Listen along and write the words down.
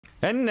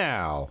And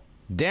now,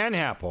 Dan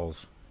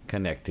Happel's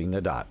Connecting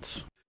the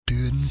Dots.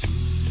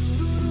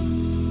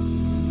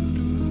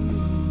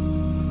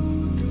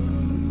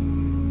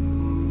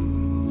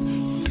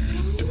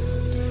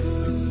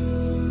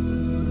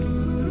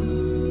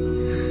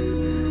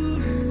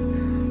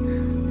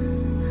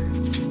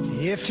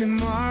 If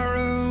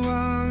tomorrow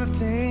all the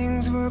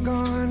things were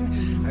gone,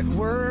 I'd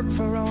work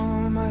for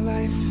all my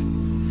life,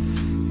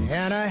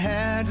 and I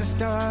had to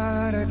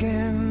start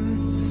again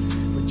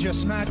with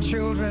just my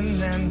children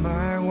and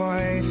my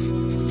wife.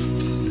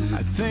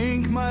 I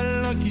thank my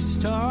lucky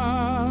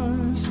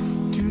stars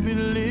to be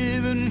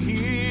living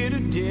here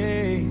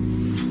today,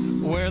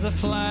 where the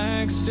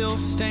flag still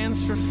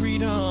stands for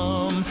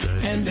freedom,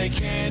 and they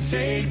can't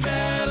take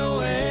that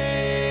away.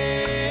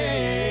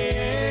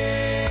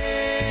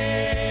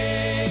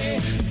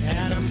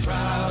 And I'm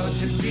proud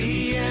to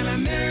be an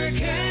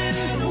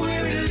American,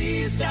 where at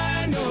least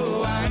I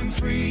know I'm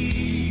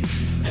free.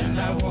 And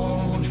I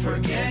won't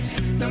forget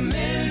the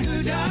men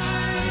who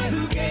died,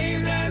 who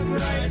gave that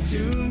right to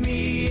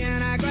me.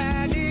 And I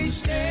gladly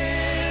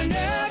stand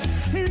up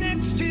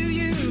next to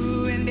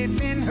you and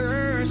defend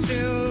her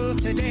still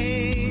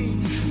today.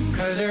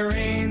 'Cause there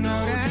ain't no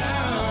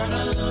doubt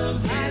I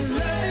love this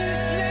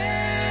land.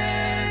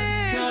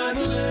 God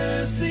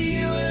bless the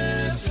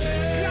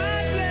USA.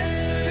 God bless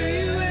the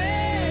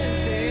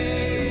USA.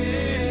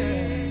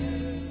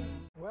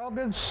 Well,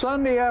 good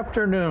Sunday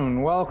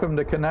afternoon. Welcome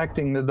to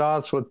Connecting the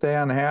Dots with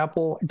Dan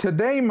Happel.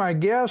 Today, my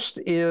guest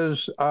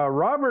is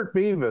Robert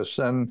BEVIS,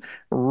 and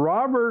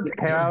Robert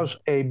has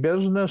a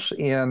business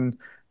in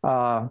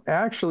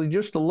actually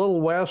just a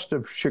little west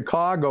of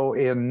Chicago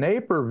in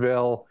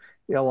Naperville,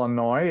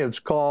 Illinois. It's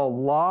called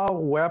Law,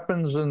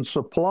 Weapons, and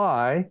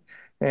Supply.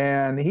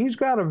 And he's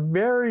got a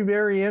very,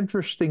 very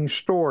interesting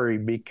story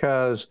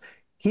because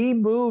he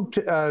moved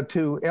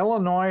to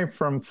Illinois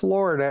from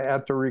Florida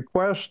at the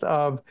request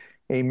of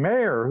a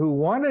mayor who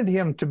wanted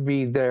him to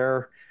be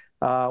there,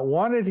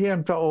 wanted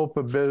him to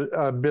open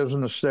a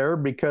business there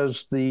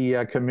because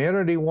the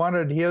community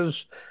wanted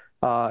his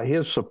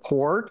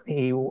support.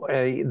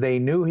 They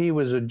knew he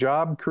was a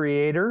job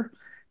creator,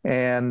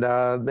 and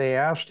they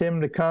asked him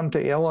to come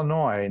to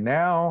Illinois.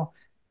 Now,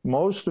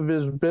 most of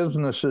his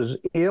business is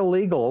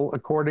illegal,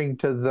 according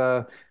to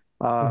the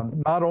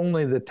not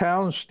only the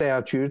town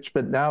statutes,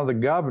 but now the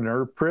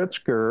governor,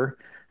 Pritzker,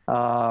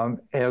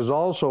 has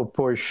also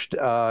pushed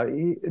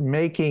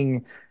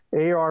making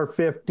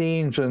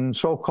AR-15s and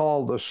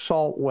so-called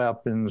assault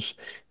weapons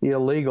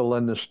illegal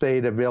in the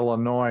state of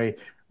Illinois.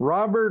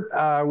 Robert,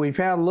 we've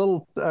had a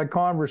little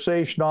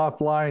conversation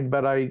offline,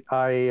 but I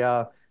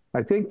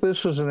think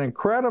this is an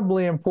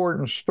incredibly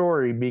important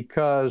story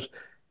because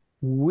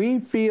we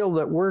feel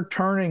that we're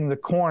turning the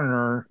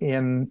corner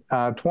in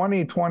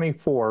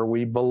 2024.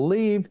 We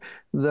believe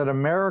that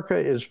America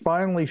is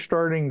finally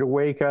starting to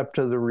wake up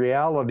to the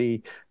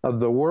reality of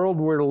the world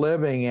we're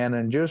living in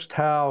and just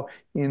how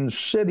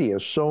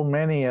insidious so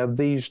many of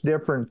these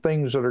different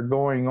things that are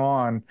going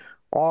on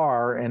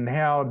are and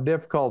how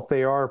difficult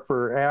they are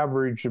for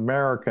average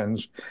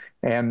Americans.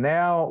 And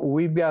now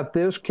we've got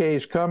this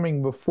case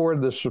coming before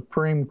the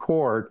Supreme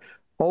Court.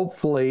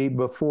 Hopefully,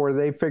 before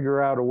they figure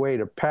out a way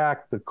to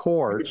pack the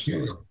courts,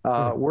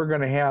 we're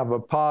going to have a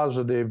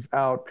positive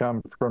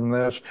outcome from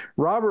this.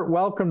 Robert,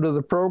 welcome to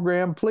the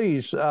program.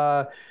 Please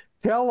tell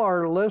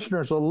our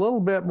listeners a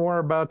little bit more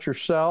about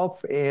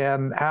yourself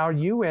and how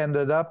you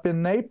ended up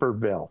in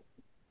Naperville.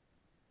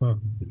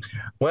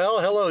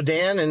 Well, hello,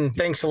 Dan, and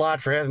thanks a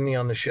lot for having me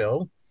on the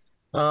show.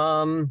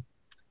 Well,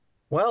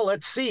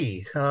 let's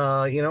see.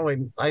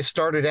 I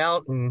started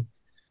out, and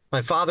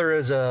my father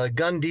is a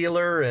gun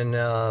dealer and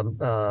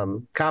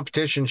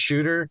competition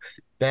shooter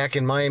back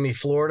in Miami,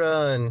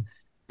 Florida. And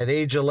at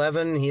age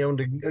 11, he owned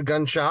a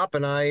gun shop,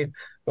 and I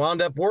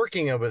wound up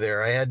working over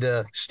there. I had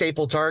to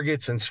staple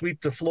targets and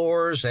sweep the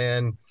floors,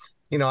 and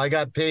I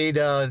got paid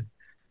a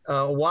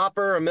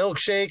Whopper, a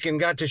milkshake, and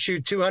got to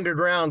shoot 200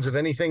 rounds of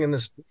anything in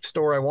the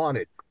store I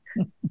wanted.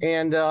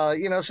 And,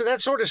 so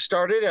that sort of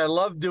started. I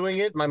loved doing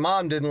it. My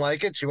mom didn't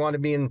like it. She wanted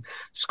me in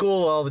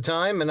school all the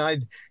time.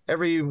 And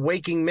every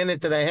waking minute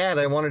that I had,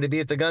 I wanted to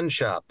be at the gun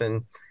shop.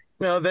 And,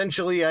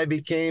 eventually I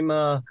became,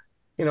 a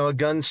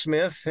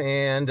gunsmith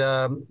and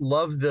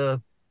loved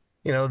the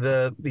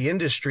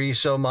industry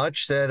so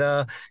much that,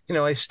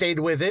 I stayed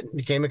with it,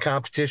 became a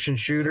competition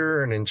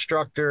shooter and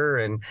instructor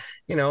and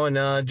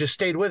just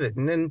stayed with it.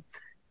 And then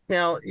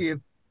now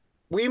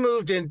we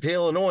moved into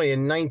Illinois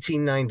in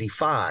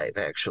 1995,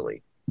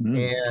 actually,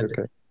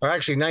 or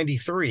actually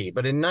 93.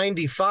 But in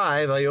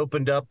 95, I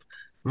opened up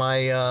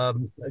my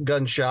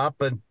gun shop.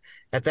 But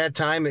at that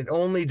time, it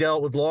only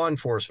dealt with law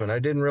enforcement. I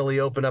didn't really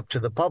open up to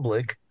the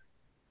public.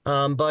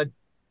 But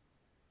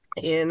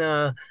in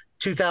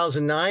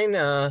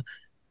 2009,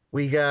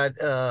 we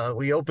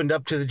opened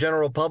up to the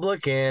general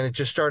public, and it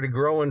just started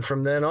growing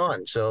from then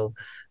on. So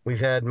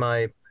we've had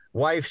my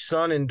wife,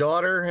 son, and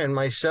daughter, and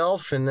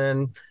myself, and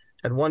then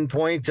at one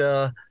point,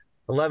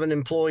 11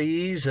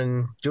 employees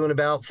and doing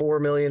about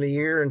 $4 million a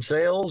year in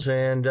sales.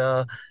 And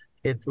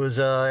it was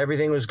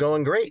everything was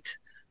going great.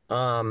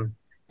 And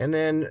And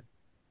then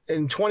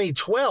in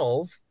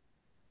 2012,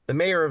 the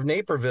mayor of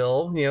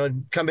Naperville,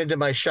 had come into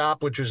my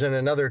shop, which was in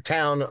another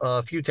town,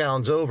 a few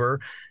towns over.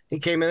 He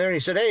came in there and he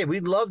said, "Hey,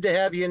 we'd love to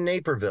have you in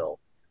Naperville.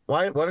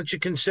 Why don't you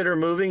consider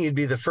moving? You'd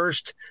be the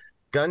first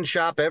gun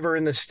shop ever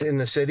in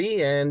the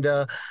city, and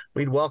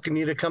we'd welcome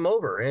you to come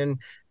over." And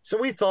so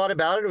we thought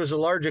about it. It was a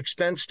large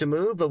expense to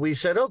move, but we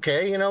said,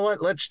 okay, you know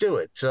what? Let's do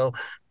it. So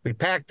we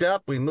packed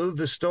up, we moved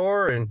the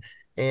store, and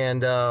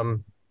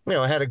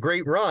had a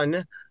great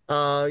run.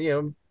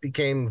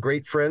 Became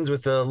great friends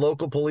with the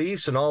local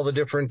police and all the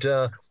different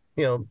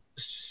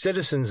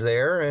citizens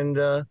there. And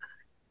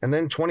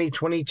then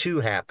 2022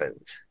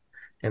 happened,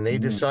 and they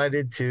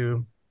decided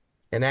to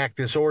enact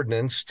this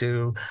ordinance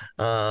to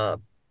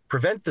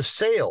prevent the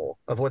sale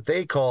of what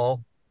they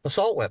call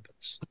assault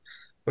weapons,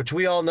 which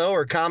we all know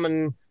are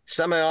common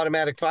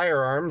semi-automatic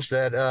firearms.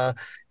 That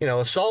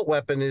assault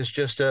weapon is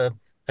just a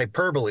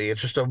hyperbole.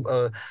 It's just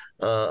a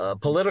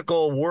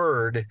political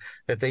word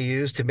that they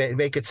use to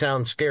make it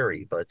sound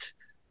scary. But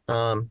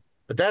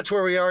that's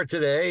where we are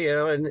today,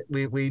 and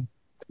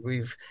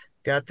we've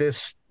got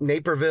this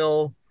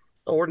Naperville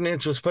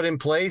ordinance was put in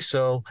place.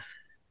 So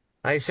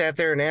I sat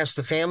there and asked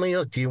the family,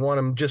 look, do you want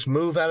to just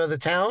move out of the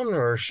town,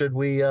 or should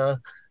we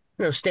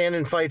stand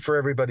and fight for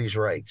everybody's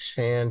rights?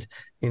 And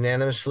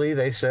unanimously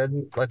they said,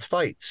 let's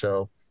fight.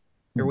 So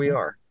here we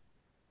are.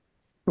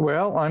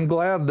 Well, I'm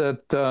glad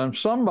that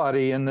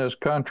somebody in this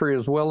country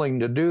is willing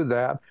to do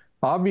that.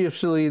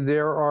 Obviously,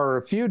 there are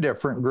a few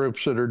different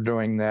groups that are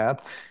doing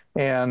that.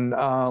 And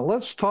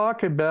let's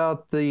talk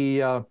about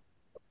the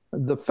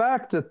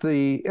fact that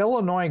the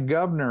Illinois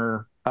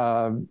governor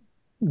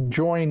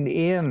joined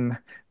in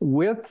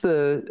with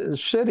the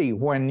city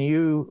when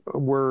you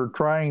were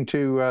trying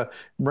to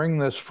bring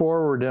this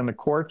forward in a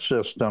court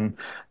system.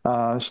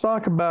 Let's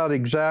talk about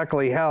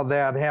exactly how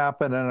that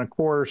happened. And of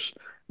course,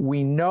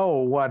 we know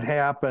what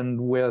happened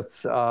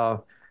with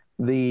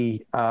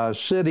the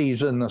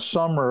cities in the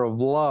Summer of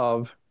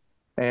Love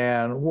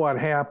and what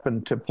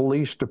happened to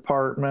police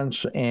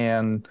departments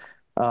and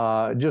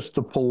just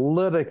the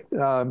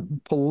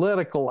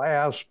political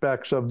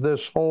aspects of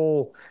this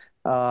whole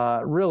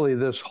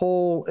this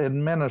whole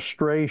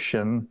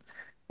administration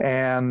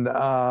and,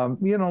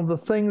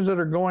 the things that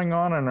are going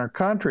on in our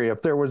country.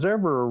 If there was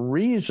ever a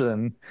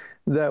reason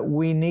that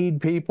we need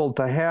people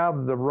to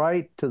have the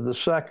right to the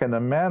Second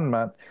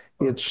Amendment,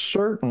 it's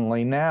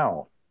certainly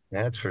now.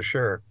 That's for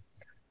sure.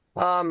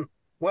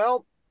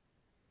 Well,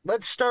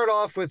 let's start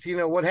off with,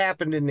 what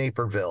happened in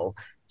Naperville.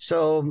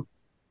 So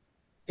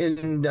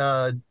in,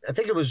 I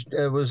think it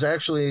was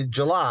actually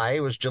July.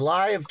 It was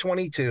July of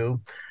 22.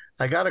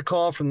 I got a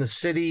call from the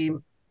city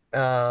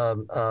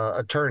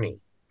attorney,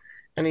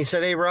 and he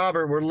said, "Hey,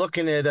 Robert, we're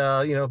looking at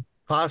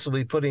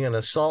possibly putting an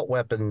assault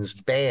weapons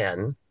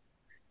ban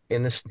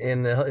in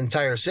the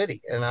entire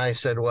city." And I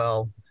said,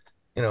 "Well,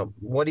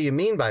 what do you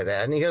mean by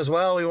that?" And he goes,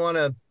 "Well, we want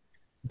to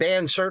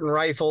ban certain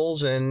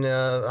rifles and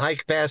high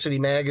capacity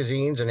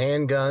magazines and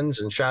handguns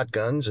and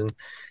shotguns." And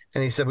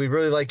he said, "We'd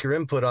really like your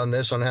input on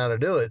this, on how to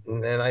do it."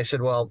 And I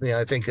said, "Well,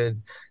 I think that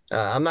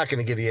I'm not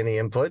going to give you any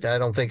input. I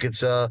don't think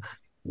it's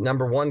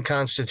number one,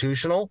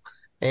 constitutional,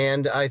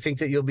 and I think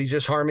that you'll be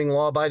just harming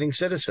law-abiding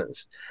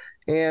citizens."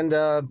 And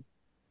the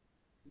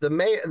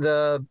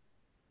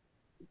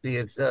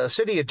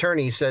city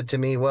attorney said to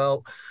me,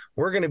 "Well,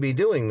 we're going to be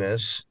doing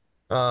this,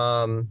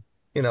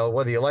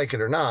 whether you like it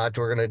or not,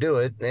 we're going to do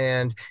it."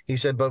 And he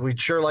said, "But we'd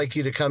sure like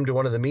you to come to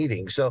one of the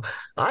meetings." So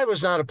I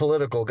was not a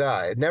political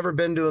guy. I'd never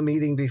been to a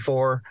meeting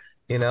before,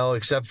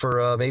 except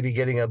for maybe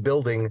getting a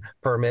building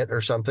permit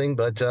or something.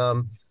 But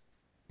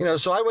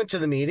so I went to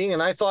the meeting,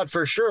 and I thought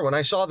for sure when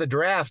I saw the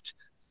draft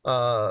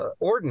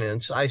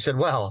ordinance, I said,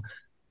 well,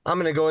 I'm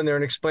going to go in there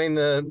and explain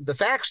the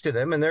facts to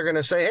them, and they're going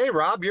to say, "Hey,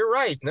 Rob, you're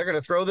right," and they're going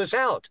to throw this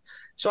out.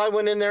 So I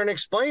went in there and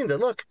explained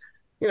that, look,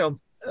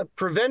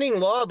 preventing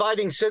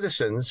law-abiding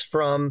citizens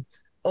from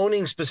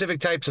owning specific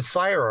types of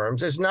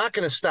firearms is not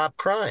going to stop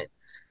crime.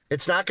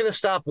 It's not going to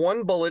stop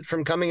one bullet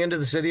from coming into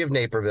the city of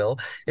Naperville.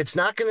 It's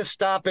not going to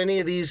stop any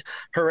of these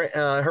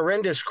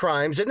horrendous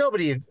crimes that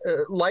nobody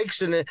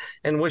likes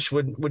and wish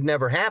would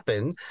never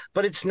happen.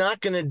 But it's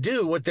not going to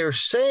do what they're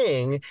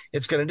saying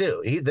it's going to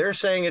do. They're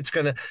saying it's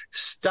going to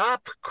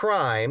stop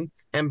crime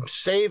and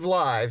save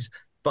lives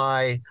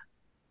by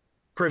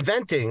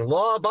preventing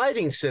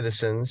law-abiding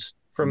citizens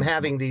from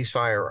having these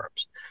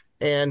firearms.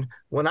 And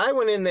when I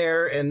went in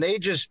there and they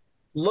just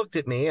looked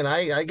at me, and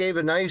I gave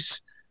a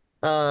nice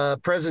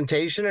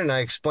presentation, and I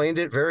explained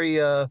it very,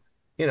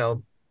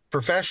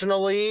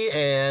 professionally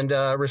and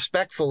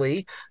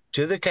respectfully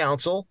to the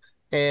council,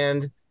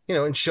 and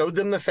showed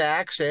them the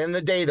facts and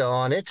the data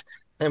on it.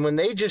 And when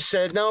they just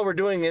said, "No, we're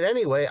doing it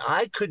anyway,"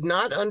 I could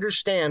not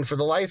understand for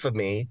the life of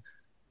me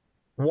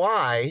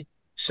why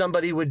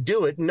somebody would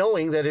do it,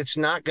 knowing that it's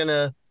not going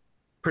to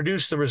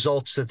produce the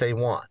results that they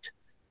want.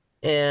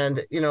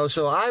 And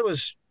so I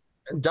was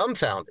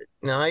dumbfounded.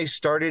 And I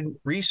started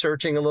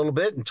researching a little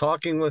bit and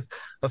talking with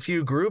a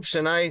few groups,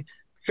 and I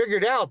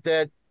figured out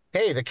that,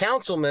 hey, the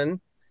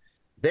councilmen,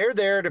 they're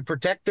there to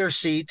protect their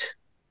seat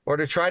or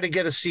to try to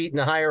get a seat in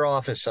a higher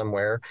office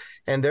somewhere,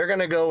 and they're going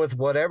to go with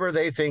whatever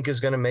they think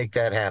is going to make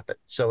that happen.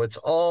 So it's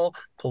all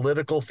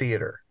political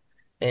theater.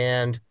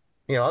 And,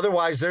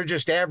 otherwise they're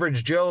just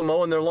average Joe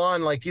mowing their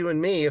lawn like you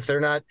and me if they're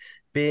not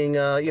being,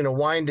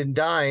 wined and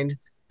dined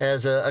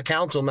as a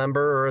council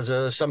member or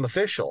as some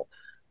official.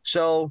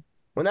 So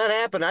when that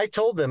happened, I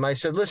told them, I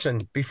said,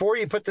 listen, before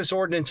you put this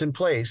ordinance in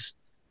place,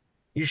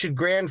 you should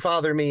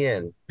grandfather me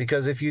in,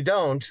 because if you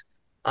don't,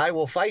 I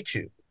will fight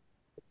you.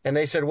 And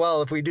they said,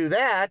 well, if we do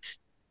that,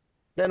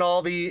 then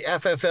all the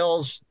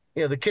FFLs,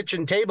 the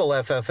kitchen table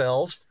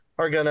FFLs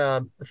are going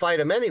to fight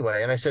them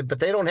anyway. And I said, but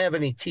they don't have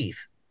any teeth.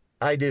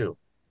 I do.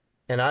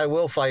 And I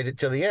will fight it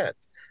till the end.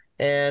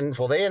 And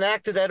well, they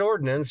enacted that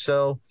ordinance.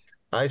 So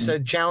I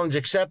said, challenge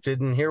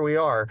accepted. And here we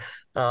are.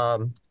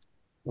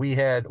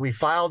 We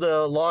filed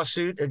a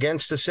lawsuit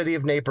against the city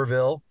of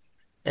Naperville.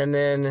 And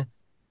then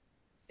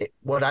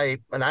I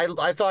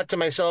thought to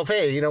myself,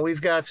 hey,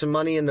 we've got some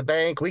money in the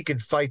bank. We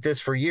could fight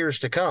this for years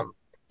to come.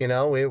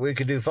 We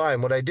could do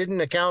fine. What I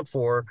didn't account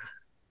for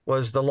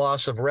was the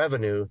loss of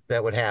revenue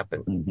that would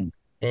happen. Mm-hmm.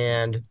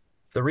 And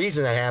the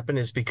reason that happened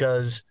is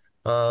because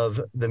of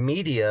the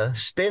media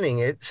spinning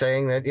it,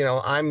 saying that,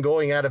 I'm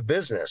going out of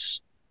business.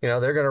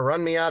 They're going to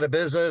run me out of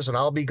business and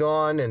I'll be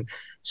gone. And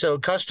so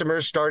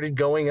customers started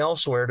going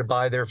elsewhere to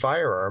buy their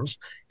firearms.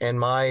 And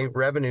my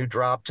revenue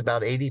dropped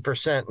about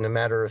 80% in a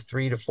matter of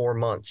 3 to 4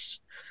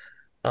 months.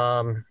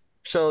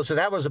 So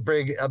that was a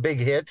big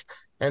hit.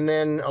 And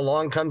then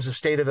along comes the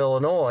state of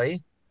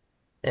Illinois,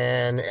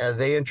 and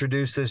they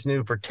introduced this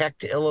new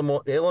Protect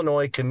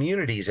Illinois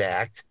Communities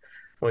Act,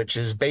 which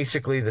is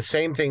basically the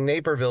same thing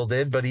Naperville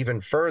did, but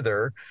even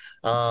further.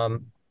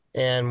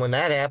 And when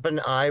that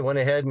happened, I went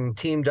ahead and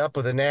teamed up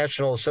with the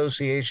National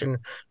Association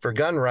for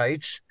Gun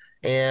Rights,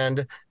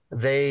 and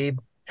they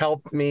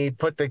helped me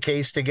put the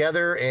case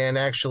together and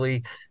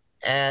actually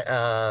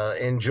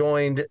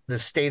enjoined the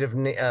state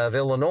of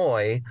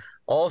Illinois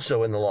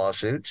also in the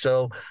lawsuit.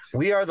 So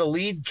we are the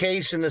lead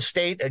case in the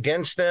state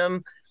against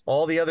them.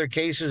 All the other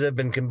cases have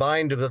been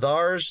combined with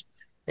ours.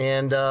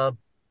 And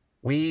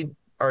we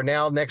are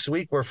now, next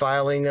week, we're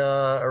filing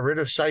a writ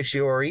of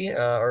certiorari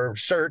or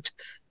cert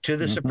to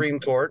the Supreme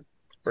Court,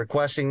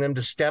 requesting them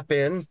to step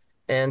in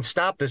and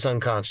stop this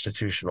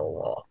unconstitutional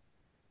law.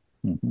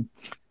 Mm-hmm.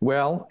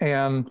 Well,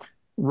 and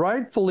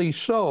rightfully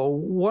so.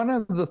 One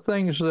of the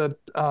things that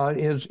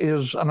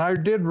is, and I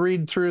did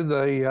read through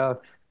the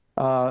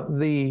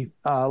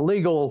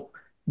legal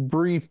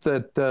brief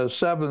that the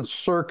Seventh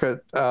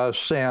Circuit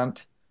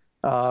sent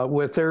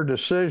with their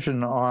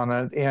decision on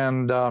it,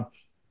 and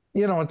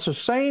it's the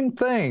same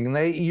thing.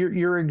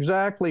 You're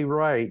exactly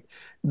right.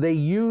 They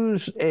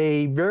use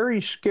a very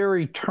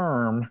scary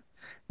term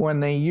when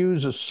they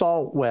use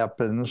assault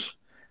weapons.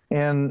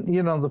 And,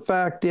 the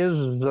fact is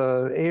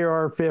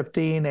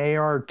AR-15,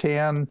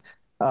 AR-10,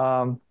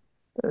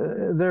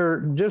 they're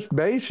just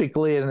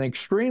basically an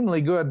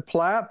extremely good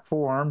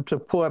platform to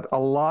put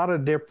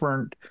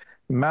mount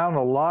a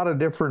lot of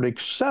different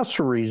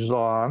accessories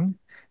on.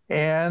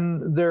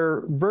 And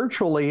they're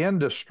virtually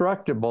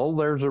indestructible.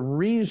 There's a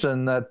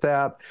reason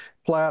that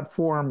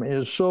platform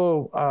is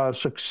so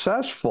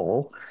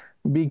successful,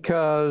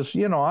 because,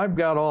 I've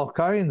got all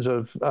kinds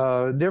of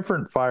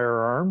different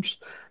firearms,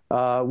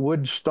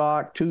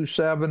 Woodstock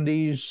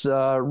 270s,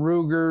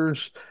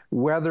 Rugers,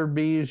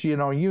 Weatherbys,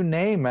 you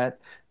name it.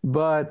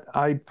 But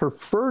I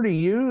prefer to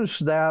use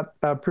that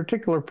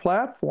particular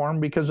platform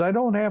because I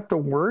don't have to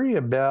worry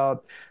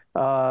about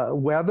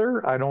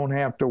weather. I don't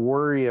have to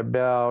worry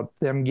about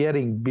them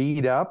getting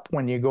beat up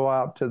when you go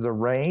out to the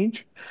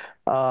range.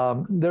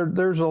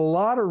 There's a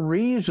lot of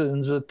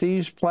reasons that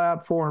these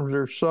platforms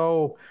are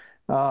so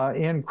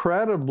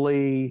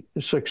incredibly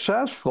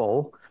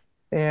successful,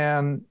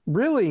 and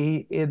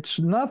really it's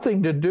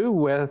nothing to do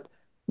with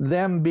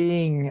them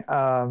being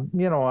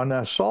an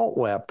assault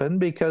weapon,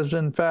 because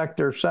in fact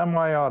they're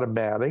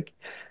semi-automatic.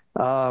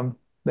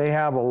 They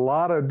have a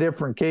lot of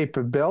different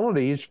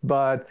capabilities,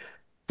 but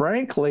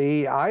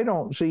frankly, I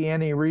don't see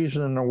any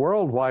reason in the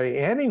world why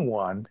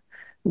anyone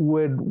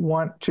would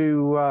want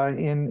to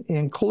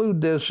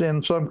include this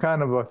in some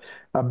kind of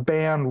a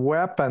banned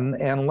weapon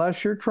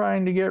unless you're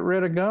trying to get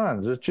rid of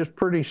guns. It's just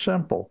pretty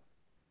simple.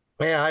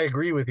 Yeah, I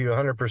agree with you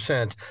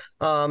 100%.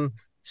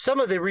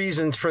 Some of the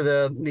reasons for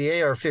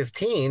the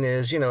AR-15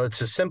 is,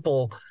 it's a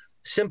simple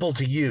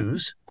to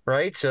use.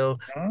 Right. So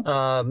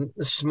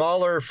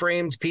smaller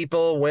framed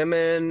people,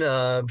 women,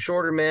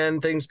 shorter men,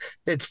 things,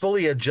 it's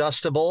fully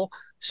adjustable.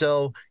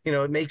 So,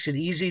 it makes it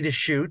easy to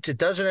shoot. It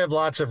doesn't have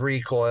lots of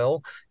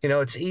recoil.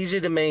 It's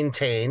easy to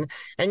maintain,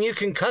 and you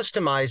can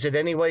customize it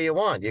any way you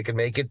want. You can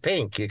make it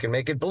pink. You can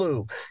make it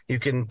blue. You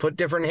can put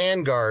different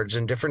hand guards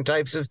and different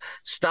types of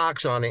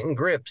stocks on it, and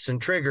grips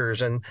and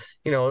triggers and,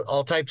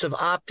 all types of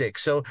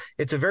optics. So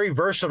it's a very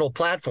versatile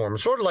platform,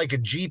 sort of like a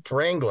Jeep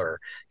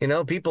Wrangler.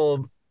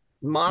 People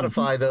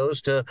modify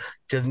those to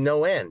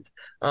no end.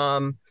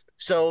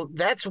 So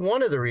that's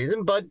one of the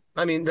reasons. But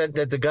I mean, that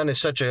the gun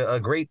is such a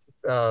great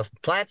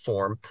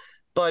platform.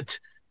 But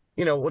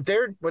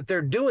what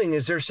they're doing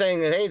is they're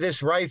saying that, hey,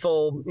 this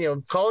rifle,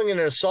 calling it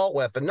an assault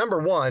weapon. Number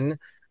one,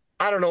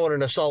 I don't know what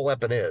an assault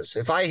weapon is.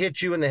 If I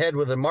hit you in the head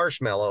with a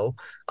marshmallow,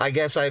 I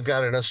guess I've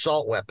got an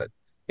assault weapon.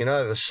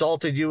 I've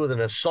assaulted you with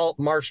an assault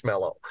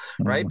marshmallow,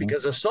 right?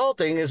 Because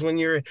assaulting is when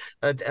you're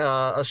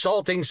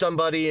assaulting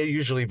somebody,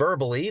 usually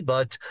verbally,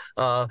 but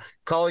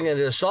calling it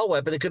an assault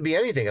weapon, it could be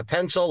anything: a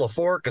pencil, a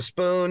fork, a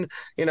spoon,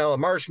 a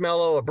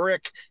marshmallow, a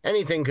brick,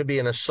 anything could be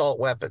an assault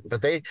weapon.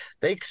 But they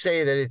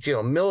say that it's,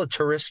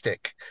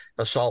 militaristic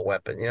assault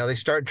weapon. They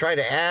try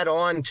to add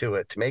on to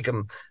it to make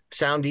them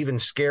sound even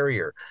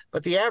scarier.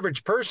 But the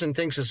average person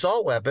thinks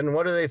assault weapon.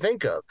 What do they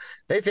think of?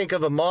 They think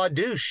of a Ma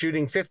Deuce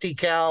shooting 50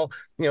 cal,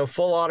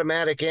 full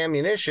automatic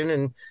ammunition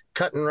and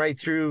cutting right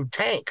through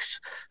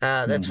tanks.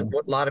 That's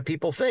what a lot of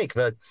people think.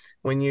 But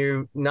when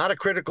you're not a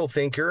critical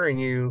thinker and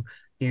you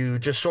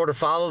just sort of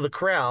follow the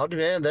crowd,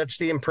 that's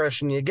the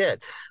impression you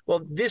get.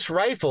 Well, this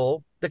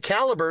rifle, the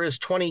caliber is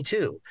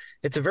 22.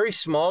 It's a very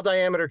small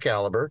diameter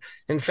caliber.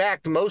 In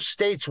fact, most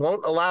states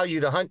won't allow you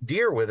to hunt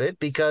deer with it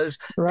because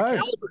the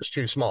caliber is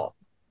too small.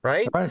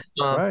 Right. But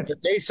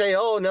they say,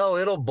 oh, no,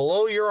 it'll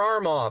blow your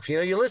arm off.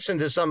 You listen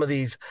to some of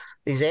these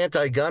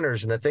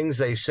anti-gunners and the things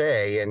they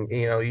say, and,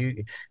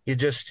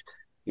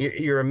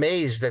 you're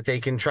amazed that they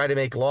can try to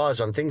make laws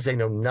on things they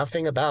know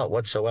nothing about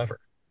whatsoever.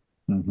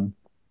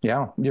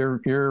 Yeah,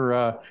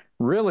 you're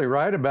really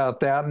right about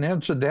that. And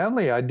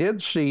incidentally, I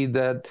did see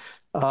that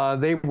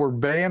they were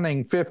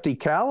banning 50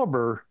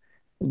 caliber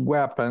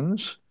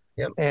weapons.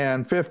 Yep.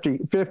 And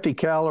 50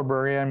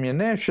 caliber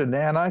ammunition.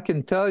 And I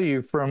can tell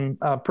you from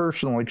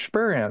personal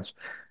experience,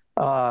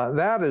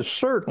 that is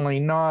certainly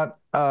not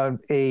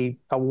a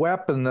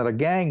weapon that a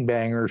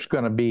gangbanger is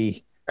going to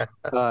be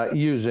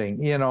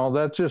using.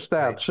 That's just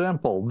that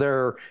simple.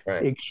 They're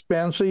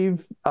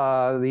expensive.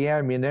 The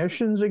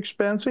ammunition's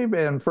expensive.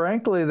 And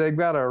frankly, they've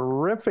got a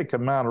horrific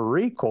amount of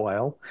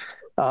recoil.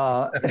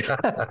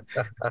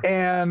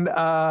 And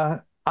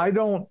I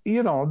don't,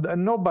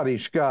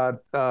 nobody's got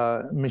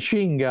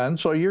machine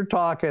guns. So you're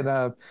talking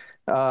a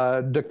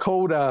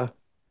Dakota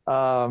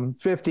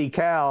 50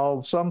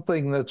 cal,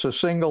 something that's a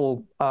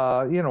single,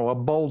 a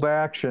bolt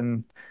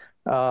action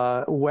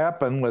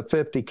weapon with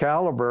 50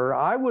 caliber.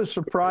 I was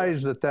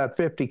surprised that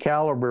 50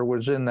 caliber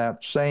was in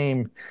that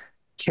same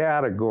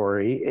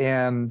category.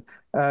 And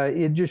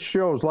it just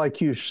shows,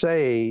 like you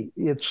say,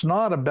 it's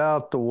not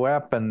about the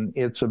weapon.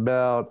 It's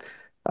about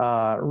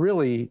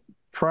really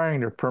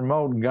trying to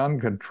promote gun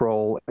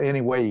control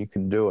any way you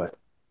can do it.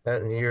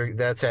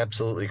 That's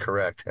absolutely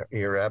correct.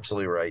 You're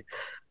absolutely right.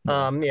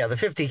 The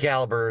 50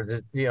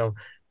 caliber,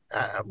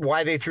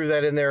 why they threw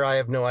that in there, I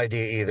have no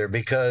idea either,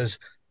 because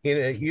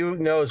you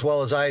know as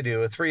well as I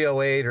do, a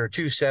 308 or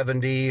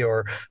 270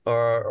 or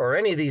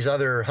any of these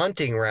other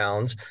hunting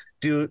rounds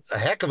do a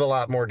heck of a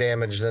lot more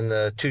damage than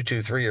the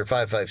 223 or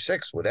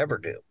 556 would ever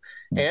do.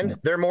 And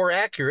they're more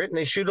accurate and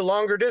they shoot a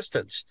longer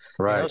distance.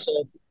 Right.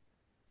 So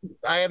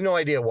I have no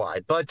idea why,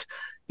 but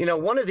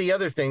one of the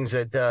other things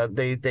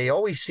that they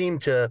always seem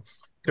to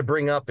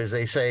bring up is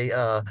they say,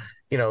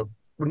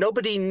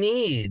 nobody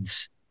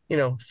needs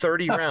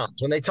 30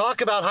 rounds. When they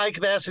talk about high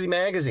capacity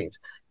magazines,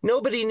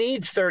 nobody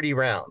needs 30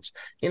 rounds.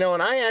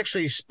 And I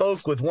actually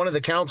spoke with one of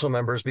the council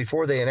members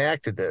before they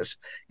enacted this,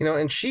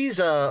 and she's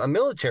a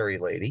military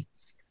lady.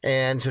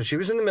 And so she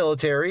was in the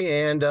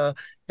military, and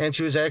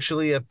she was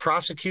actually a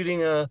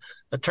prosecuting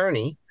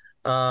attorney.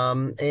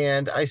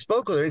 And I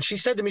spoke with her, and she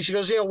said to me, she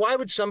goes, why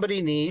would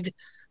somebody need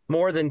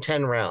more than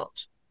 10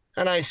 rounds?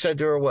 And I said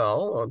to her,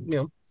 well,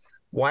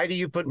 why do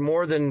you put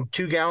more than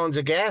 2 gallons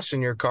of gas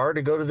in your car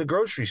to go to the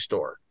grocery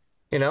store?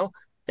 You don't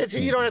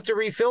have to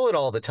refill it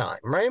all the time,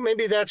 right?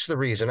 Maybe that's the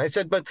reason. I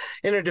said, but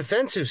in a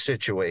defensive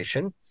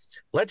situation,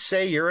 let's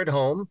say you're at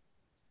home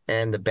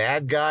and the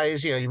bad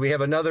guys, we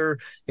have another,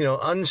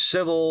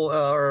 uncivil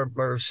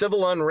or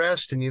civil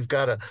unrest, and you've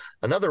got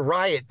another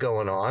riot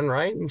going on,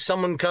 right? And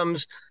someone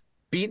comes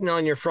beating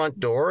on your front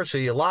door. So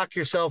you lock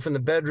yourself in the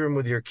bedroom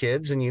with your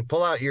kids and you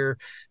pull out your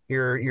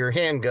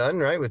handgun,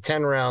 right, with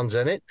 10 rounds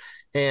in it.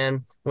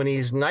 And when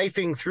he's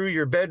knifing through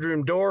your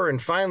bedroom door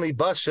and finally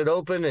busts it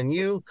open and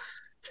you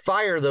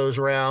fire those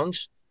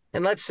rounds,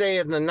 and let's say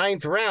in the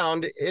 9th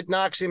round, it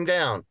knocks him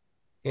down,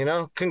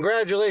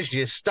 congratulations,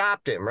 you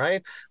stopped him,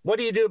 right? What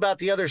do you do about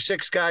the other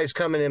 6 guys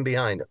coming in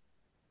behind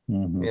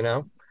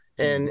him?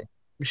 And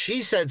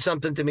she said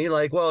something to me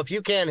like, well, if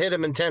you can't hit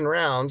him in 10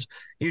 rounds,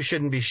 you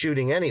shouldn't be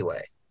shooting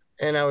anyway.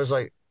 And I was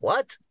like,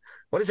 what?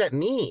 What does that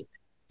mean?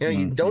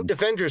 You don't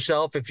defend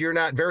yourself if you're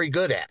not very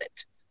good at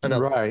it.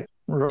 Right.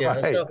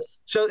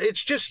 So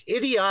it's just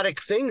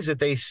idiotic things that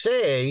they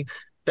say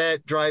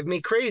that drive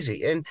me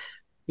crazy. And,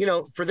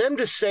 for them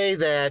to say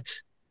that,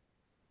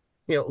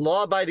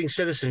 law-abiding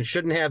citizens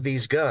shouldn't have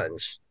these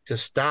guns to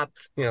stop,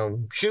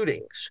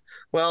 shootings.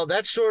 Well,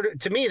 that's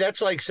to me,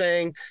 that's like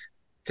saying,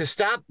 to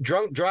stop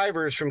drunk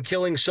drivers from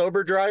killing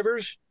sober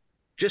drivers,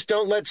 just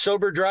don't let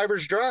sober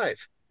drivers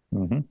drive.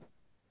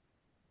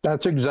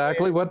 That's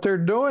exactly what they're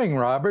doing,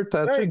 Robert.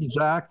 That's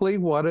exactly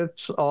what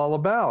it's all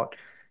about.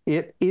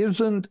 It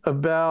isn't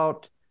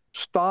about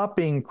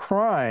stopping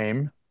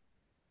crime.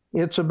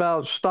 it's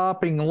about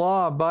stopping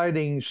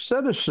law-abiding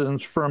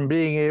citizens from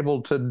being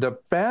able to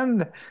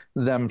defend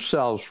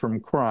themselves from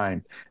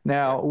crime.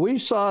 Now, we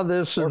saw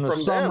this in the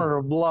Summer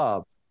of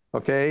Love.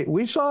 Okay,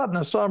 we saw it in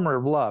the Summer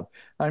of Love.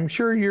 I'm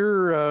sure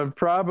you're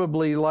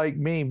probably like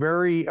me,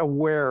 very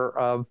aware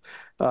of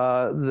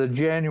the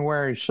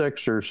January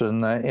Sixers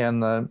and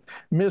the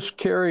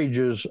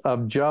miscarriages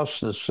of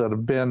justice that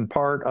have been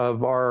part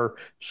of our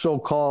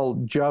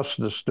so-called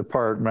Justice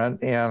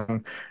Department.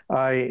 And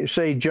I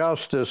say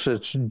justice,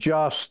 it's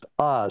just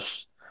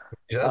us,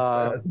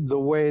 the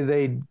way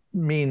they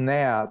mean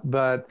that.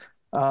 But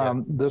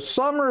the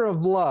Summer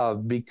of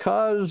Love,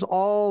 because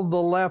all the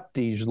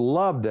lefties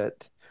loved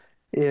it,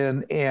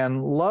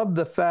 and loved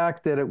the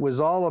fact that it was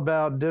all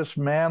about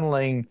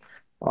dismantling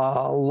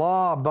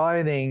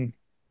law-abiding,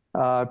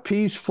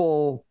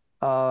 peaceful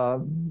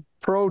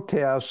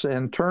protests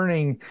and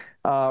turning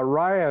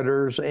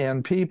rioters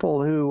and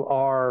people who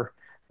are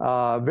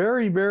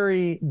very,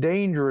 very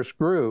dangerous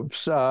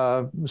groups.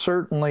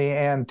 Certainly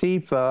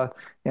Antifa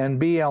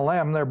and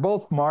BLM, they're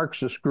both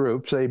Marxist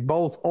groups. They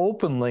both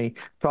openly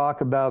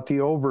talk about the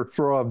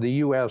overthrow of the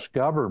U.S.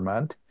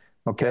 government.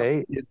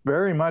 Okay, it's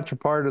very much a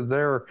part of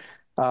their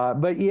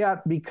but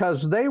yet,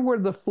 because they were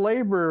the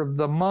flavor of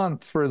the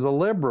month for the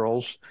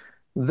liberals,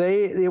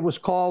 it was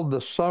called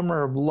the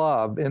Summer of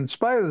Love, in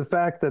spite of the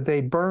fact that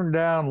they burned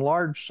down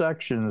large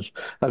sections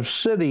of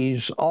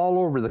cities all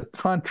over the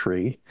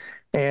country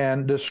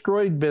and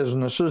destroyed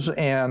businesses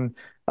and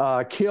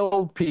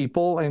killed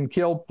people and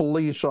killed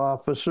police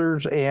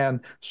officers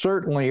and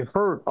certainly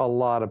hurt a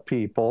lot of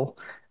people.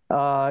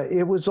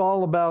 It was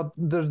all about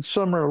the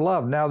Summer of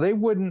Love. Now, they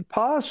wouldn't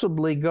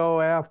possibly go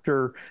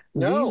after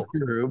these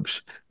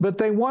groups, but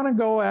they want to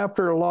go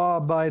after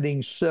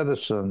law-abiding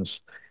citizens.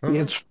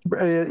 It's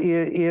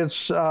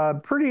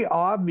pretty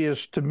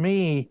obvious to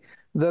me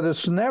that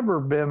it's never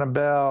been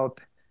about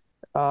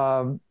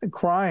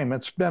crime.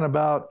 It's been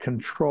about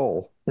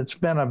control. It's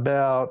been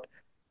about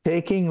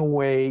taking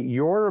away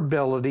your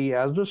ability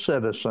as a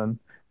citizen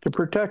to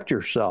protect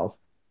yourself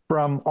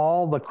from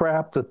all the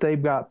crap that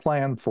they've got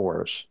planned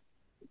for us.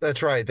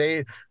 That's right.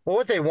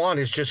 What they want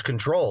is just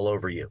control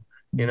over you.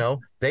 You know,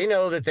 they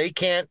know that they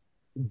can't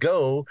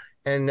go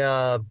and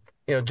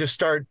just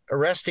start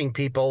arresting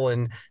people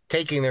and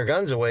taking their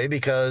guns away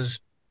because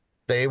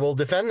they will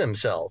defend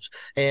themselves.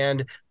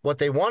 And what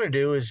they want to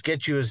do is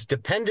get you as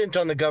dependent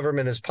on the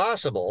government as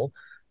possible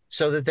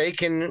so that they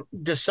can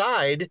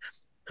decide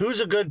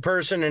who's a good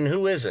person and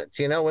who isn't.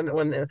 You know,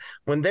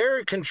 when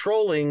they're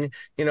controlling,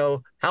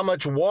 how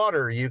much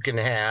water you can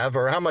have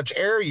or how much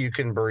air you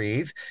can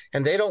breathe,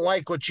 and they don't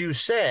like what you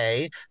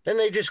say, then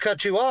they just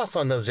cut you off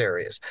on those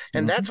areas.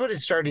 And that's what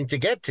it's starting to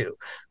get to.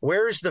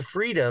 Where is the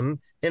freedom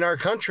in our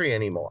country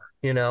anymore?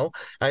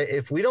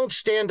 If we don't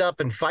stand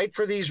up and fight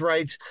for these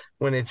rights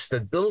when it's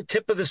the little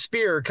tip of the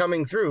spear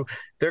coming through,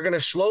 they're going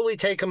to slowly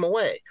take them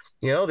away.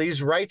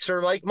 These rights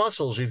are like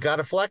muscles. You've got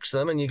to flex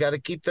them and you got to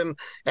keep them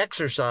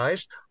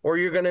exercised or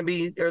they're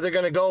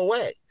going to go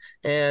away.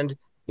 And,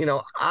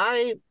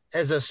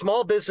 as a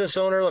small business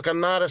owner, look, I'm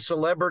not a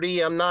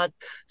celebrity. I'm not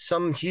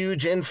some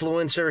huge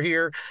influencer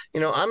here.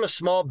 I'm a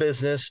small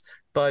business,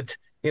 but,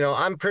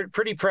 I'm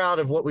pretty proud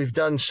of what we've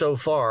done so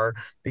far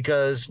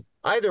because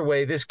either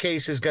way, this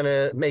case is going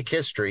to make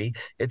history.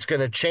 It's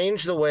going to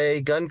change the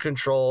way gun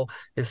control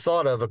is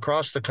thought of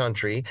across the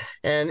country.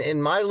 And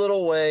in my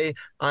little way,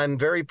 I'm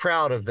very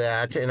proud of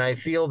that. And I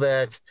feel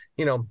that,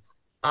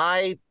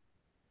 I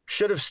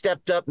should have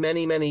stepped up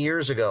many, many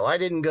years ago. I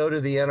didn't go to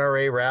the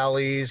NRA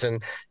rallies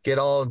and get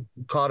all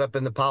caught up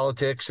in the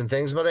politics and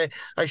things, but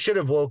I should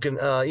have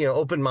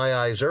opened my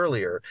eyes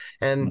earlier.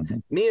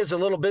 And me as a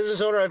little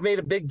business owner, I've made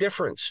a big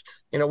difference.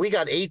 We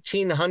got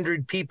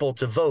 1,800 people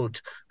to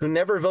vote who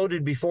never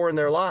voted before in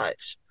their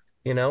lives,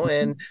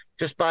 and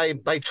just by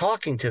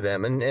talking to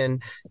them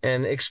and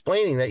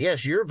explaining that,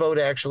 yes, your vote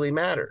actually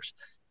matters.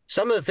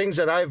 Some of the things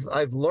that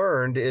I've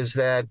learned is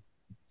that,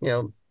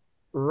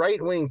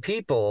 right-wing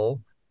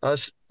people,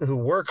 us who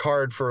work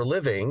hard for a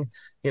living,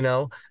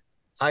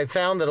 I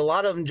found that a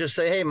lot of them just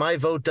say, hey, my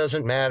vote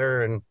doesn't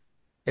matter. And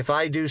if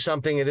I do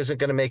something, it isn't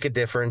going to make a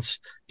difference,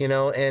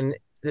 and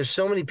there's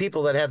so many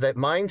people that have that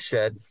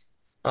mindset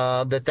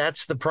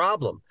that's the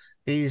problem.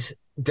 These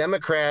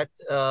Democrat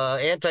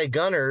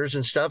anti-gunners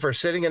and stuff are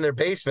sitting in their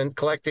basement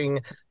collecting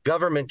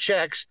government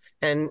checks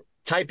and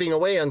typing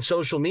away on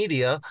social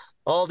media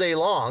all day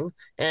long.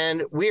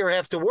 And we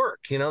have to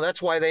work.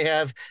 That's why they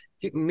have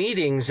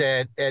meetings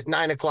at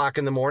 9 o'clock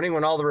in the morning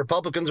when all the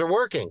Republicans are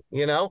working,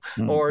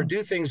 or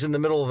do things in the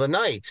middle of the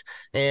night.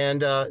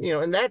 And,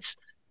 and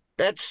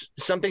that's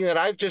something that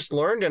I've just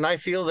learned. And I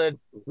feel that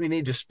we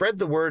need to spread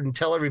the word and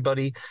tell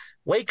everybody,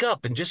 wake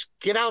up and just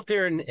get out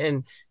there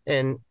and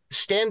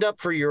stand up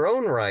for your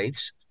own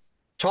rights.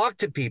 Talk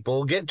to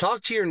people,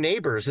 talk to your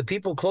neighbors, the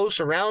people close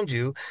around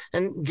you,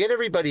 and get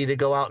everybody to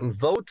go out and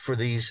vote for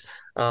these,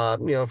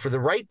 for the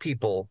right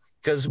people,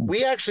 because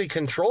we actually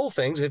control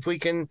things if we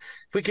can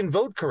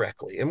vote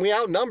correctly, and we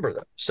outnumber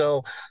them.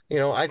 So,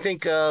 I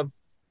think,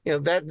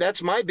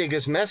 that's my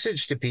biggest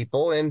message to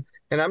people, and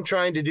I'm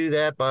trying to do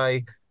that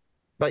by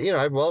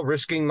but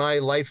risking my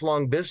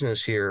lifelong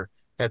business here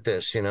at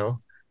this,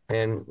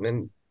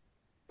 and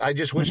I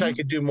just wish I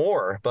could do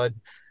more, but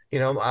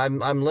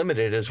I'm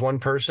limited as one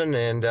person,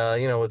 and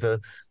with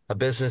a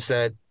business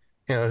that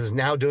is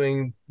now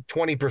doing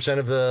 20%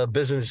 of the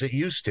business it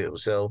used to,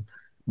 so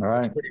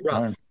Right. it's pretty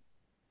rough. Right.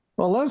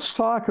 Well, let's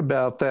talk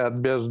about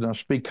that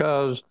business,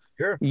 because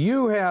Sure.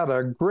 you had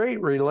a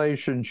great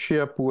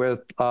relationship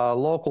with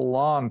local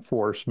law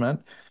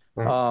enforcement.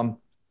 Mhm.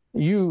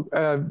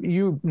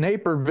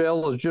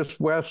 Naperville is just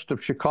west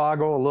of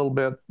Chicago, a little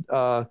bit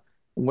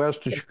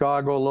west of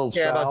Chicago, a little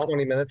Yeah, about south.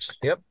 20 minutes.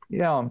 Yep.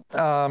 Yeah.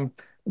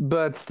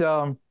 But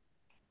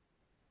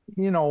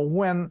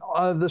when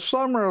the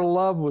Summer of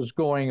Love was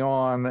going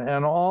on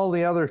and all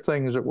the other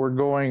things that were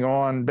going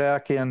on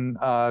back in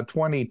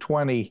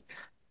 2020,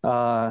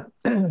 uh,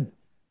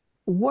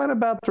 what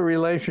about the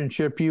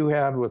relationship you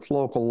had with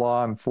local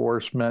law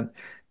enforcement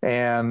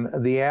and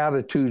the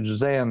attitudes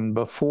then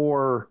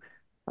before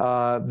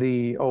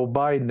the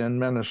Biden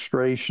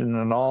administration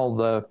and all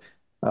the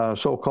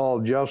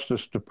so-called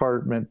Justice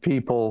Department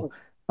people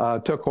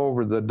took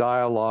over the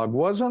dialogue?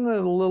 Wasn't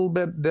it a little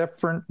bit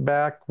different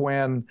back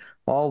when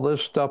all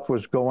this stuff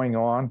was going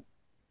on?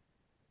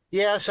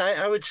 Yes,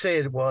 I would say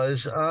it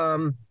was.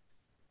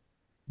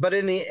 But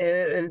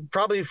and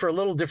probably for a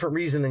little different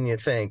reason than you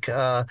think.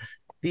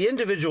 The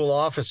individual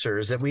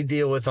officers that we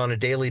deal with on a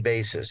daily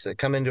basis that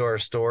come into our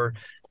store,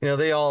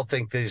 they all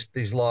think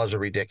these laws are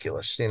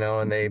ridiculous,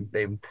 and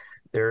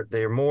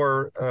they're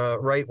more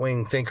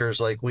right-wing thinkers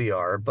like we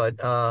are. But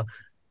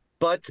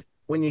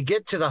when you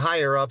get to the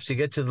higher ups, you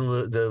get to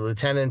the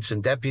lieutenants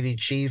and deputy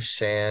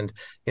chiefs and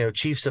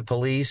chiefs of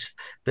police,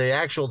 the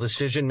actual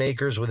decision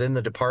makers within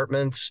the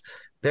departments,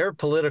 they're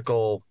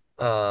political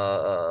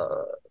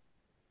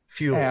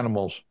fuel.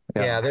 Animals.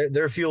 Yeah,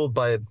 they're fueled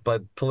by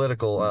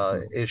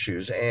political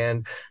issues,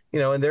 and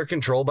and they're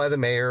controlled by the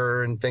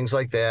mayor and things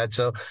like that.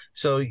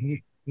 So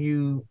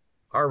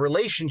our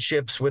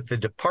relationships with the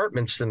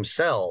departments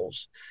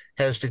themselves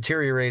has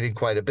deteriorated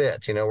quite a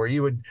bit. Where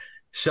you would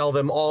sell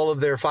them all of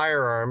their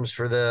firearms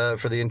for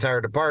the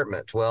entire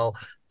department. Well,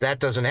 that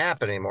doesn't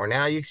happen anymore.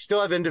 Now you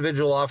still have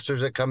individual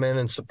officers that come in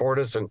and support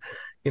us, and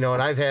and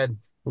I've had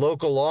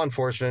local law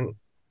enforcement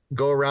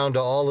go around to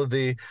all of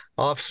the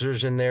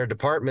officers in their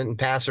department and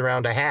pass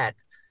around a hat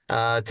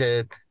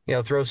to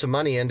throw some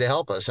money in to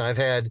help us. And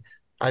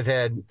I've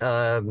had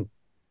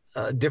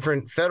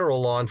different federal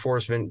law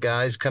enforcement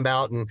guys come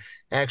out and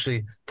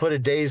actually put a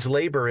day's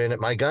labor in at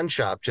my gun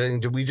shop.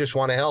 We just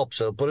want to help,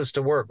 so put us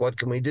to work. What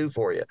can we do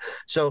for you?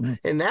 So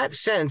in that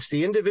sense,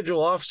 the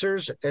individual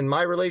officers and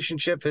my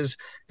relationship is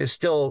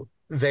still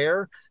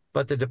there,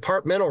 but the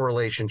departmental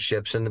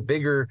relationships and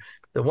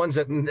the ones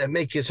that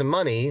make you some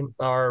money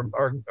are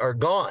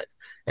gone.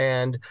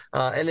 And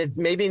it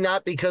maybe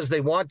not because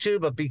they want to,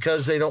 but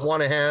because they don't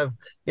want to have,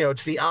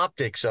 it's the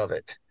optics of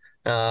it.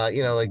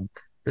 Like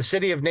the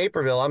city of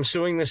Naperville, I'm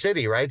suing the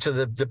city, right? So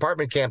the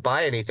department can't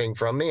buy anything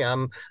from me.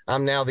 I'm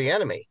now the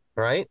enemy,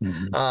 right?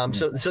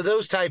 So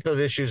those type of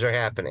issues are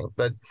happening.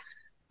 But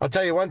I'll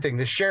tell you one thing,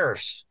 the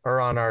sheriffs are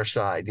on our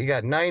side. You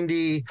got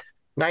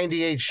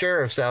 98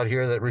 sheriffs out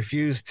here that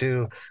refuse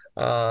to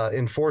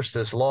enforce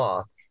this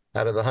law.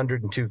 Out of the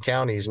 102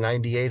 counties,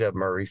 98 of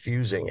them are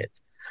refusing it.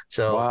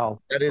 So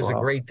that is a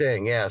great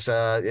thing. Yes.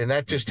 And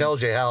that just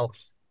tells you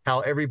how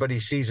everybody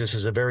sees this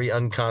as a very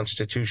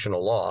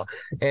unconstitutional law.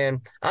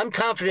 And I'm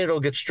confident it'll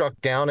get struck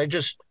down. I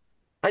just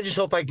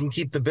hope I can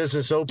keep the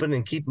business open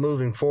and keep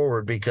moving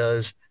forward,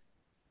 because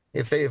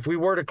if we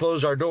were to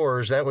close our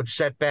doors, that would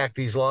set back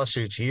these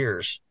lawsuits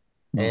years.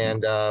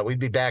 And we'd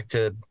be back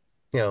to,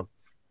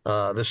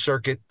 the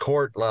circuit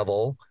court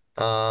level.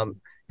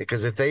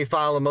 Because if they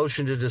file a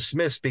motion to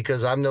dismiss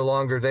because I'm no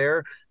longer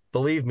there,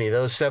 believe me,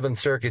 those Seventh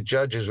Circuit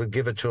judges would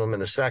give it to them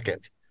in a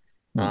second.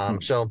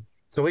 So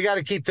we got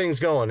to keep things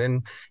going,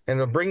 and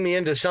it'll bring me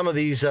into some of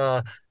these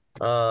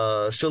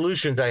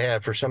solutions I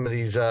have for some of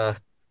these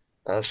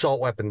assault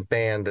weapons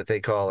ban that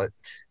they call it.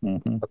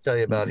 I'll tell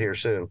you about here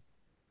soon.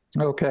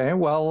 Okay,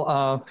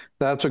 well,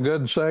 that's a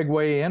good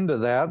segue into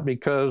that,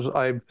 because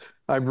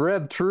I've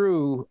read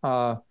through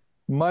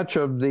much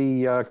of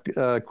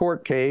the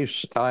court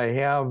case. I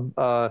have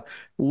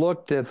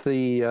looked at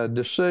the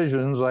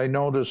decisions. I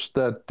noticed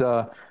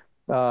that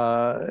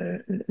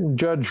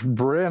Judge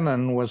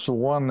Brennan was the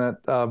one that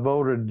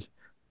voted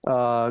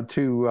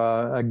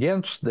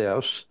against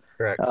this.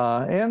 Correct.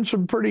 And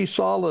some pretty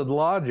solid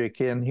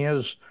logic in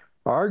his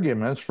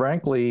arguments,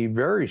 frankly,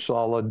 very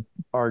solid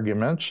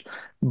arguments.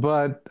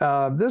 But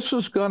this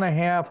is going to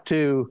have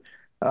to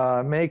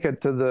make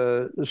it to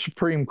the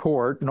Supreme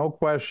Court, no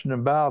question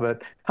about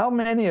it. How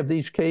many of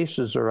these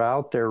cases are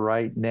out there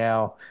right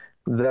now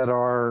that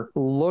are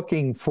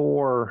looking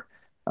for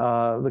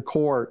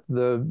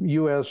the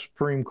U.S.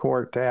 Supreme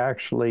Court to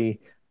actually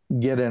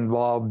get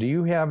involved? Do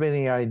you have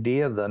any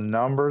idea the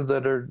number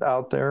that are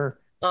out there?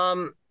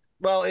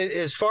 Well,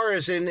 as far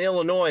as in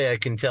Illinois, I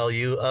can tell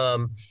you.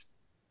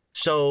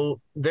 So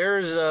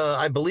there's,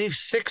 I believe,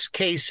 6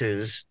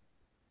 cases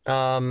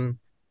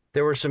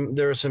there were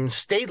some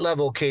state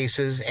level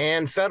cases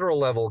and federal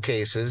level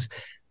cases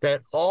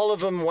that all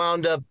of them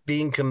wound up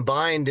being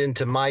combined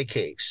into my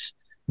case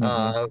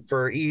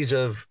for ease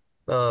of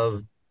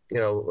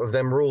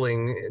them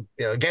ruling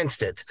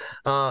against it.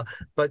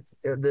 But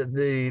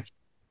the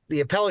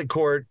appellate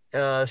court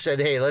said,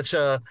 hey, let's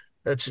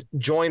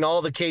join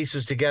all the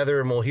cases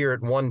together and we'll hear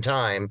it one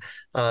time.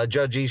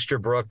 Judge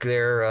Easterbrook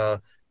there,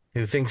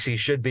 who thinks he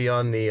should be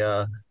on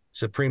the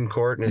Supreme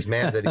Court and is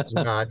mad that he's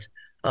not.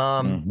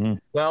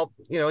 Well,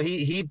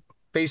 he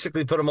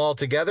basically put them all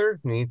together.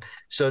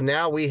 So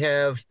now we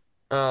have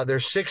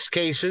there's 6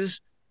 cases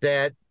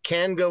that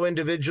can go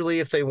individually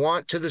if they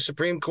want to the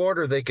Supreme Court,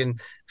 or they can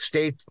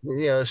stay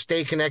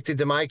connected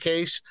to my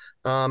case.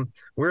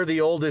 We're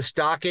the oldest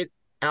docket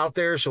out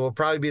there, so we'll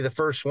probably be the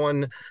first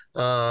one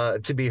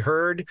to be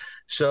heard.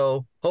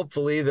 So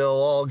hopefully they'll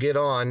all get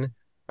on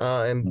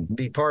and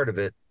be part of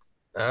it.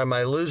 Am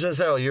I losing?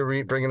 Oh,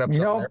 you're bringing up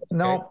something.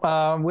 No.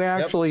 Okay. We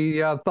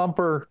actually,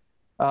 Thumper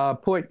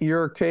put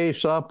your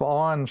case up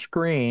on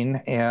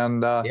screen,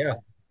 and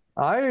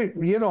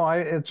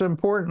it's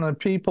important that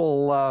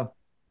people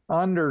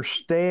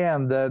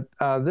understand that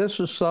this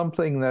is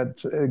something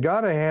that's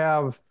got to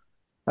have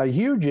a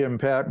huge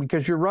impact,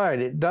 because you're right,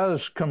 it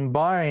does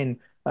combine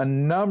a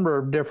number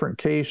of different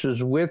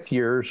cases with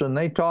yours, and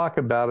they talk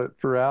about it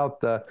throughout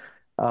the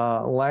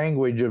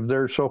language of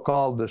their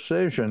so-called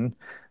decision.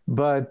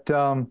 But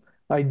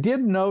I did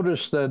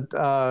notice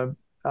that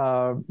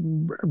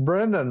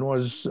Brennan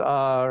was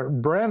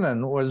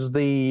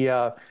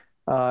the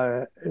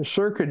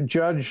circuit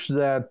judge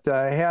that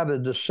had a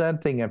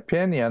dissenting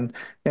opinion,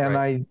 and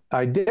right.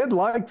 I did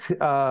like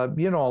a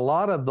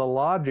lot of the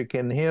logic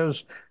in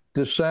his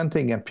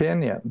dissenting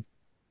opinion.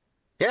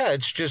 Yeah,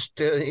 it's just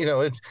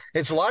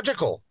it's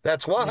logical.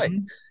 That's why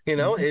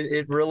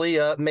it really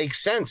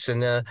makes sense,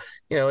 and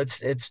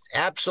it's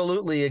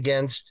absolutely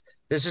against.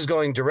 This is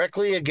going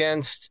directly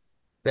against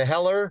the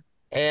Heller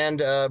and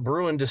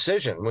Bruen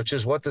decision, which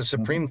is what the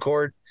Supreme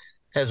Court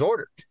has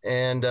ordered.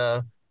 And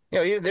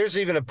there's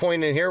even a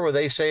point in here where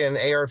they say an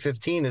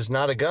AR-15 is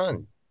not a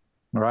gun.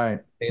 Right.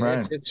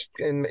 Right. It's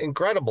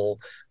incredible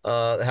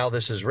how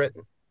this is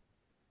written.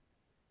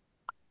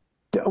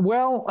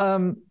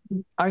 Well,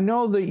 I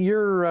know that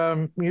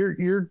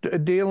you're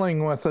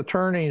dealing with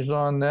attorneys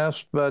on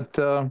this, but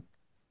can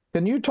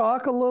you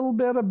talk a little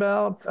bit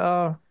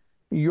about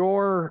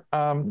your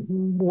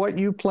what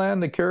you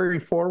plan to carry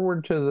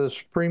forward to the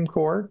Supreme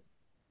Court?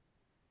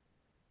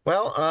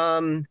 Well,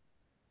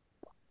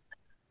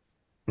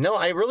 no,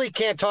 I really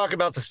can't talk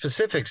about the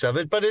specifics of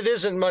it, but it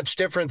isn't much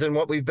different than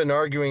what we've been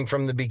arguing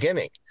from the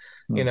beginning.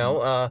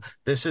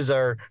 This is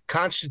our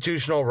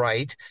constitutional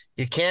right.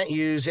 You can't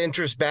use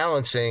interest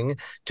balancing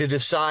to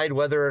decide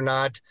whether or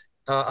not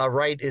a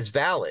right is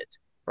valid,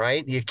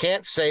 right? You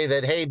can't say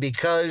that, hey,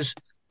 because,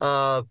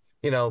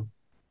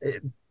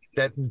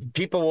 that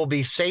people will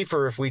be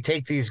safer if we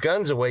take these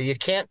guns away. You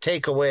can't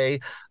take away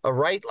a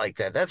right like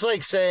that. That's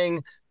like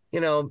saying,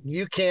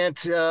 you can't,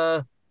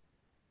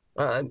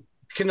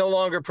 can no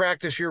longer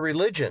practice your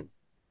religion,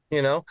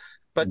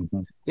 but,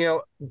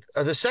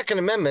 the Second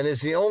Amendment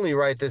is the only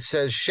right that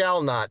says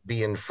shall not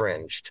be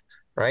infringed,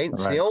 right?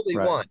 It's the only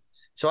one.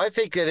 So I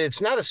think that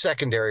it's not a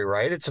secondary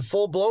right. It's a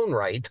full blown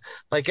right,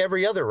 like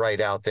every other right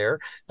out there.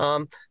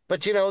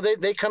 But,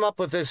 they come up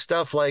with this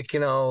stuff like,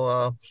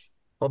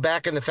 well,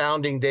 back in the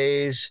founding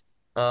days,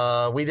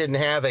 we didn't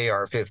have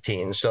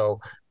AR-15, so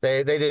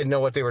they didn't know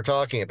what they were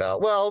talking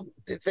about. Well,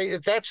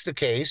 if that's the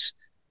case,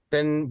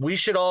 then we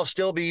should all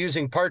still be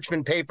using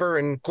parchment paper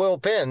and quill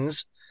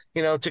pens,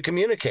 to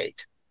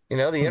communicate.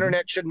 The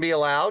internet shouldn't be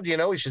allowed.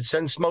 We should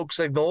send smoke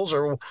signals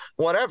or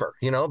whatever,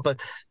 but,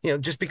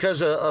 just because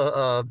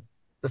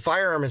the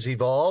firearm has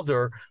evolved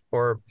or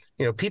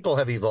people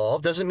have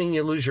evolved doesn't mean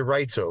you lose your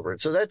rights over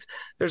it. So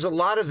there's a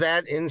lot of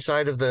that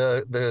inside of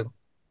the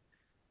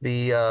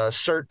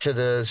cert to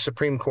the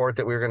Supreme Court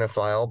that we're going to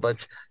file.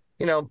 But,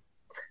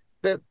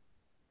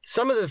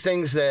 some of the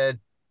things that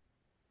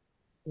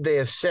they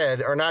have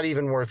said are not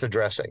even worth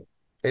addressing.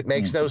 It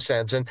makes no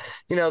sense. And,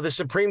 the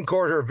Supreme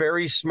Court are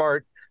very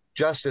smart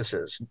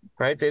justices,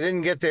 right? They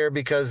didn't get there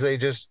because they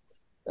just,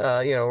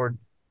 were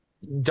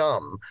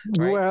dumb.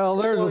 Right? Well,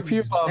 there's a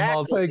few of them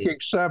I'll take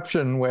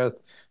exception with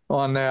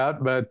on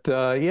that. But,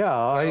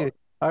 I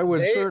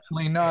would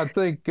certainly not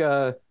think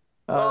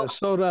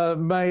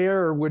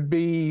Sotomayor would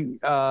be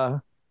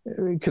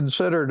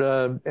considered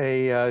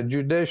a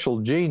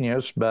judicial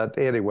genius. But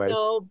anyway.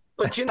 No,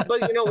 but you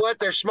know what?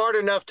 They're smart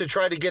enough to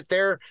try to get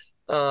their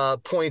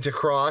point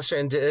across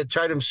and to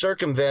try to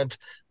circumvent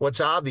what's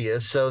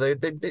obvious. So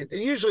they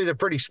usually they're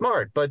pretty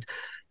smart. But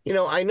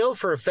I know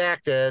for a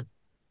fact that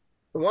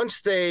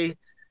once the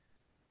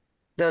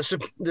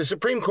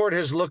Supreme Court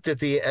has looked at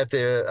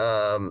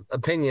the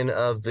opinion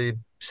of the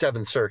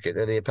Seventh Circuit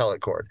or the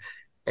appellate court,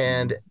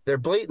 and they're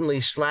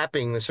blatantly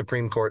slapping the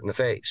Supreme Court in the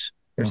face.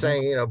 They're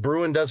saying,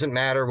 Bruin doesn't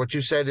matter. What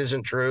you said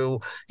isn't true.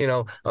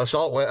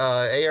 Assault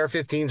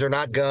AR-15s are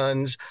not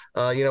guns.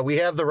 We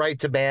have the right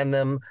to ban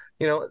them.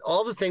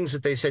 All the things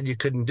that they said you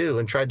couldn't do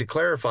and tried to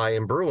clarify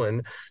in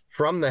Bruin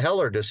from the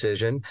Heller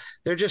decision,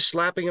 they're just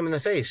slapping them in the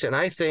face. And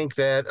I think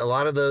that a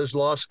lot of those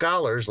law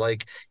scholars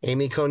like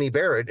Amy Coney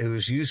Barrett,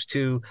 who's used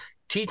to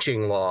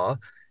teaching law,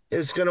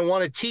 is going to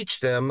want to teach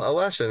them a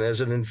lesson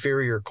as an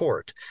inferior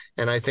court.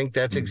 And I think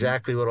that's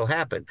exactly what will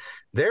happen.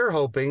 They're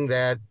hoping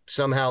that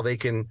somehow they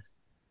can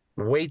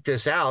wait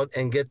this out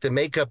and get the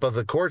makeup of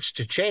the courts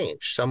to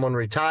change. Someone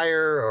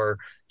retire or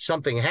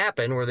something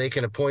happen where they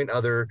can appoint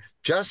other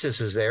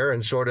justices there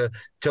and sort of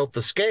tilt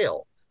the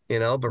scale,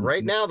 But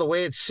right now, the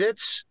way it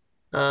sits,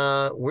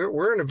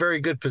 we're in a very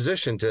good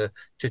position to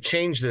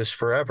change this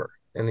forever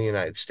in the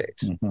United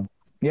States.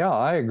 Yeah,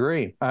 I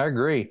agree.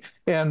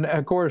 And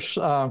of course,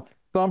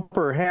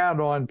 Thumper had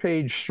on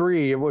page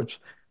 3, it was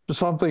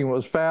something that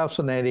was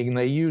fascinating.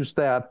 They used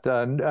that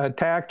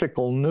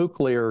tactical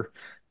nuclear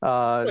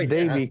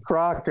Davy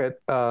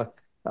Crockett,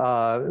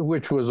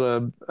 which was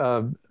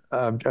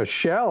a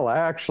shell,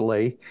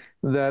 actually,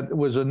 that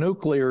was a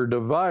nuclear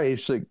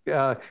device,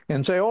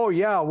 and say, oh,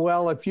 yeah,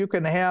 well, if you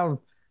can have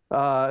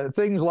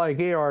things like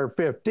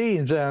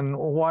AR-15s, then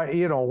why,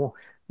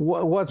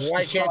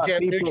 why can't you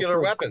have nuclear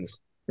weapons?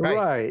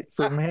 Right,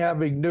 from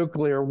having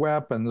nuclear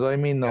weapons. I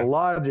mean, the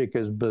logic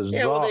is bizarre.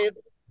 Yeah, well,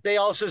 they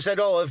also said,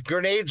 if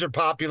grenades are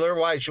popular,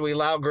 why should we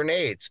allow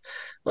grenades?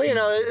 Well,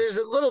 there's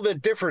a little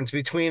bit difference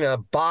between a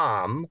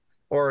bomb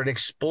or an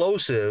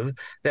explosive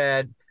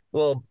that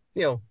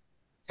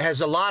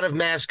has a lot of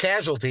mass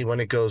casualty when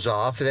it goes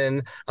off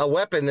than a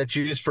weapon that's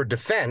used for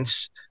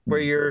defense where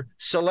you're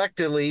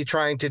selectively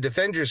trying to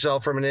defend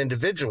yourself from an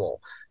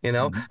individual.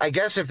 I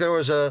guess if there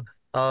was a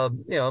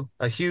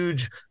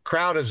huge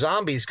crowd of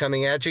zombies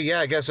coming at you,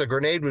 I guess a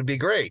grenade would be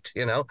great,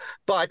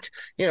 but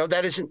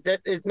that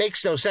it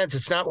makes no sense.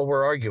 It's not what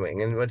we're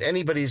arguing and what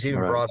anybody's even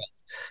brought up.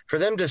 For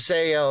them to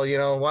say,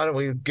 why don't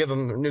we give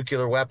them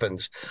nuclear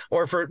weapons?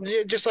 Or for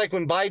just like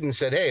when Biden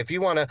said, hey, if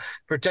you want to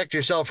protect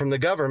yourself from the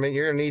government,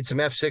 you're going to need some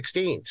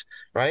F-16s,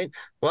 right?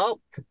 Well,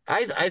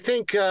 I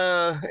think,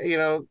 well,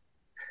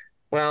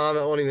 I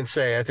won't even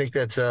say. I think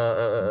that's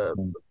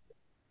some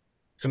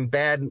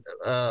bad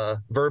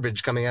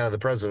verbiage coming out of the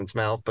president's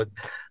mouth, but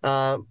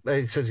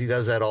he says he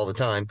does that all the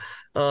time.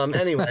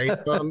 Anyway,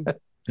 but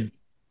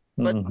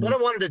what I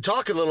wanted to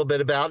talk a little bit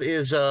about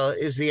is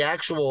the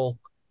actual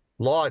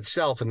law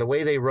itself and the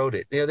way they wrote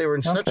it. They were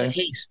in such a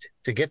haste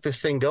to get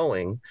this thing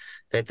going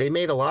that they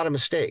made a lot of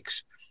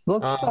mistakes.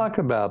 Let's talk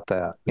about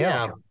that.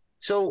 Yeah.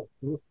 So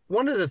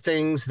one of the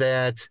things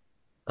that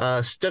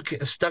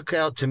stuck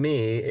out to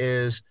me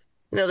is,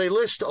 they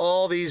list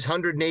all these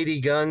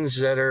 180 guns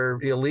that are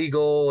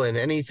illegal and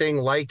anything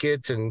like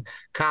it, and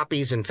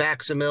copies and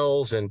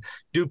facsimiles and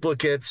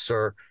duplicates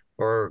or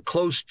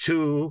close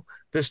to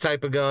this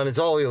type of gun. It's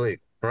all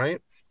illegal,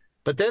 right?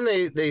 But then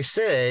they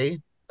say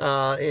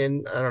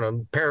in,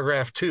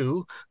 paragraph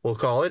 2, we'll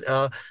call it,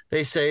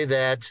 they say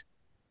that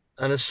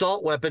an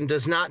assault weapon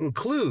does not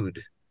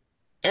include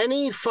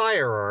any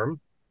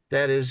firearm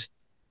that is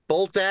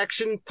bolt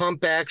action,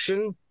 pump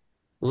action,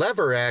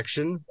 lever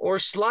action, or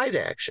slide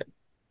action.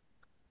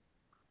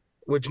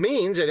 Which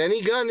means that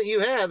any gun that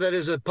you have that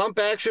is a pump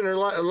action or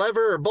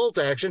lever or bolt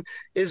action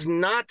is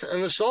not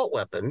an assault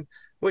weapon,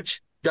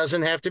 which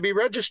doesn't have to be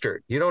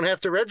registered. You don't have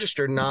to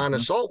register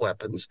non-assault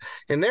weapons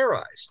in their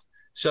eyes.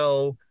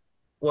 So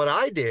what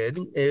I did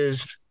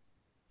is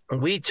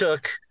we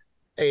took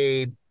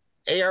a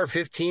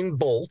AR-15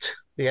 bolt,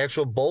 the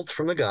actual bolt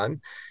from the gun,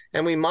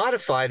 and we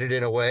modified it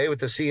in a way with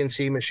the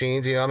CNC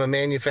machines. I'm a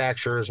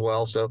manufacturer as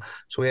well, so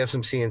we have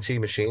some CNC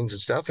machines and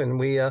stuff, and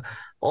we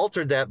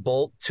altered that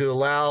bolt to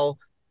allow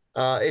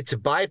it to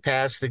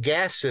bypass the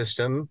gas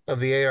system of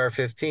the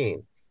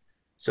AR-15.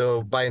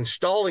 So by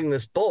installing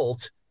this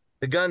bolt,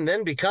 the gun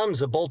then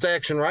becomes a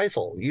bolt-action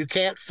rifle. You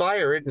can't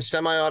fire it in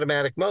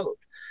semi-automatic mode.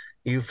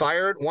 You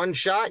fire it one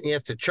shot, and you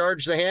have to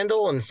charge the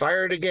handle and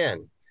fire it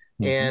again.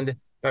 And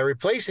by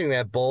replacing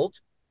that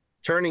bolt,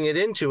 turning it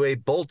into a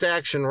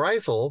bolt-action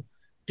rifle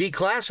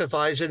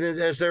declassifies it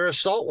as their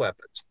assault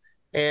weapons.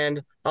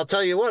 And I'll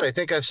tell you what, I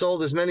think I've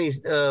sold as many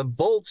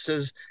bolts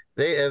as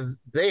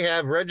they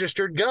have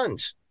registered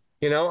guns,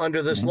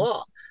 under this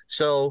law.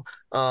 So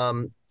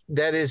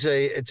that is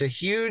it's a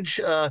huge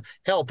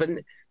help.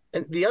 And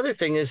the other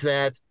thing is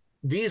that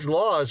these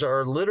laws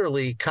are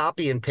literally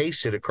copy and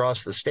pasted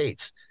across the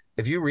states.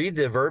 If you read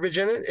the verbiage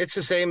in it, it's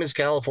the same as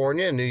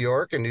California and New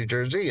York and New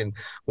Jersey and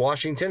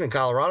Washington and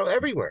Colorado,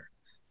 everywhere.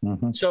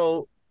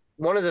 So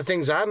one of the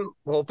things I'm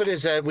hoping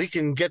is that we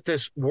can get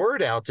this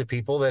word out to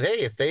people that, hey,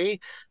 if they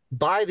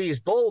buy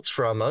these bolts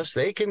from us,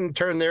 they can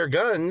turn their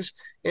guns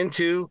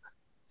into,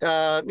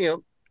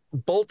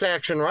 bolt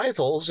action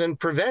rifles and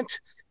prevent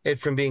it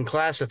from being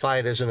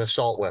classified as an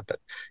assault weapon.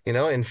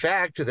 In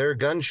fact, there are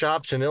gun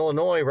shops in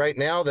Illinois right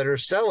now that are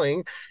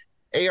selling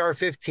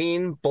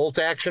AR-15 bolt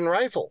action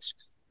rifles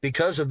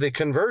because of the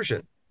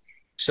conversion.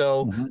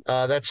 So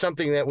that's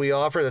something that we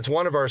offer. That's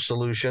one of our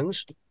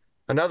solutions.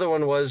 Another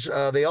one was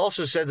they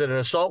also said that an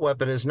assault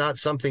weapon is not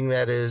something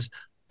that is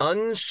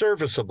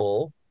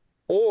unserviceable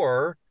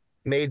or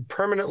made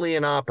permanently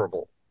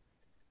inoperable.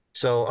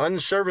 So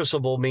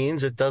unserviceable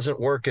means it doesn't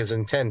work as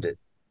intended.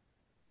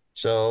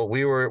 So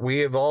we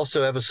have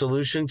also have a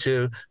solution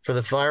for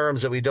the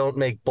firearms that we don't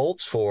make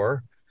bolts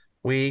for.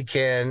 We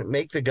can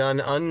make the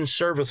gun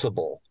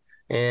unserviceable,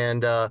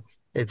 and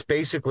it's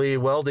basically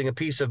welding a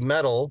piece of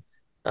metal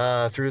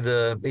through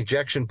the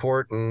ejection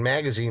port and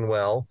magazine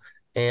well,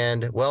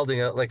 and welding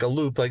like a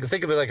loop, like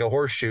think of it like a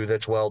horseshoe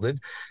that's welded,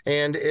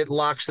 and it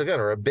locks the gun,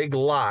 or a big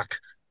lock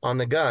on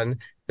the gun.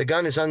 The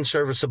gun is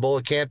unserviceable;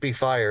 it can't be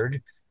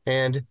fired,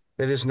 and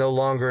it is no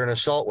longer an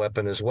assault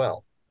weapon as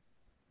well.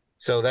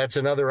 So that's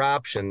another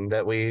option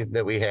that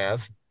we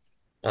have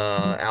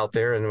out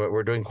there, and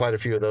we're doing quite a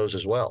few of those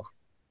as well.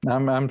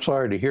 I'm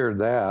sorry to hear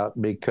that,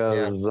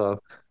 because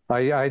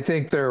I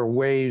think there are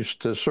ways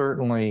to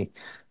certainly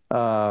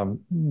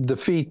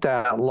defeat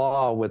that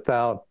law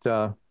without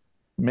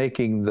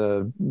making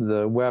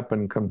the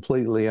weapon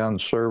completely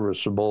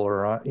unserviceable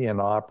or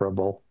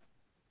inoperable.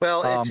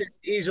 Well, it's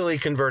easily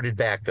converted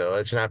back, though.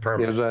 It's not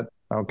permanent. Is that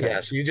okay?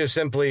 Yes, you just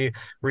simply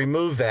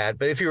remove that.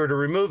 But if you were to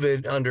remove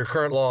it under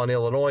current law in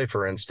Illinois,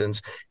 for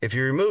instance, if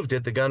you removed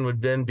it, the gun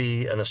would then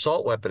be an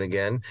assault weapon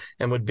again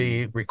and would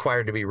be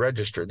required to be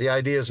registered. The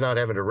idea is not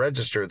having to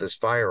register this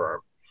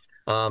firearm.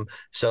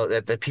 So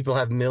that people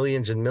have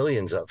millions and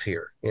millions of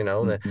here,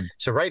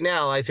 So right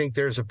now, I think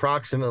there's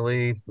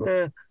approximately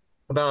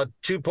about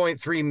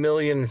 2.3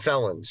 million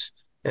felons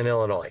in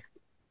Illinois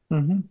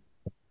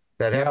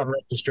that haven't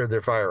registered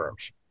their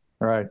firearms.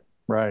 Right.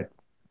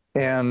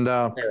 And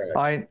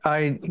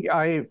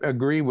I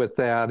agree with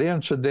that.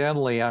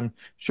 Incidentally, I'm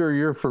sure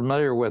you're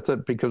familiar with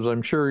it, because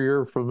I'm sure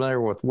you're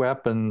familiar with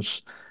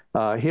weapons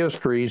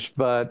histories.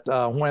 But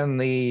when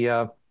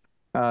the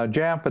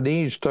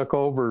Japanese took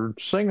over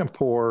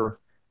Singapore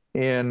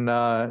in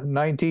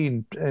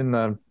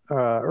the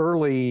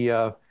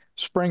early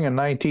spring of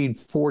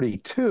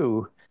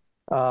 1942,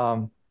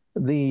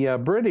 the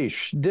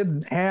British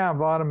didn't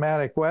have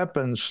automatic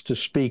weapons to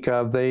speak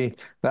of.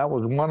 That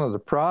was one of the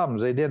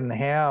problems. They didn't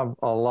have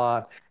a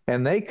lot,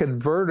 and they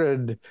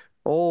converted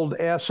old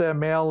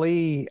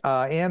SMLE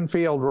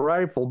Enfield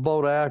rifle,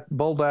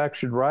 bolt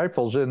action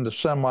rifles, into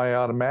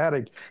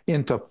semi-automatic,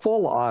 into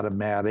full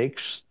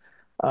automatics,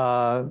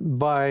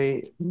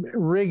 by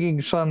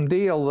rigging some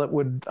deal that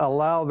would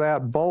allow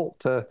that bolt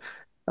to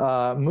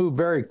move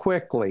very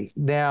quickly.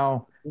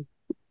 Now,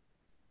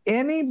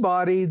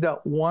 anybody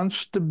that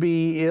wants to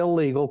be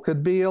illegal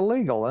could be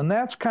illegal, and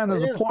that's kind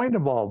of the point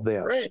of all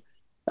this. Right.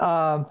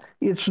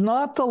 It's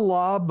not the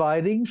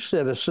law-abiding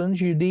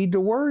citizens you need to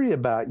worry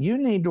about. You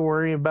need to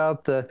worry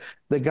about the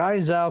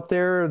guys out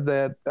there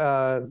that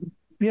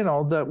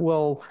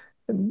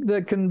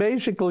that can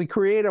basically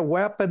create a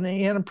weapon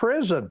in a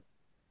prison.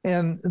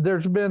 And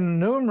there's been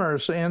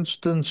numerous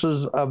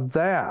instances of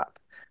that.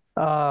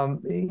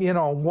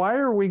 Why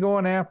are we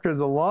going after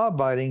the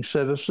law-abiding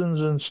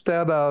citizens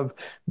instead of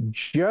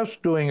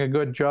just doing a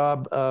good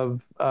job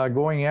of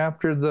going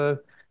after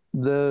the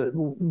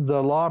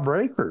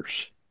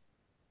lawbreakers?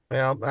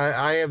 Well,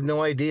 I have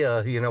no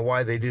idea,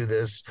 why they do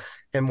this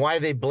and why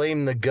they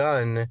blame the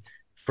gun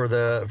for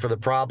the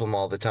problem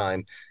all the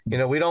time.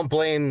 We don't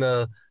blame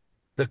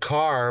the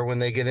car when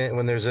they get in,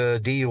 when there's a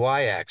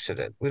DUI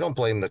accident. We don't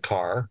blame the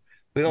car.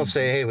 We don't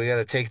say, hey, we got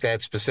to take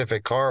that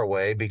specific car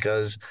away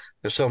because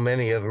there's so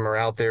many of them are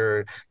out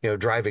there,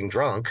 driving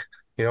drunk,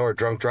 or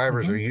drunk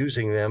drivers are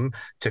using them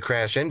to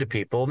crash into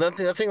people.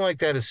 Nothing like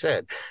that is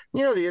said.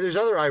 There's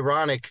other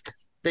ironic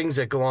things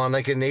that go on,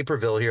 like in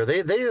Naperville here.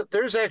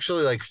 There's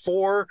actually like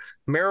 4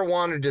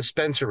 marijuana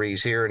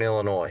dispensaries here in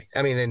Illinois.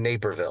 I mean, in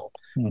Naperville,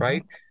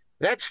 right?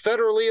 That's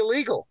federally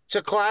illegal. It's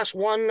a class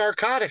 1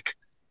 narcotic.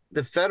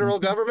 The federal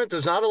government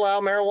does not allow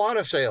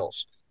marijuana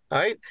sales. All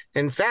right.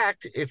 In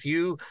fact, if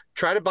you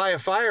try to buy a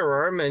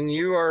firearm and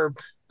you are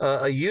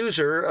a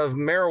user of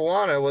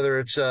marijuana, whether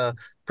it's a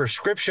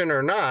prescription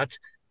or not,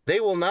 they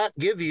will not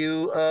give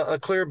you a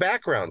clear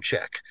background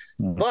check.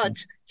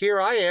 But here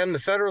I am, the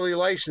federally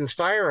licensed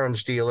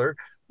firearms dealer,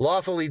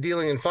 lawfully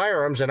dealing in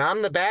firearms, and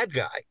I'm the bad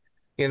guy.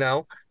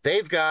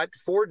 They've got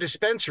 4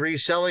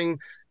 dispensaries selling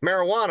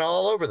marijuana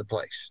all over the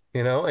place,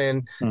 and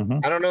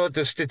I don't know what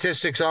the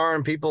statistics are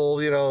on people,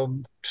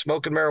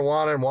 smoking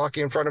marijuana and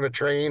walking in front of a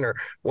train or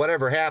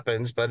whatever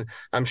happens, but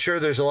I'm sure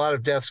there's a lot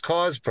of deaths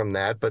caused from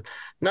that, but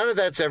none of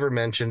that's ever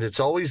mentioned.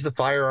 It's always the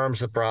firearms,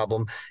 the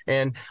problem.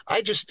 And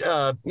I just,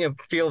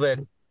 feel that,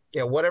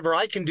 whatever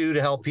I can do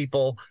to help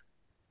people,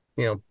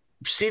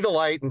 see the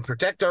light and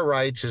protect our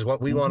rights is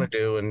what we want to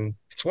do. And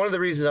it's one of the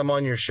reasons I'm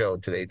on your show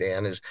today,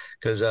 Dan, is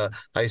because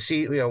I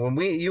see, when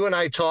you and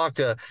I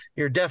talked,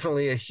 you're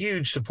definitely a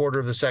huge supporter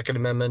of the Second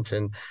Amendment.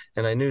 And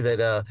I knew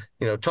that,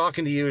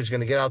 talking to you is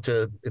going to get out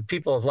to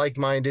people of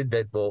like-minded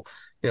that will,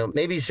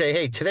 maybe say,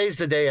 hey, today's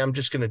the day I'm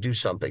just going to do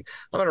something.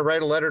 I'm going to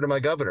write a letter to my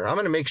governor. I'm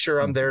going to make sure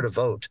I'm there to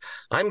vote.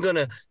 I'm going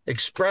to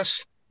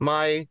express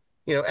my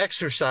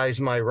exercise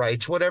my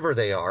rights, whatever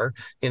they are,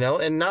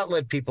 and not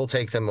let people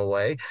take them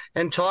away,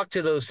 and talk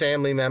to those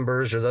family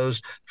members or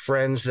those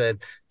friends that,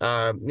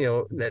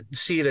 that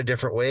see it a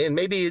different way, and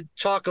maybe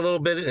talk a little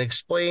bit and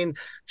explain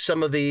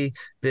some of the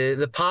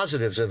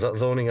positives of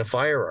owning a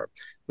firearm.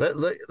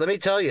 Let me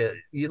tell you,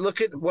 you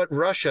look at what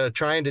Russia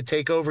trying to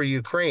take over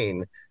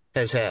Ukraine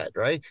has had,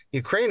 right?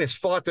 Ukraine has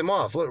fought them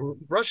off. Look,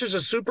 Russia's a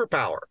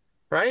superpower.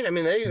 Right? I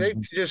mean, they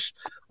just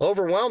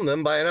overwhelm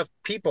them by enough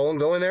people and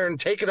go in there and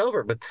take it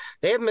over. But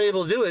they haven't been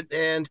able to do it,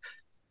 and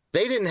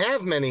they didn't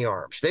have many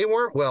arms. They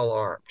weren't well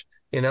armed,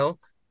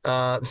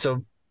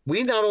 So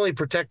we not only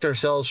protect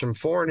ourselves from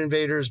foreign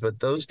invaders,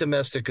 but those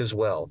domestic as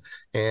well.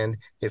 And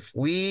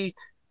the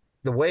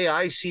way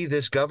I see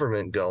this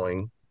government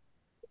going,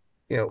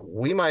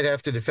 we might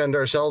have to defend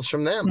ourselves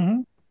from them.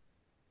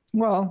 Mm-hmm.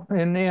 Well,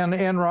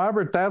 and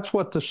Robert, that's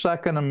what the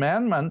Second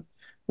Amendment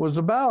was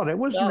about. It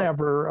was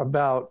never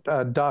about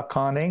duck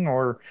hunting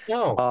or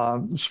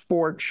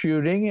sport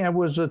shooting. It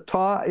was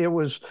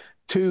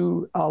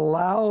to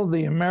allow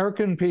the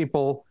American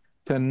people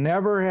to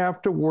never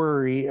have to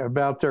worry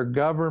about their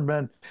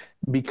government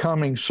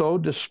becoming so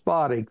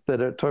despotic that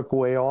it took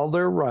away all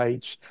their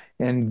rights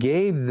and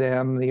gave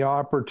them the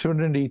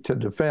opportunity to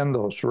defend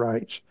those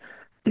rights.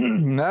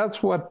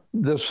 That's what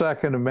the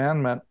Second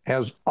Amendment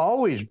has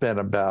always been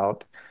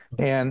about.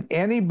 And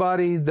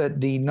anybody that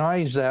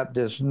denies that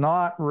does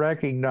not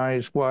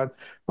recognize what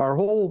our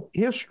whole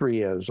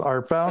history is.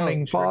 Our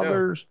founding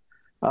fathers,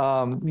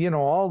 all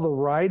the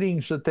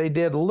writings that they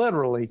did,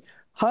 literally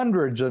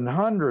hundreds and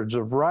hundreds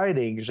of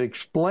writings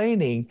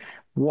explaining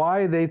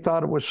why they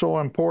thought it was so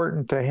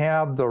important to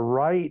have the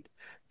right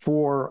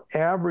for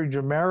average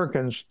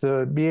Americans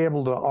to be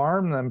able to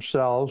arm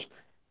themselves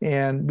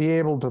and be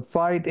able to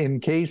fight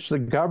in case the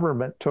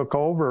government took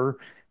over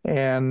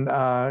and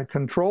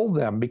control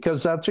them,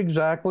 because that's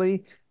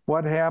exactly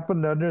what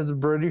happened under the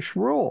British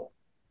rule.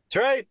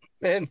 That's right.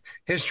 And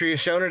history has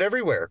shown it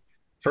everywhere.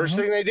 First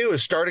thing they do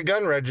is start a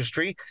gun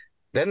registry.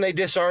 Then they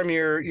disarm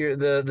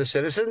the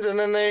citizens, and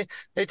then they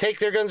take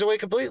their guns away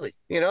completely,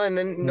 and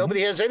then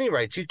nobody has any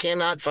rights. You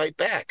cannot fight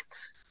back.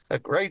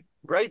 Like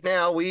right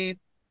now,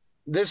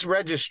 this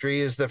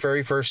registry is the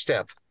very first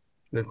step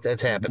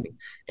that's happening.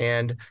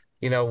 And,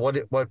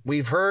 what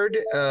we've heard,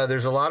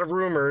 there's a lot of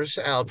rumors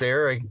out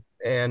there.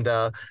 And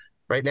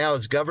right now,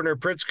 it's Governor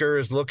Pritzker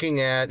is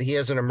looking at, he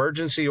has an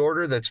emergency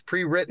order that's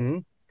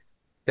pre-written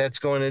that's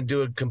going to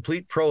do a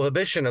complete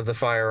prohibition of the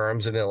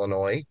firearms in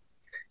Illinois.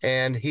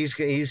 And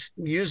he's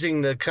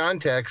using the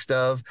context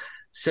of,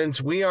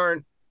 since we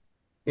aren't,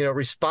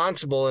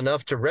 responsible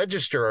enough to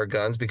register our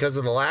guns because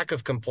of the lack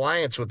of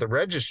compliance with the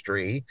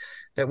registry,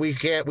 that we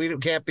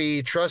can't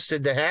be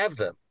trusted to have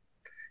them.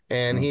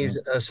 And he's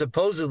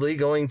supposedly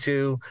going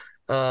to,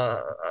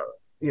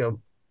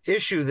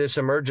 issue this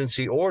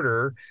emergency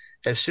order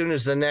as soon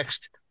as the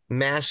next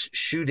mass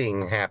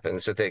shooting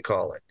happens, that they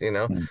call it,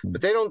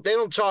 but they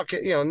don't talk,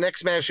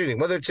 next mass shooting,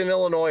 whether it's in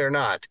Illinois or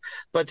not.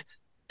 But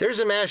there's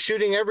a mass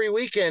shooting every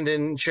weekend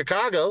in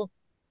Chicago,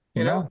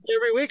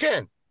 every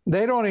weekend.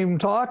 They don't even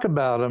talk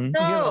about them.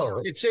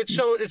 No, it's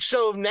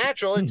so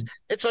natural.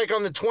 It's like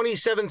on the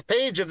 27th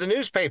page of the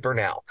newspaper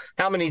now,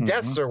 how many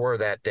deaths there were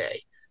that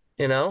day,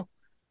 Well,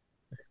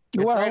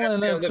 right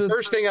up, the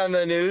first thing on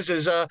the news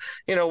is,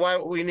 why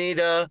we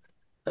need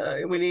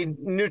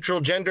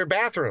neutral gender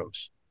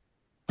bathrooms.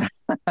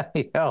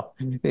 Yeah,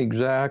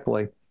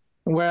 exactly.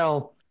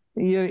 Well,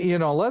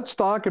 let's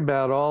talk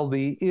about all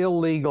the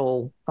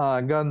illegal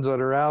guns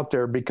that are out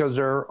there, because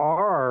there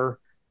are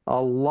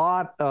a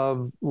lot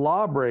of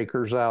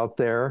lawbreakers out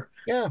there.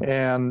 Yeah.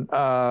 And,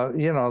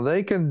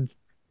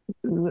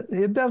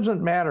 it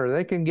doesn't matter.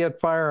 They can get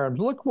firearms.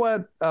 Look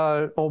what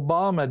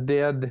Obama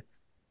did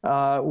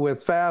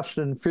with Fast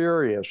and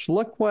Furious.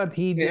 Look what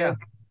he did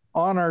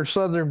on our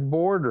southern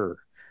border.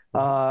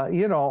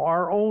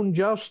 Our own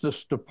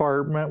Justice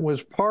Department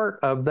was part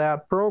of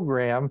that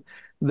program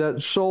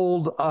that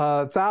sold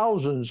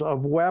thousands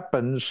of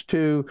weapons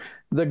to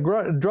the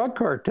drug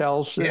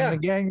cartels and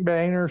the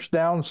gangbangers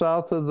down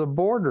south of the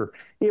border.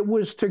 It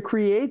was to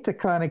create the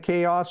kind of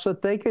chaos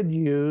that they could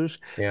use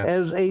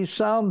as a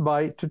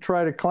soundbite to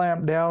try to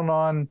clamp down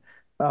on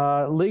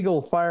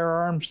legal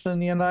firearms in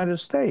the United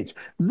States.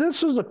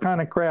 This is the kind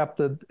of crap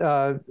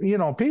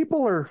that,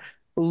 people are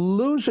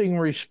losing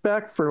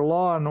respect for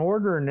law and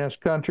order in this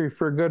country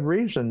for good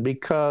reason,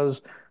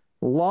 because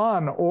law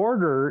and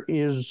order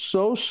is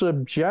so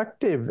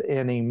subjective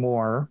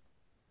anymore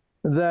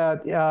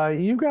that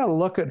you got to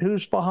look at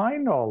who's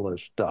behind all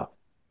this stuff.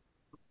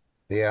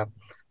 Yeah,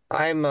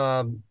 I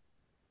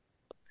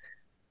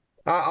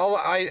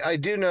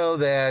do know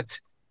that,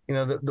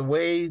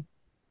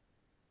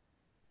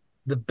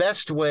 the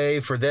best way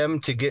for them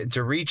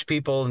to reach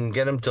people and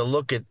get them to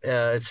look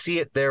at, see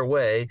it their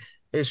way,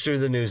 is through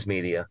the news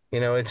media.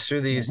 It's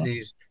through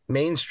these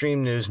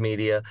mainstream news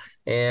media.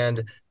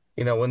 And,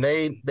 when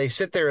they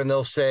sit there and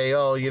they'll say,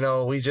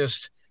 oh, we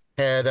just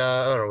had,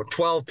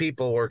 12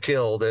 people were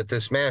killed at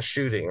this mass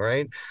shooting,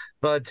 right?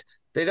 But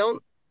they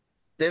don't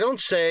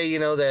say,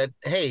 that,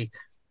 hey,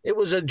 it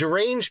was a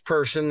deranged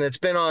person that's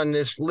been on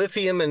this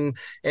lithium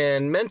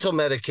and mental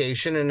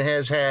medication and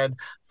has had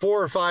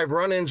 4 or 5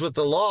 run-ins with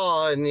the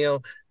law and,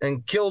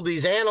 and killed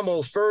these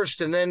animals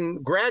first and then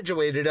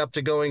graduated up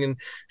to going and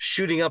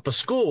shooting up a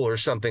school or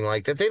something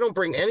like that. They don't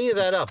bring any of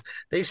that up.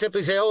 They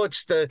simply say, oh,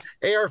 it's the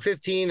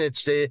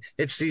AR-15.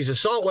 It's these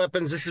assault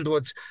weapons. This is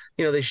what's,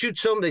 they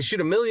shoot 1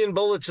 million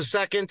bullets a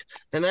second,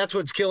 and that's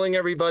what's killing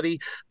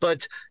everybody.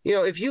 But,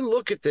 if you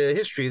look at the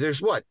history,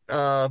 there's what?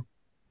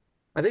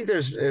 I think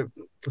there's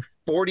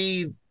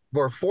 40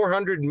 or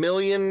 400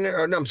 million,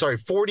 or no, I'm sorry,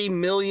 40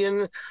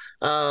 million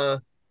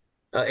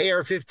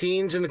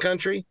AR-15s in the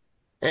country.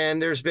 And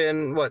there's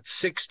been,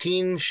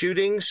 16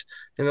 shootings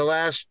in the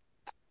last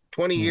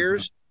 20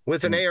 years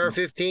with an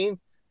AR-15.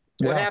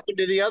 Yeah. What happened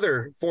to the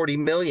other 40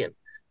 million?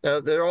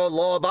 They're all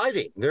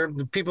law-abiding. They're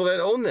the people that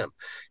own them.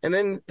 And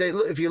then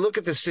if you look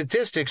at the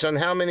statistics on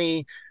how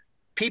many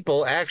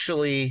people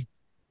actually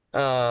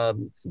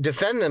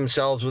defend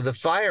themselves with a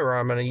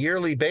firearm on a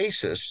yearly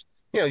basis,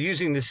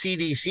 using the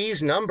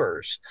CDC's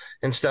numbers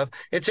and stuff,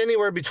 it's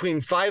anywhere between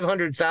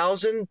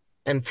 500,000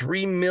 and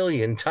 3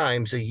 million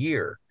times a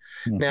year.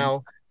 Mm-hmm.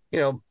 Now,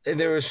 and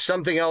there was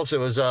something else that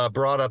was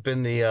brought up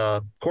in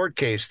the court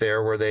case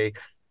there where they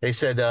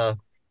said,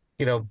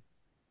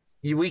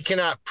 we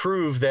cannot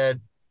prove that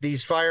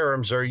these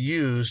firearms are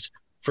used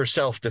for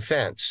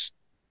self-defense.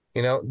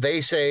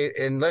 They say,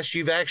 unless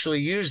you've actually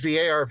used the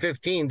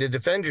AR-15 to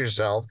defend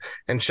yourself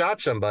and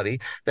shot somebody,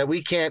 that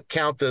we can't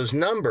count those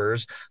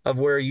numbers of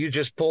where you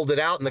just pulled it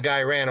out and the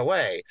guy ran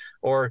away,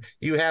 or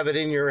you have it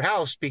in your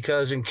house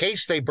because in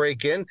case they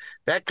break in,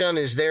 that gun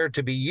is there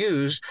to be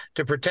used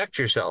to protect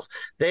yourself.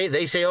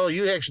 They say, oh,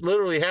 you actually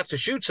literally have to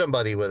shoot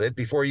somebody with it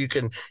before you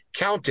can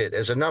count it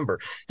as a number.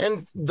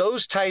 And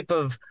those type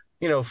of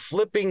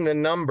flipping the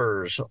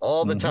numbers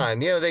all the time.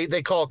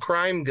 They call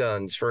crime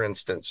guns, for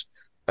instance.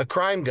 A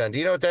crime gun. Do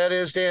you know what that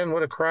is, Dan?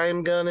 What a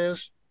crime gun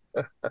is?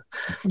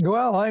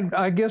 Well,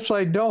 I guess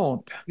I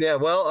don't. Yeah,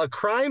 well, a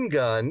crime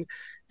gun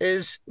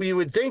is, you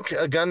would think,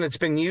 a gun that's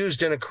been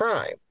used in a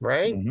crime,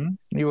 right?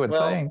 Mm-hmm. You would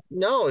think.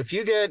 No, if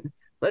you get,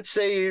 let's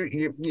say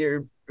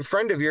your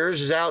friend of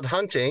yours is out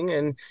hunting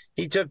and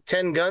he took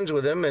 10 guns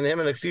with him, and him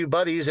and a few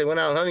buddies, they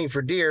went out hunting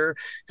for deer,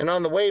 and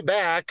on the way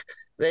back,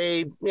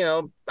 they, I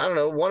don't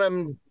know, one of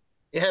them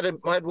had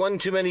one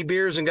too many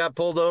beers and got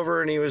pulled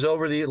over, and he was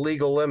over the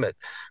legal limit.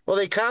 Well,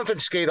 they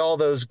confiscate all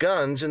those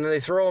guns and then they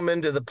throw them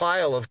into the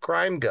pile of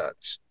crime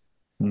guns.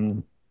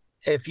 Mm.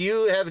 If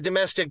you have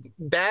domestic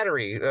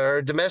battery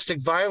or domestic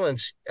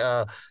violence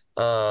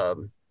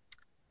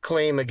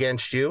claim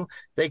against you,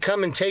 they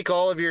come and take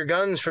all of your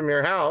guns from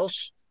your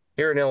house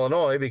here in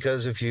Illinois,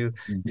 because if you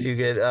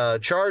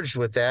get charged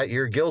with that,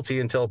 you're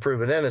guilty until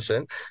proven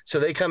innocent. So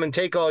they come and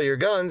take all your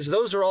guns.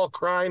 Those are all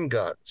crime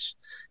guns.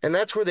 And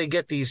that's where they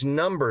get these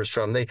numbers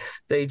from. They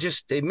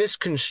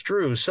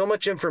misconstrue so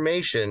much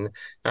information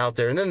out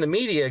there. And then the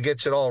media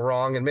gets it all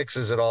wrong and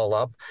mixes it all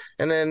up.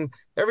 And then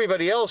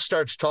everybody else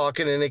starts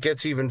talking and it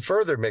gets even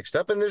further mixed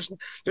up. And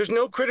there's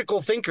no critical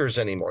thinkers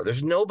anymore.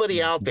 There's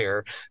nobody out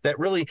there that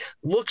really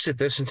looks at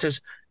this and says,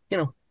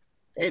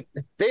 they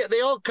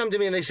all come to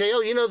me and they say,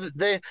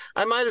 oh,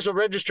 I might as well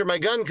register my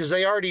gun because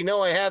they already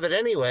know I have it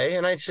anyway.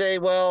 And I say,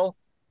 well,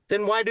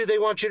 then why do they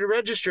want you to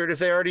register it if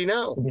they already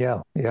know?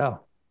 Yeah.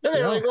 And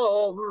they're like,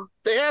 well,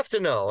 they have to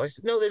know. I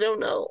said, no, they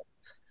don't know.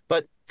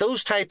 But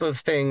those type of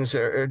things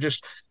are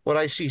just what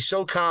I see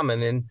so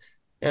common.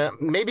 And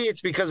maybe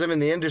it's because I'm in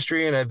the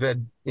industry and I've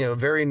had,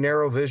 very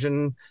narrow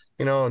vision,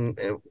 and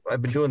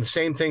I've been doing the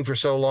same thing for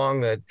so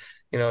long that,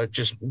 it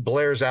just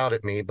blares out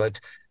at me. But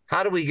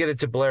how do we get it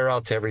to blare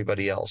out to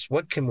everybody else?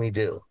 What can we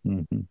do?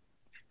 Mm-hmm.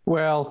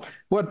 Well,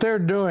 what they're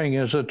doing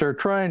is that they're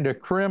trying to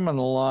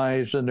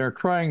criminalize, and they're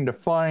trying to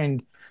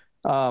find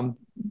a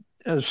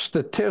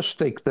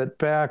statistic that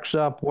backs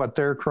up what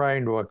they're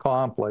trying to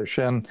accomplish.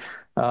 And,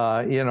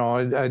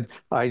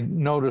 I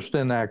noticed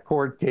in that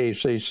court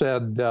case, they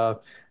said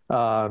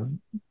Mark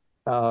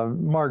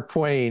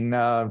Twain,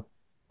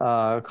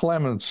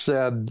 Clemens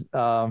said,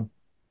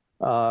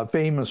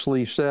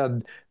 famously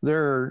said,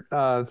 there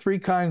are 3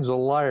 kinds of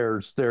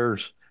liars.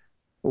 There's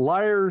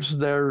liars,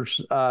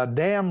 there's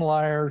damn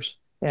liars,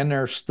 and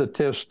there's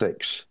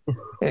statistics.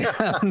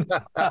 And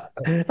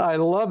I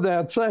love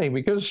that saying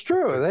because it's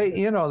true.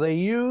 They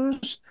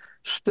use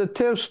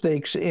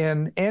statistics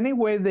in any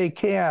way they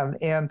can,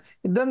 and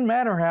it doesn't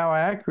matter how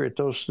accurate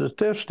those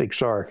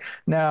statistics are.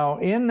 Now,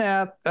 in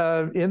that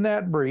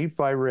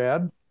brief I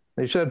read,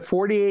 they said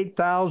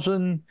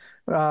 48,000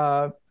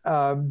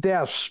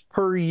 deaths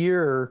per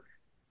year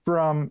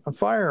from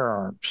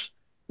firearms.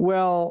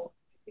 Well,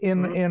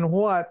 in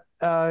what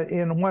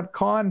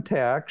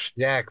context?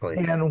 Exactly.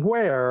 And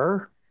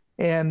where?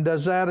 And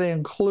does that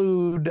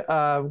include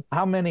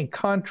how many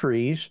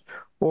countries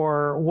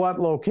or what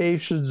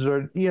locations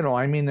are,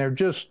 they're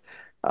just,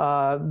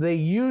 they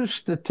use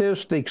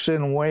statistics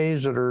in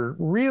ways that are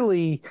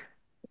really,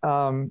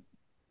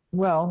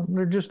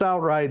 they're just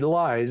outright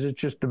lies. It's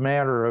just a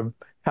matter of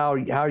how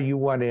you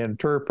want to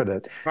interpret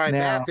it. All right,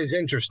 Now, math is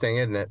interesting,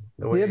 isn't it?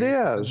 it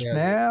is. Yeah.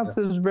 Math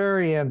is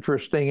very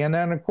interesting. And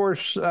then, of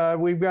course,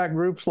 we've got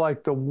groups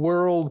like the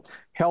World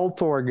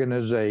Health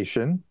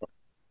Organization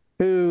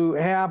who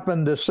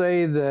happen to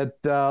say that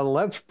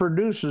let's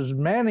produce as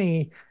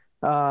many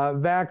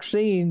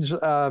vaccines,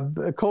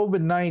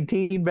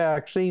 COVID-19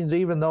 vaccines,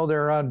 even though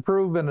they're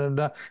unproven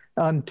and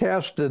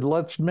untested.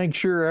 Let's make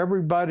sure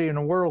everybody in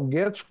the world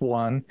gets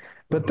one.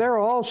 But they're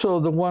also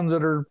the ones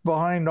that are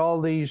behind all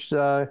these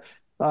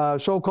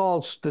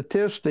so-called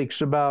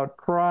statistics about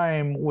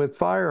crime with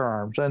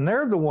firearms. And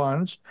they're the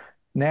ones,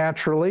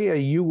 naturally, a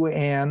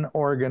UN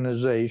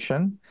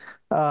organization,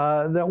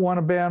 that want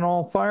to ban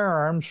all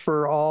firearms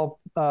for all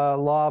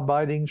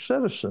law-abiding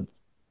citizens.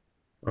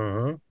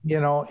 Mm-hmm. You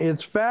know,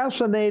 it's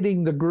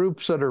fascinating, the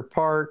groups that are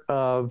part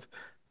of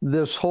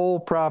this whole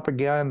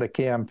propaganda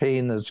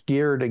campaign that's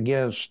geared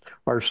against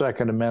our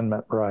Second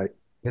Amendment right.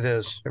 It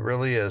is. It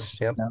really is.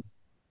 Yep. Yeah.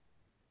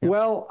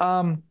 Well,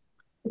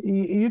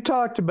 you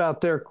talked about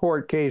their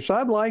court case.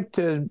 I'd like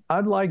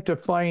to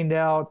find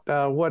out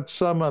what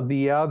some of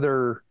the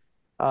other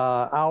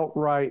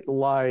outright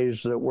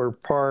lies that were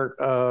part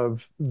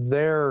of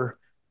their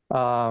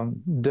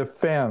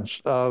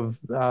defense of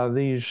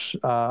these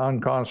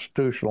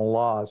unconstitutional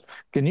laws.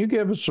 Can you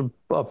give us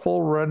a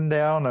full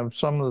rundown of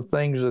some of the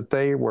things that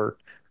they were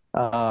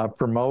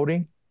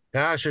promoting?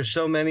 Gosh, there's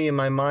so many, and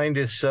my mind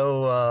is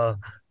so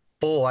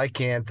full. I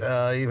can't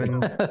even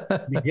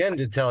begin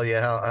to tell you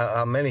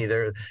how many.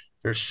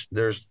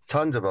 There's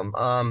tons of them.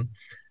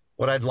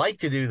 What I'd like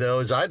to do, though,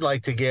 is I'd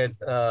like to get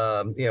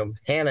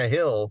Hannah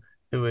Hill,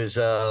 who is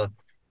one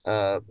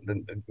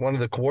of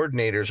the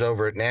coordinators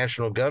over at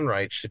National Gun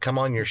Rights, to come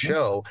on your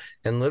show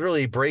and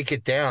literally break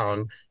it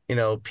down,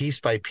 piece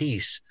by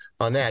piece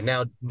on that.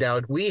 Now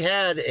we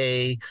had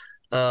a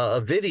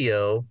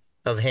video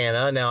of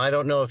Hannah. Now, I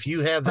don't know if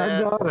you have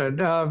that. I got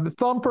it.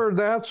 Thumper,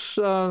 that's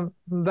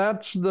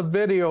the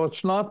video.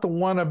 It's not the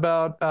one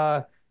about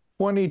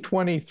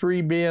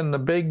 2023 being the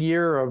big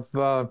year of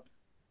the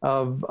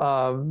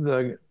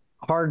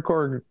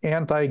hardcore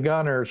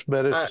anti-gunners,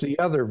 but it's the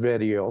other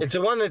video. It's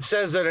the one that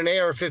says that an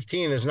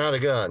AR-15 is not a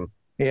gun.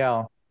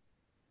 Yeah,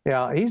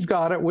 he's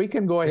got it. We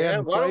can go ahead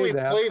and why don't we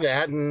that. play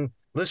that and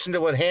listen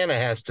to what Hannah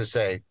has to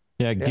say?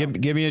 Yeah,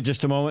 give me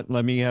just a moment.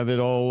 Let me have it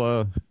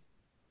all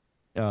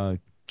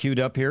queued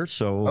up here.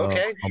 So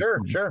okay,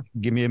 sure.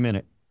 Give me a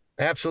minute.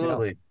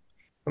 Absolutely.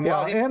 And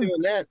while he's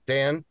doing that,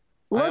 Dan,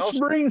 let's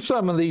bring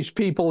some of these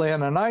people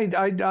in. And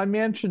I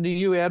mentioned to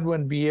you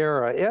Edwin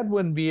Vieira.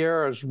 Edwin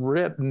Vieira's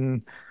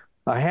written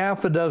a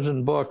half a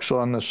dozen books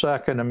on the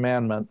Second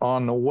Amendment,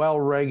 on the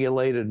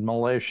well-regulated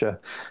militia.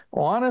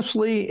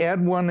 Honestly,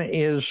 Edwin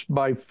is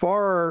by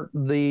far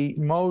the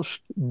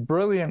most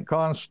brilliant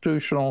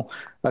constitutional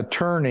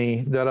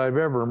attorney that I've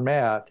ever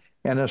met,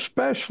 and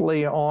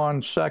especially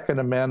on Second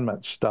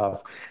Amendment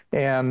stuff.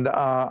 And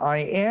I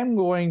am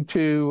going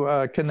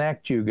to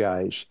connect you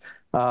guys.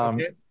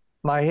 Okay.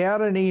 I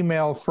had an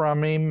email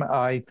from him.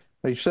 I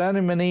sent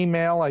him an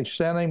email. I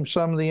sent him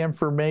some of the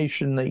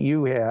information that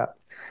you have.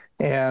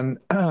 And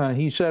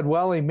he said,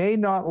 well, he may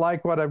not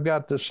like what I've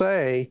got to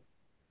say,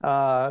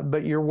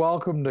 but you're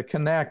welcome to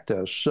connect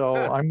us. So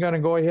I'm going to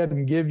go ahead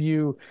and give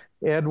you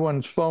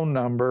Edwin's phone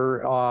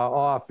number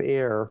off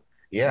air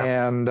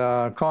and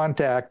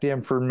contact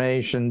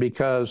information,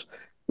 because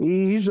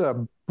he's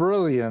a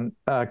brilliant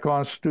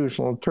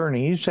constitutional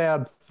attorney. He's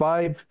had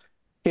 5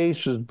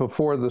 cases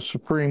before the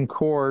Supreme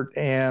Court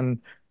and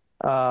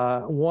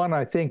won,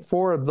 I think,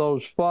 4 of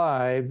those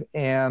 5.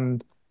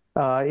 And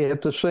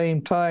at the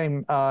same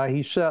time,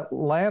 he set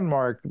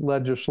landmark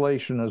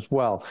legislation as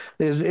well.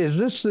 Is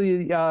this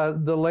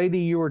the lady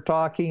you were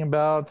talking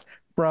about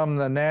from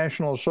the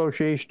National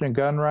Association of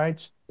Gun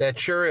Rights? That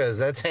sure is.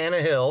 That's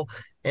Hannah Hill,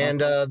 and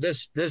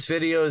this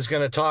video is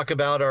going to talk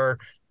about our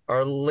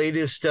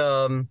latest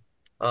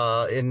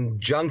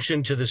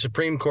injunction to the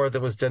Supreme Court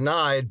that was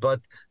denied,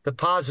 but the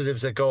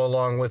positives that go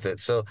along with it.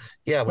 So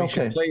yeah, we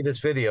should play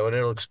this video, and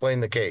it'll explain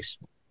the case.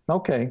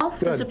 Okay, good.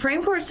 The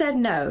Supreme Court said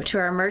no to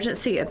our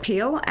emergency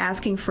appeal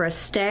asking for a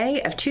stay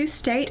of 2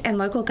 state and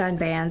local gun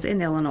bans in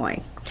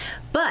Illinois.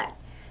 But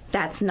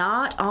that's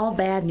not all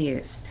bad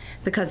news,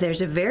 because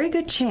there's a very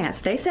good chance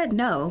they said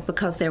no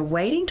because they're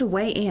waiting to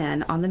weigh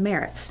in on the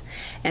merits.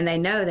 And they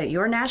know that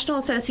your National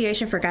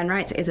Association for Gun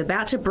Rights is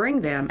about to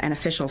bring them an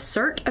official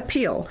cert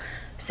appeal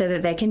so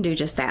that they can do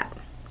just that.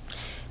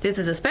 This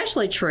is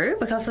especially true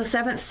because the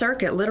 7th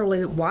Circuit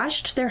literally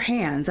washed their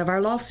hands of our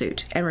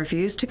lawsuit and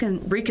refused to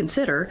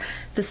reconsider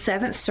the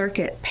 7th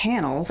Circuit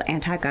panel's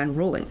anti-gun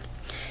ruling.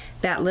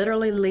 That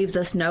literally leaves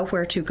us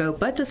nowhere to go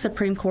but the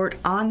Supreme Court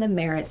on the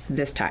merits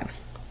this time.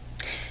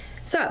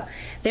 So,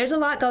 there's a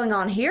lot going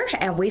on here,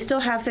 and we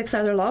still have 6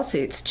 other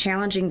lawsuits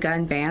challenging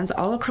gun bans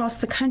all across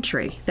the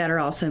country that are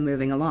also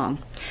moving along.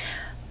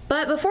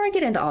 But before I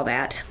get into all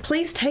that,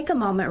 please take a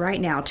moment right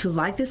now to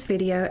like this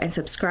video and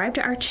subscribe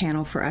to our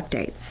channel for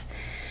updates.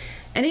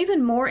 And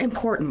even more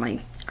importantly,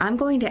 I'm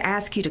going to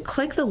ask you to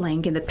click the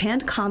link in the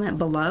pinned comment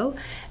below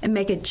and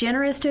make a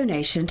generous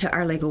donation to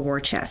our legal war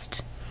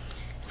chest.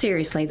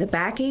 Seriously, the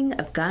backing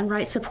of gun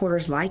rights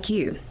supporters like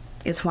you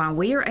is why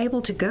we are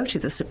able to go to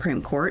the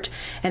Supreme Court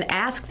and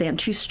ask them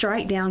to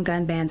strike down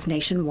gun bans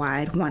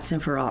nationwide once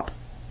and for all.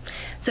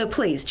 So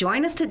please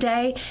join us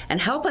today and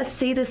help us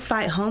see this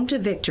fight home to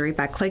victory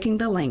by clicking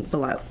the link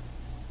below.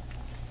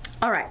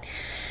 All right.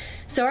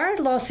 So our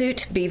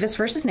lawsuit, BEVIS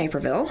versus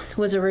Naperville,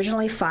 was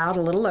originally filed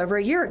a little over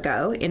a year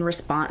ago in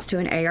response to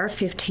an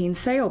AR-15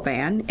 sale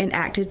ban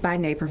enacted by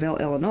Naperville,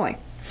 Illinois.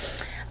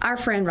 Our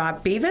friend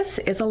Rob Bevis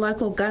is a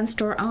local gun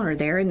store owner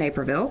there in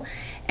Naperville,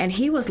 and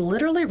he was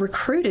literally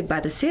recruited by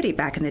the city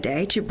back in the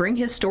day to bring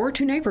his store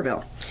to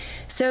Naperville.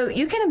 So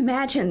you can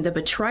imagine the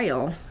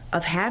betrayal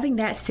of having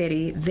that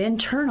city then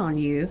turn on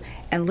you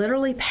and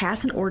literally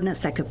pass an ordinance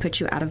that could put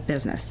you out of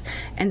business.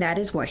 And that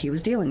is what he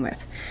was dealing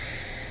with.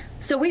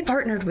 So we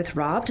partnered with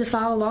Rob to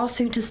file a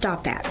lawsuit to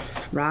stop that.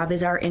 Rob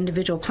is our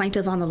individual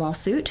plaintiff on the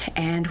lawsuit,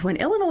 and when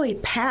Illinois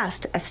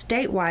passed a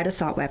statewide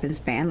assault weapons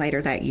ban later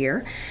that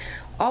year,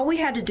 all we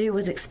had to do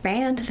was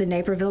expand the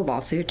Naperville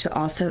lawsuit to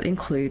also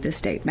include the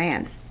state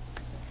ban.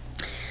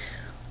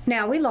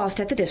 Now, we lost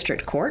at the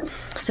district court,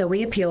 so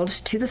we appealed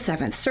to the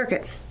 7th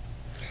Circuit.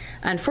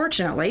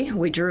 Unfortunately,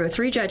 we drew a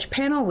 3-judge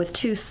panel with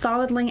 2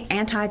 solidly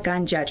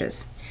anti-gun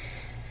judges.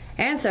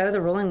 And so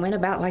the ruling went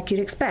about like you'd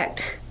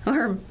expect.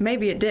 Or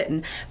maybe it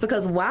didn't,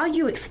 because while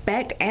you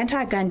expect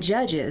anti-gun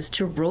judges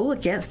to rule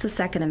against the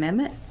Second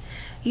Amendment,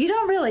 you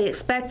don't really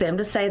expect them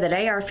to say that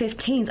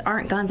AR-15s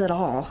aren't guns at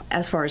all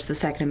as far as the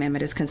Second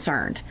Amendment is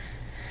concerned.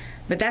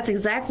 But that's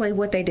exactly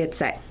what they did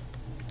say.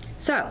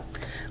 So,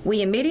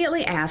 we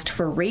immediately asked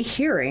for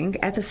rehearing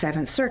at the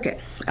 7th Circuit,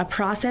 a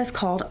process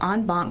called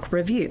en banc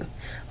review,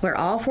 where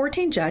all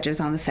 14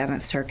 judges on the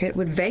 7th Circuit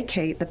would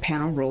vacate the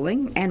panel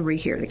ruling and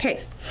rehear the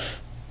case.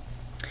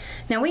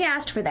 Now, we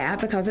asked for that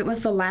because it was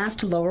the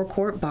last lower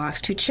court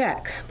box to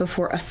check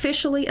before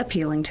officially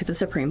appealing to the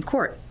Supreme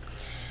Court.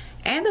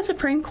 And the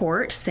Supreme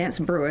Court, since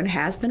Bruin,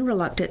 has been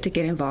reluctant to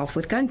get involved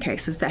with gun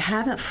cases that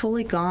haven't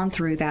fully gone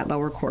through that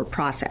lower court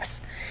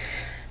process.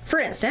 For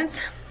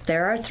instance,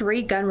 there are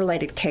 3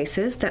 gun-related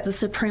cases that the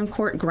Supreme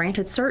Court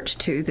granted cert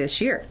to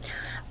this year.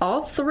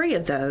 All 3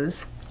 of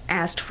those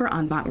asked for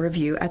en banc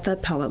review at the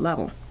appellate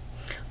level.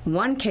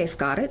 1 case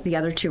got it, the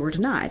other 2 were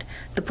denied.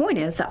 The point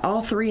is that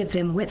all 3 of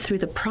them went through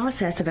the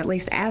process of at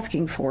least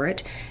asking for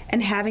it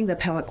and having the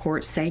appellate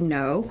court say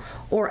no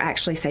or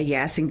actually say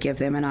yes and give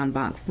them an en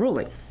banc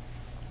ruling.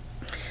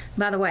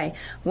 By the way,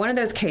 one of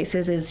those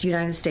cases is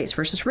United States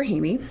versus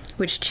Rahimi,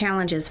 which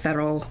challenges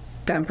federal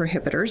gun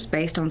prohibitors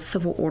based on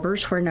civil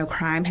orders where no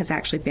crime has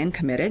actually been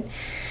committed.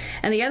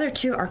 And the other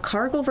 2 are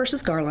Cargill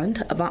versus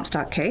Garland, a bump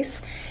stock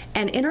case,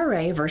 and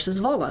NRA versus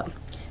Volo,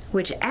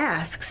 which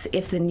asks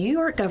if the New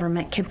York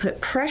government can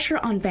put pressure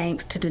on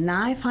banks to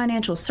deny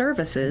financial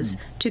services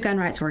to gun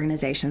rights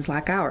organizations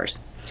like ours.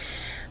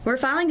 We're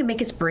filing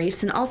amicus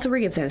briefs in all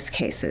 3 of those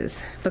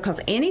cases because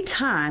any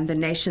time the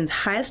nation's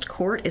highest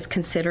court is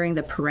considering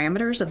the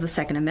parameters of the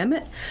Second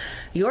Amendment,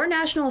 your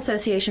National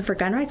Association for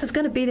Gun Rights is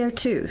going to be there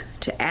too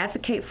to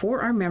advocate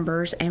for our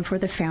members and for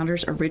the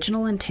founders'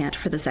 original intent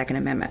for the Second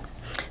Amendment.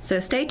 So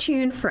stay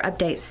tuned for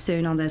updates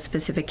soon on those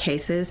specific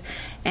cases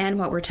and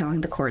what we're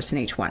telling the courts in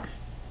each one.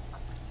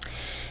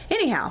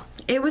 Anyhow,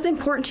 it was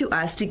important to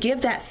us to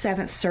give that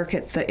 7th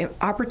Circuit the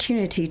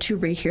opportunity to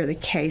rehear the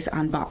case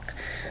en banc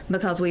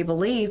because we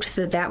believed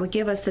that that would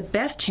give us the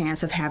best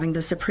chance of having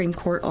the Supreme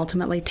Court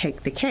ultimately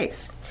take the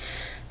case.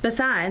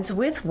 Besides,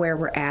 with where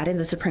we're at in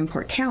the Supreme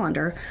Court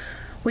calendar,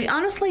 we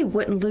honestly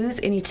wouldn't lose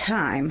any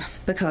time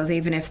because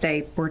even if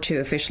they were to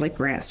officially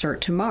grant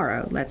cert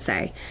tomorrow, let's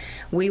say,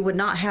 we would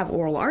not have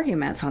oral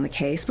arguments on the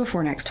case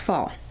before next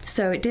fall.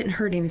 So it didn't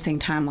hurt anything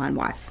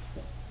timeline-wise.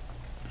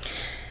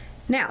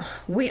 Now,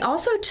 we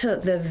also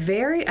took the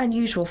very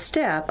unusual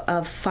step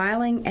of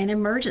filing an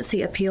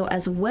emergency appeal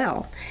as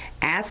well,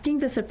 asking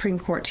the Supreme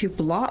Court to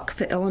block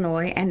the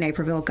Illinois and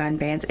Naperville gun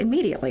bans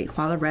immediately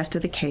while the rest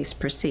of the case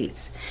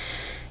proceeds.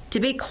 To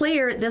be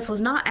clear, this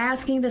was not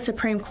asking the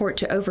Supreme Court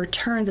to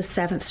overturn the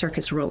 7th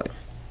Circuit's ruling.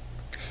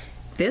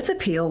 This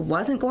appeal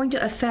wasn't going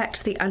to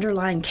affect the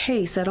underlying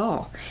case at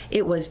all.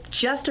 It was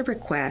just a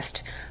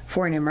request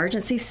for an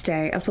emergency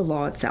stay of the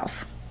law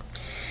itself.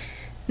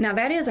 Now,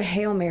 that is a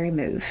Hail Mary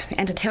move,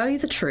 and to tell you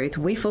the truth,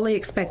 we fully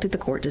expected the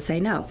court to say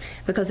no,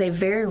 because they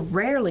very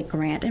rarely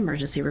grant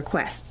emergency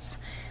requests.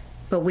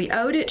 But we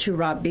owed it to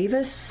Rob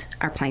Bevis,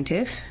 our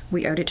plaintiff,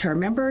 we owed it to our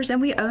members, and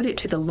we owed it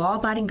to the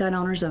law-abiding gun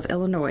owners of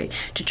Illinois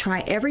to try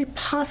every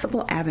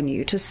possible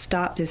avenue to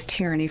stop this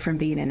tyranny from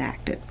being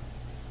enacted.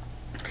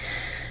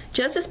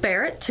 Justice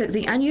Barrett took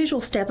the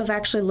unusual step of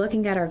actually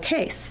looking at our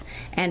case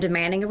and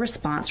demanding a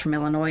response from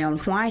Illinois on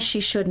why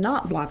she should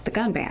not block the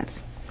gun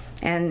bans.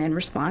 And in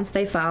response,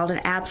 they filed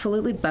an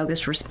absolutely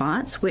bogus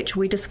response, which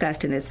we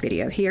discussed in this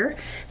video here.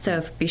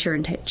 So be sure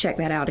and check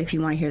that out if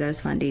you want to hear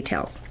those fun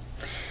details.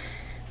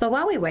 But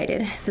while we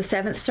waited, the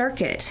 7th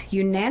Circuit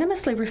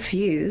unanimously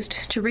refused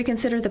to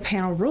reconsider the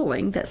panel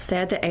ruling that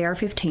said that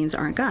AR-15s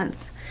aren't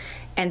guns,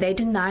 and they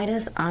denied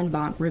us en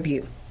banc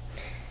review.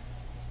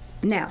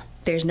 Now,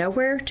 there's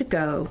nowhere to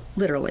go,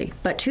 literally,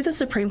 but to the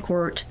Supreme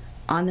Court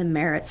on the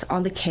merits,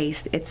 on the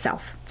case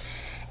itself.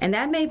 And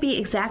that may be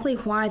exactly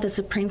why the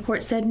Supreme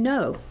Court said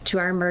no to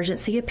our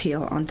emergency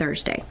appeal on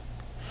Thursday.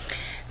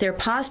 Their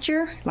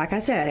posture, like I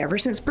said, ever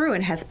since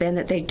Bruin, has been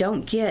that they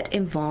don't get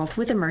involved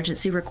with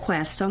emergency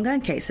requests on gun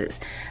cases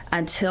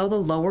until the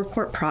lower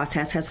court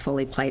process has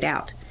fully played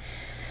out.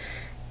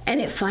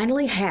 And it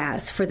finally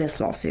has for this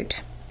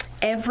lawsuit.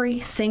 Every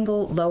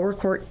single lower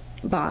court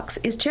box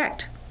is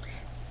checked.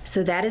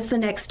 So that is the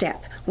next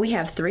step. We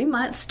have 3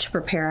 months to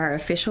prepare our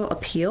official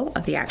appeal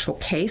of the actual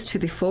case to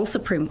the full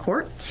Supreme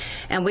Court,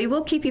 and we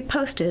will keep you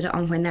posted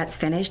on when that's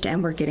finished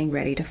and we're getting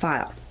ready to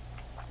file.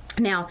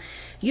 Now,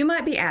 you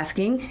might be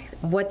asking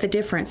what the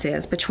difference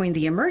is between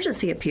the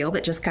emergency appeal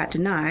that just got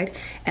denied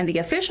and the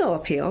official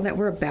appeal that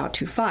we're about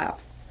to file.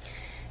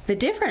 The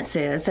difference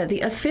is that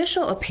the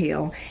official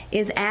appeal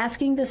is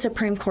asking the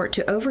Supreme Court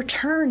to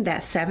overturn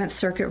that Seventh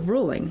Circuit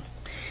ruling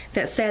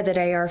that said that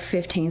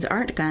AR-15s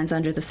aren't guns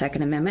under the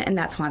Second Amendment, and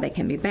that's why they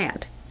can be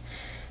banned.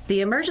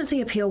 The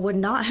emergency appeal would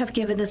not have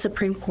given the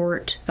Supreme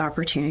Court the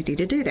opportunity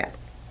to do that.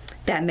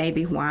 That may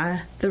be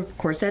why the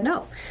court said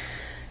no.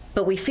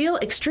 But we feel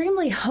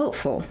extremely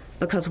hopeful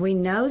because we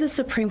know the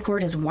Supreme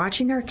Court is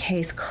watching our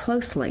case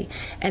closely,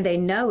 and they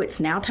know it's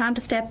now time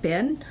to step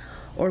in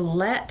or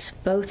let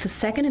both the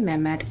Second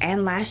Amendment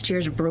and last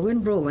year's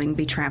Bruin ruling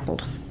be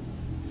trampled.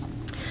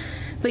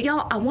 But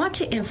y'all, I want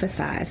to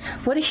emphasize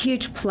what a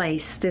huge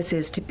place this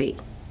is to be.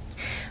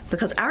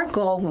 Because our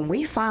goal when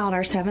we filed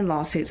our 7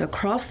 lawsuits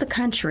across the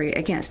country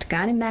against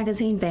gun and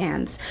magazine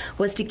bans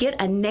was to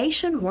get a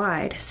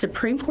nationwide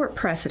Supreme Court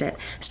precedent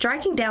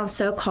striking down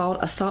so-called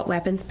assault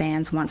weapons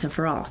bans once and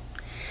for all.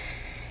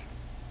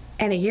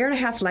 And a year and a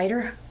half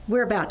later,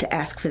 we're about to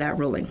ask for that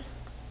ruling.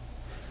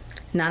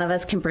 None of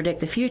us can predict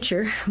the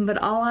future, but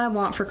all I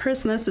want for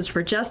Christmas is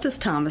for Justice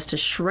Thomas to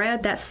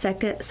shred that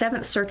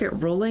Seventh Circuit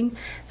ruling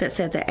that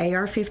said that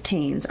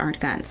AR-15s aren't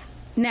guns.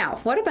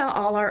 Now, what about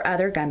all our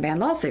other gun ban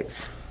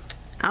lawsuits?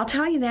 I'll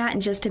tell you that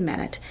in just a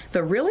minute,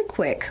 but really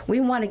quick, we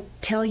want to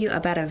tell you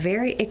about a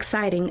very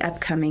exciting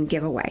upcoming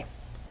giveaway.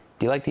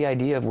 Do you like the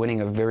idea of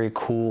winning a very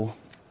cool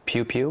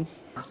pew-pew?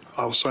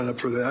 I'll sign up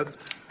for that.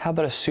 How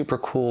about a super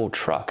cool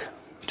truck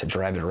to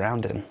drive it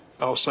around in?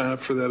 I'll sign up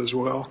for that as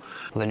well.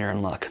 Well, then you're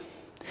in luck,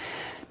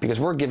 because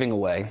we're giving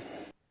away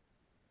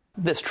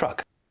this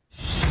truck.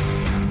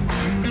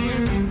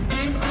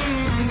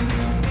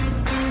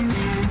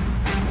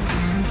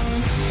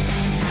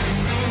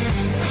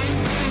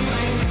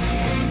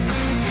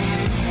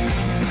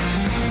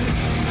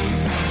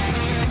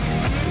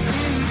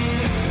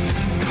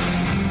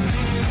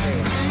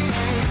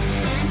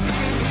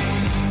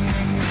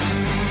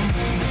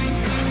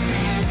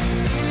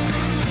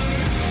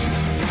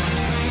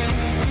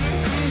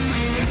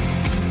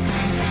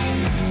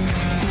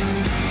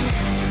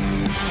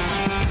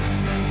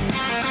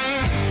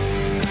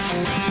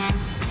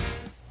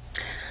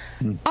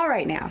 All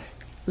right, now,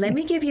 let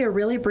me give you a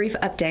really brief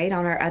update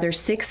on our other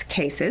 6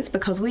 cases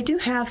because we do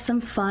have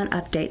some fun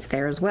updates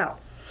there as well.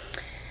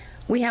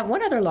 We have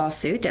one other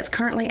lawsuit that's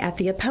currently at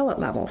the appellate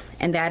level,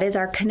 and that is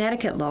our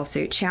Connecticut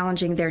lawsuit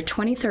challenging their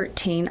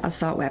 2013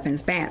 assault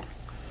weapons ban.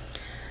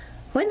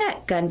 When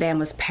that gun ban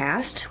was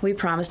passed, we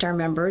promised our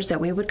members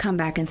that we would come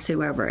back and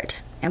sue over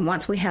it. And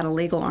once we had a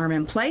legal arm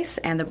in place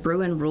and the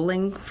Bruin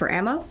ruling for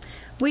ammo,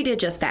 we did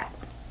just that.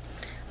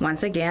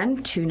 Once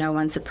again, to no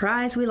one's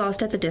surprise, we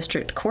lost at the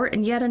district court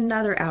in yet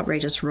another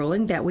outrageous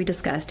ruling that we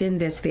discussed in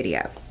this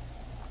video.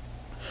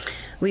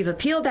 We've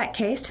appealed that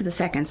case to the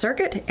Second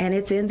Circuit, and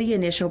it's in the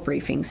initial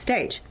briefing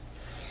stage.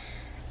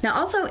 Now,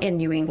 also in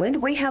New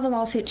England, we have a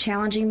lawsuit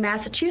challenging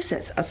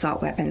Massachusetts'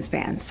 assault weapons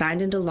ban,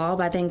 signed into law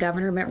by then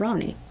Governor Mitt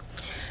Romney.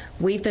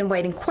 We've been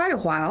waiting quite a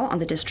while on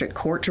the district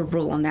court to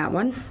rule on that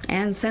one,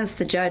 and since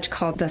the judge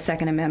called the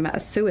Second Amendment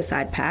a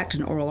suicide pact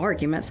in oral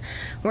arguments,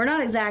 we're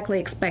not exactly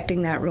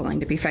expecting that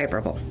ruling to be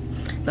favorable.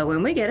 But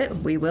when we get it,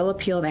 we will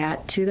appeal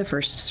that to the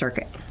First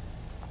Circuit.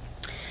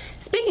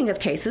 Speaking of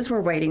cases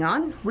we're waiting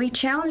on, we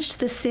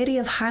challenged the city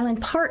of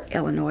Highland Park,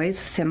 Illinois'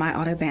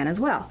 semi-auto ban as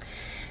well.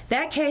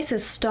 That case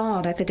is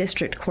stalled at the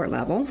district court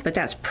level, but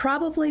that's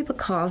probably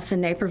because the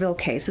Naperville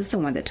case is the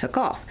one that took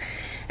off.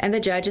 And the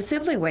judge is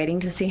simply waiting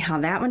to see how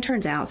that one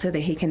turns out so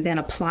that he can then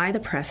apply the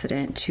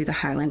precedent to the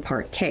Highland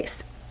Park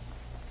case.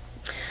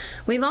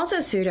 We've also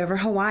sued over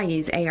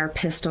Hawaii's AR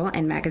pistol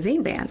and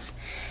magazine bans.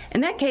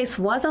 And that case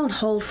was on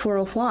hold for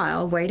a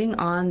while, waiting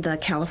on the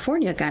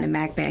California gun and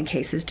mag ban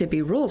cases to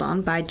be ruled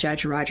on by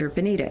Judge Roger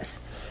Benitez.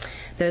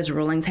 Those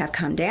rulings have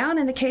come down,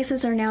 and the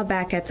cases are now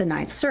back at the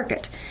Ninth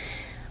Circuit.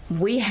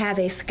 We have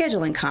a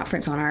scheduling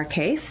conference on our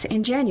case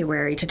in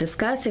January to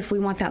discuss if we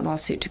want that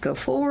lawsuit to go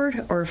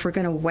forward or if we're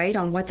going to wait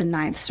on what the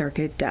Ninth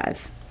Circuit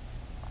does.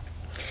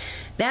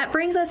 That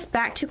brings us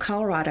back to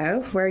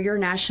Colorado, where your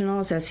National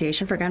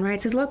Association for Gun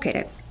Rights is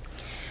located.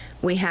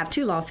 We have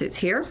 2 lawsuits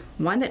here,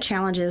 one that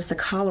challenges the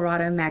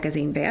Colorado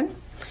magazine ban,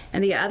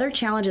 and the other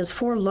challenges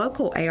 4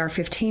 local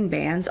AR-15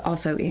 bans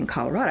also in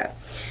Colorado.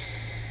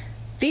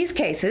 These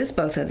cases,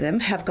 both of them,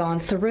 have gone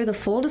through the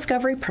full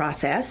discovery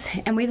process,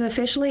 and we've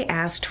officially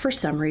asked for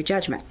summary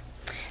judgment.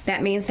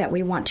 That means that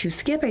we want to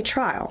skip a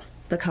trial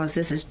because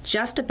this is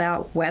just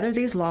about whether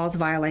these laws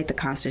violate the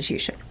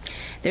Constitution.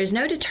 There's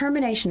no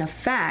determination of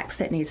facts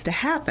that needs to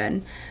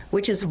happen,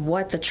 which is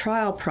what the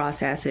trial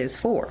process is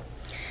for.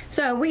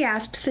 So we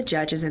asked the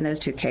judges in those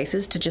two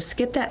cases to just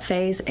skip that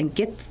phase and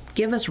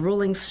give us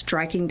rulings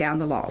striking down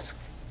the laws.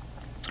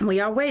 We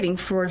are waiting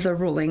for the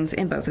rulings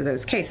in both of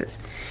those cases.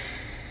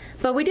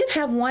 But we did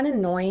have one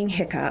annoying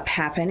hiccup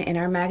happen in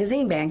our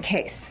magazine ban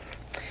case.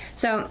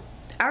 So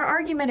our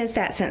argument is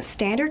that since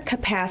standard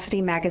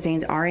capacity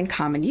magazines are in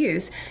common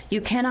use,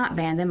 you cannot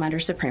ban them under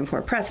Supreme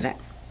Court precedent.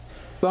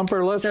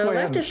 Thumper, let's So go the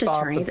ahead and leftist stop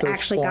attorneys at this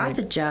actually got point.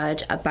 the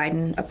judge, a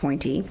Biden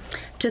appointee,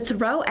 to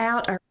throw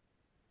out our...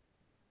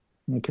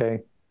 Okay.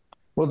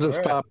 We'll just All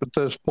right. stop at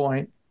this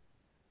point.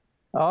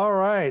 All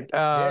right.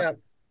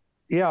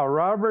 Yeah,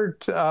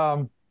 Robert,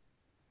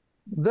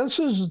 this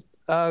is,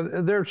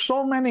 there's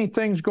so many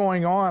things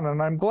going on,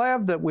 and I'm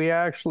glad that we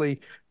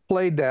actually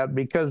played that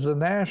because the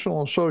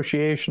National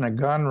Association of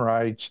Gun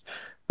Rights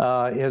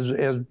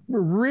has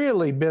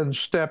really been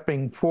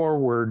stepping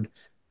forward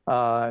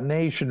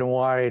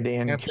nationwide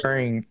in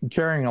Absolutely.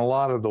 carrying a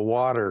lot of the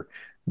water.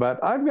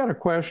 But I've got a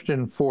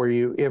question for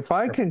you. If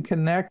I can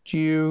connect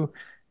you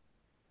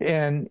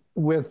and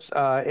with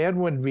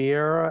Edwin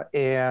Vieira,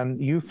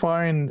 and you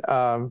find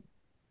a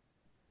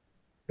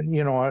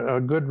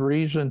good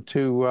reason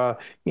to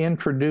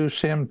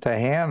introduce him to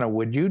Hannah,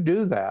 would you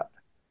do that?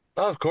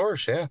 Of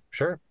course. Yeah,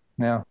 sure.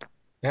 Yeah.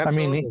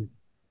 Absolutely. I mean,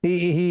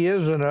 he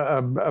is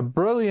a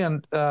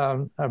brilliant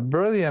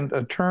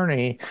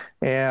attorney,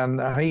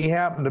 and he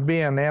happened to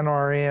be an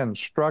NRA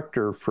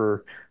instructor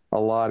for a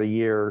lot of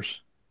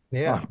years.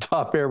 Yeah. On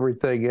top of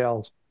everything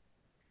else.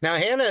 Now,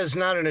 Hannah is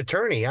not an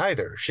attorney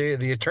either.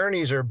 The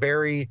attorneys are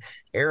Barry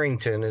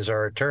Arrington is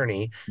our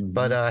attorney,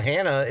 but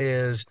Hannah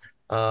is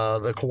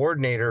the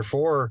coordinator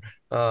for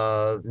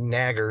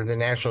NAGR, the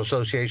National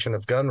Association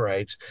of Gun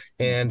Rights,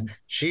 and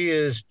she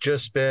has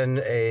just been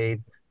a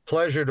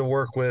pleasure to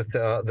work with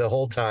the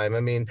whole time. I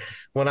mean,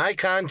 when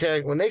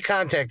they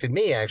contacted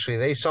me, actually,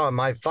 they saw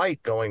my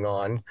fight going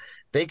on.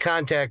 They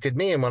contacted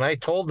me, and when I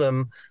told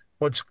them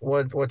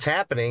what's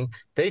happening,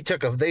 they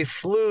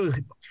flew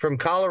from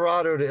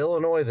Colorado to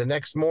Illinois the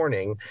next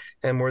morning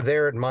and were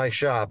there at my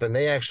shop, and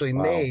they actually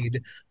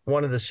made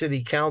one of the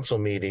city council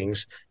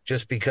meetings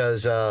just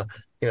because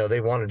they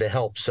wanted to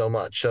help so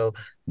much. So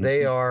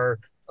they are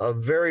a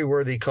very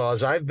worthy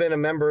cause. I've been a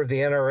member of the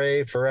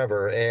NRA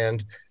forever,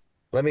 and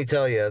let me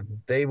tell you,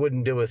 they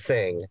wouldn't do a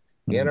thing.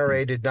 The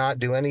NRA did not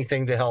do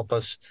anything to help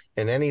us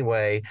in any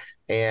way,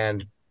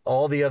 and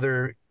all the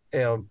other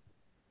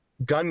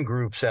gun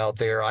groups out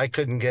there, I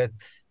couldn't get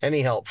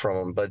any help from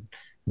them. But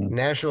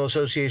National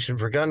Association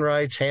for Gun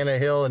Rights, Hannah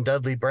Hill and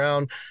Dudley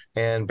Brown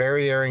and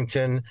Barry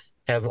Arrington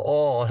have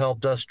all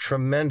helped us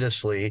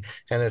tremendously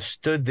and have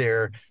stood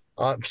there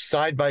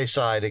side by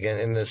side again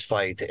in this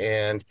fight.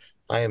 And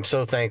I am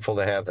so thankful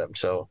to have them.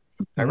 So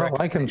I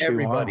recommend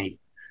everybody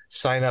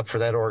sign up for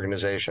that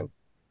organization.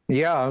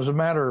 Yeah, as a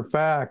matter of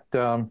fact,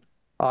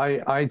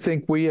 I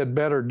think we had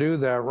better do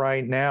that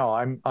right now.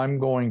 I'm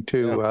going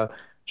to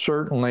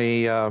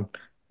certainly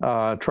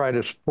try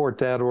to support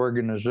that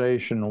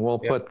organization. We'll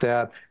put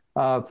that.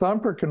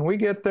 Thumper, can we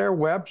get their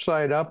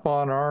website up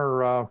on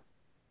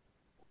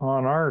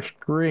our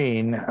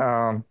screen?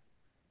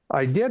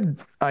 I did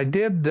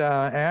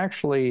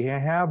actually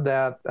have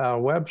that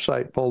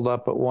website pulled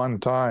up at one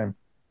time,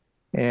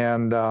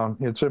 and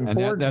it's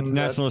important. And that's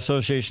National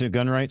Association of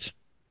Gun Rights.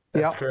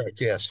 That's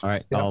correct. Yes. All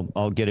right.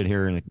 I'll get it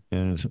here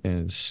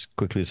as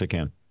quickly as I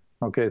can.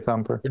 Okay,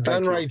 Thumper.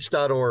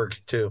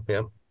 Gunrights.org too.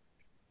 Yeah.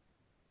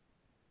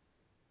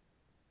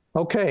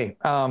 Okay.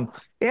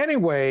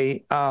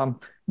 Anyway,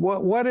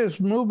 what is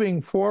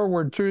moving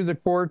forward through the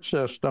court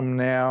system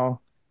now?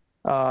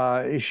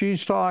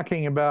 She's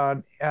talking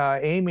about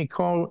Amy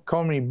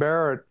Coney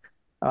Barrett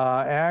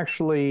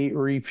actually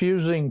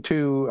refusing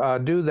to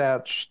do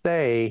that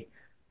stay,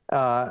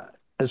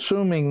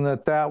 assuming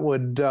that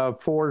would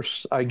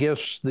force, I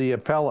guess, the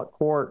appellate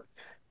court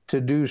to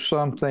do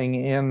something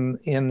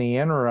in the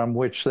interim,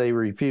 which they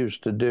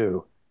refused to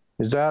do.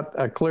 Is that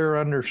a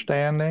clear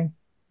understanding?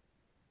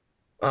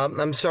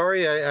 I'm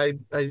sorry,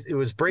 it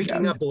was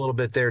breaking up a little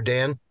bit there,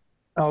 Dan.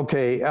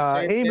 Okay,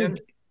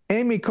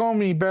 Amy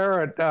Coney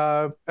Barrett,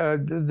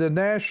 the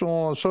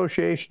National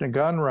Association of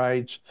Gun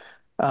Rights,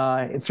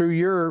 through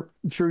your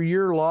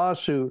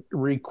lawsuit,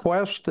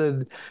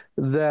 requested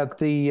that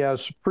the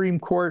Supreme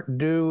Court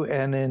do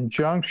an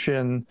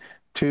injunction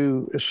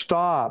to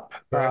stop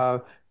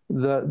the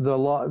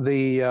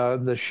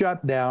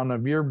shutdown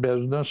of your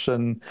business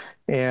and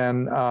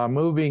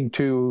moving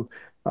to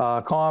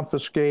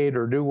confiscate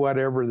or do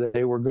whatever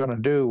they were going to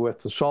do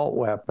with assault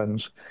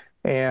weapons.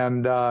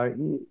 And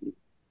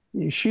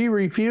she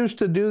refused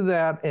to do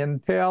that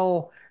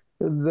until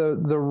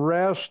the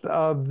rest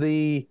of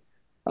the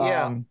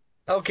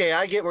Okay,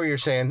 I get what you're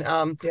saying.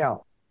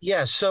 So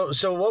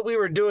what we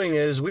were doing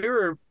is we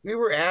were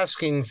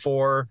asking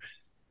for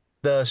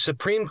the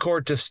Supreme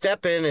Court to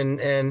step in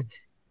and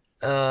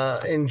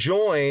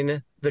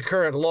enjoin the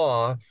current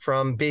law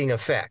from being in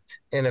effect.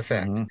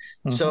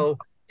 So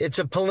it's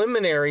a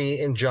preliminary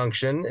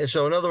injunction.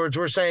 So in other words,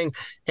 we're saying,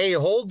 hey,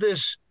 hold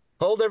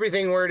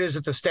everything where it is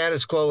at the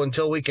status quo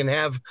until we can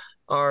have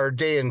our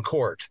day in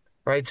court,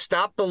 right?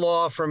 Stop the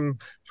law from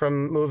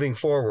moving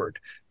forward.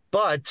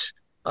 But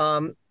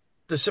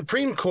the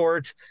Supreme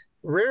Court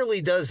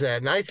rarely does that.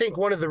 And I think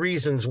one of the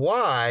reasons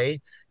why,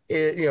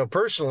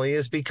 personally,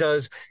 is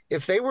because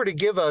if they were to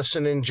give us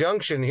an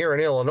injunction here in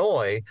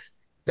Illinois,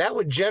 that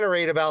would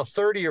generate about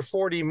 30 or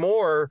 40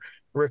 more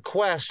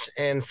requests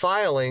and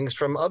filings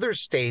from other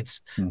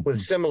states with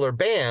similar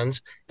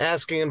bans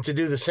asking them to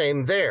do the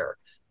same there.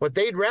 What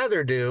they'd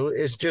rather do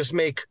is just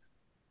make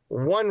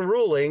one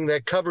ruling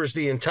that covers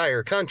the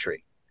entire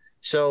country.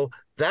 So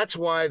that's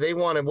why they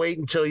want to wait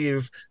until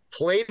you've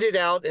played it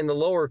out in the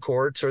lower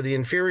courts or the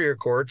inferior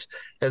courts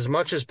as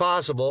much as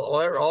possible.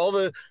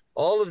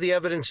 All of the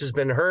evidence has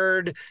been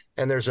heard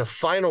and there's a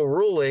final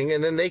ruling,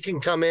 and then they can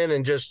come in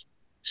and just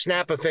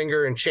snap a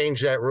finger and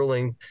change that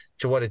ruling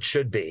to what it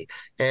should be.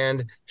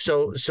 And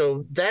so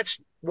that's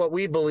what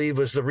we believe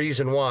was the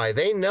reason why.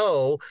 They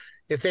know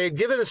if they had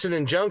given us an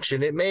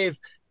injunction, it may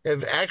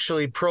have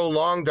actually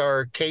prolonged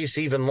our case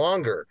even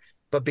longer.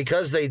 But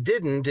because they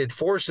didn't, it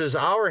forces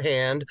our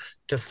hand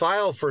to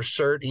file for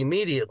cert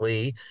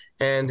immediately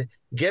and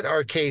get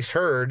our case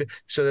heard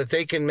so that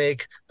they can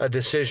make a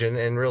decision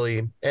and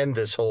really end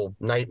this whole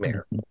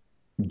nightmare.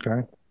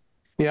 Okay.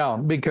 Yeah,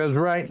 because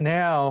right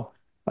now,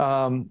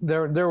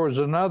 there was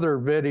another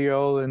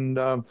video,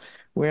 and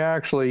we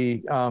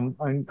actually,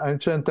 I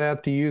sent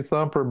that to you,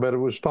 Thumper, but it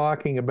was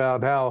talking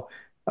about how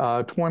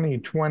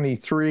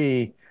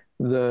 2023,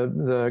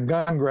 the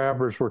gun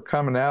grabbers were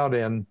coming out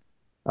in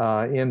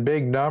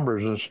big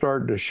numbers and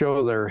starting to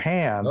show their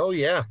hand. Oh,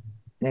 yeah.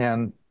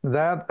 And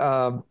that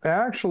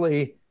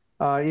actually,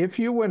 if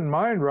you wouldn't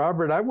mind,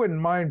 Robert, I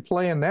wouldn't mind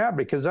playing that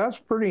because that's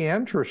pretty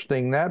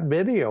interesting, that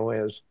video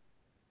is.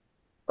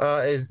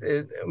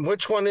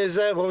 Which one is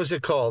that? What was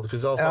it called?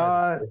 Because I'll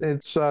find it.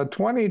 It's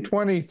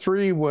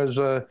 2023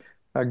 was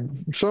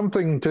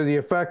something to the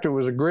effect it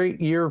was a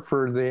great year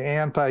for the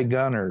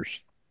anti-gunners.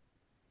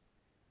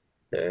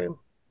 Okay.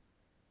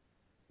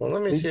 Well,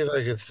 let me see if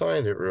I could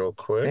find it real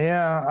quick.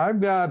 Yeah,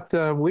 I've got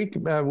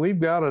we've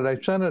got it.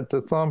 I sent it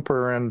to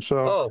Thumper, and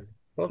so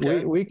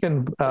okay. we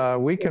can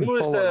pull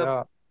it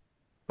up.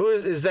 Who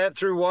is that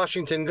through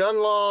Washington gun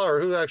law, or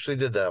who actually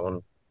did that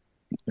one?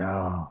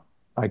 No,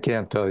 I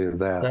can't tell you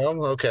that.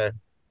 No, okay.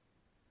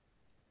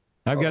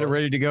 I've got it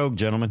ready to go,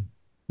 gentlemen.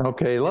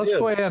 Okay, let's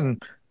go ahead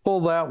and pull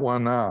that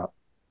one up.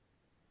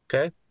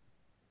 Okay.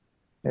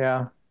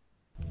 Yeah.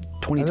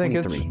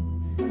 2023.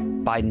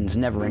 Biden's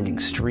never-ending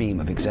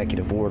stream of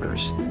executive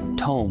orders,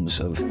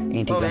 tomes of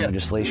anti-gun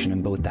legislation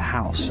in both the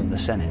House and the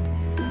Senate,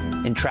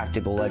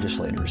 intractable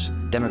legislators,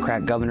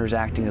 Democrat governors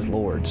acting as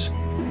lords,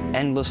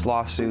 endless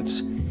lawsuits,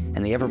 and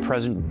the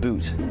ever-present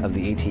boot of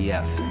the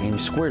ATF aimed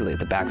squarely at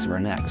the backs of our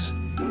necks.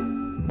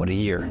 What a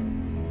year.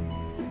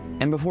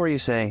 And before you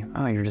say,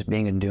 oh, you're just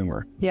being a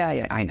doomer.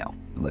 Yeah, I know.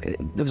 Look,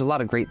 there was a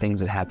lot of great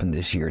things that happened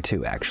this year,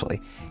 too, actually.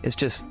 It's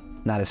just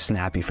not as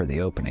snappy for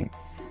the opening.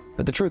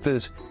 But the truth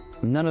is,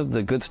 none of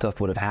the good stuff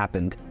would have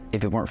happened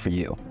if it weren't for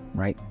you,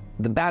 right?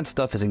 The bad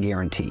stuff is a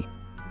guarantee.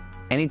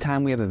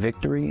 Anytime we have a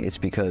victory, it's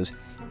because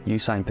you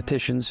sign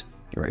petitions,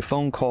 you write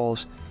phone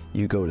calls,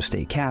 you go to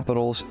state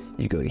capitals,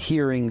 you go to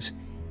hearings,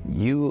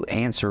 you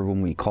answer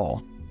when we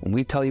call. When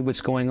we tell you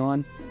what's going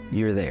on,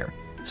 you're there.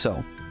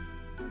 So,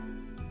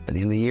 at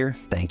the end of the year,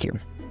 thank you.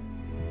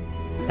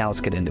 Now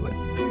let's get into it.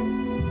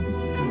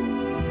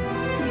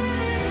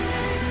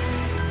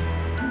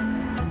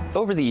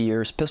 Over the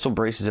years, pistol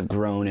braces have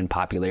grown in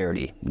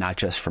popularity, not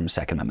just from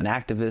Second Amendment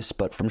activists,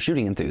 but from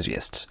shooting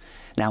enthusiasts.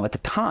 Now, at the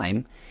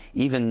time,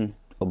 even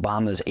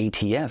Obama's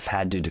ATF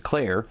had to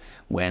declare,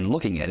 when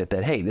looking at it,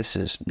 that, hey, this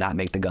does not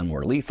make the gun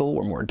more lethal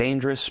or more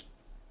dangerous.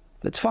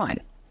 That's fine.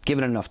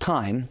 Given enough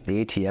time,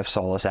 the ATF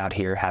saw us out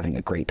here having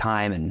a great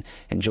time and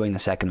enjoying the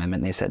Second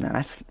Amendment, and they said,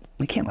 no,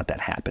 we can't let that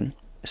happen.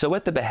 So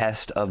at the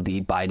behest of the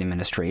Biden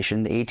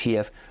administration, the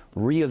ATF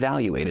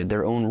reevaluated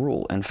their own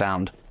rule and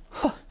found,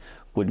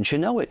 wouldn't you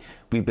know it,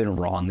 we've been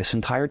wrong this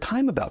entire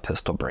time about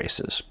pistol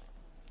braces.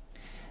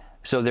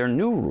 So their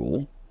new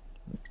rule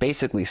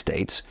basically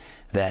states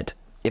that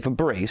if a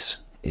brace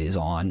is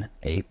on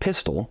a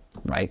pistol,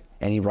 right,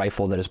 any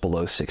rifle that is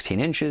below 16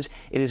 inches,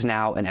 it is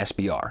now an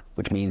SBR,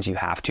 which means you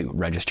have to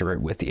register it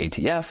with the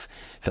ATF,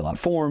 fill out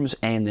forms,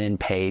 and then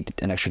pay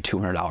an extra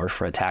 $200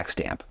 for a tax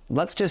stamp.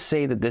 Let's just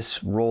say that this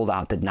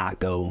rollout did not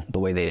go the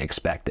way they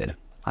expected.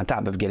 On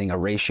top of getting a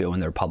ratio in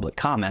their public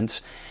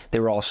comments, they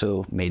were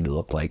also made to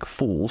look like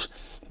fools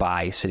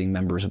by sitting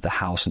members of the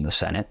House and the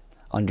Senate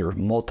under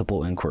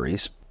multiple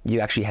inquiries. You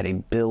actually had a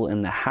bill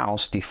in the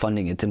House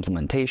defunding its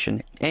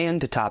implementation,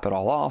 and to top it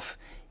all off,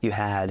 you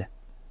had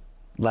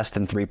less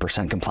than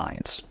 3%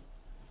 compliance.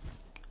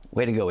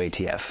 Way to go,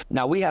 ATF.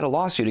 Now, we had a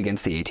lawsuit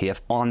against the ATF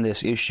on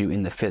this issue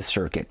in the Fifth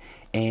Circuit,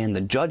 and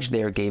the judge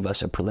there gave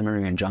us a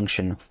preliminary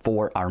injunction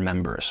for our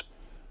members.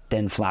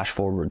 Then flash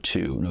forward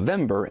to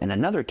November, in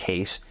another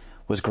case,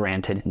 was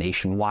granted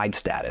nationwide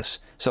status.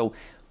 So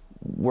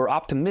we're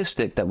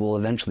optimistic that we'll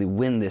eventually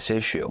win this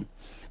issue,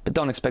 but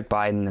don't expect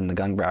Biden and the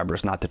gun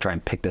grabbers not to try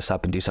and pick this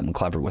up and do something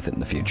clever with it in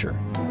the future.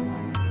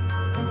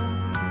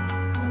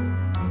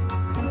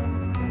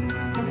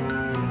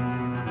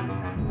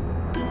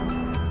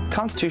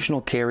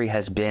 Constitutional carry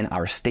has been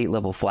our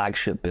state-level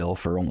flagship bill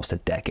for almost a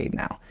decade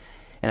now.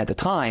 And at the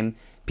time,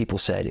 people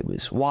said it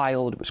was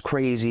wild, it was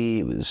crazy,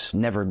 it was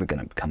never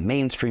going to become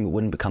mainstream, it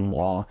wouldn't become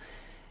law.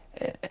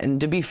 And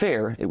to be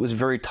fair, it was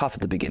very tough at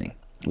the beginning.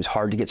 It was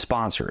hard to get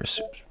sponsors,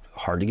 it was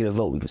hard to get a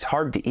vote, it was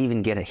hard to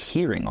even get a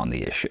hearing on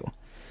the issue.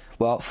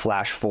 Well,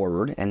 flash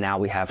forward, and now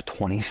we have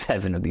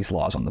 27 of these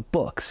laws on the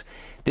books.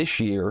 This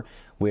year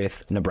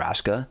with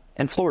Nebraska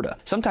and Florida.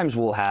 Sometimes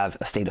we'll have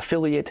a state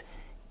affiliate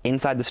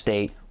inside the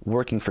state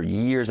working for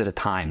years at a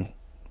time,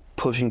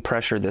 pushing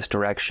pressure this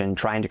direction,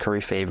 trying to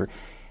curry favor,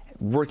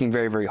 working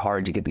very, very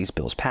hard to get these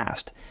bills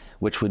passed,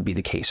 which would be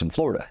the case in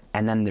Florida.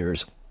 And then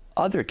there's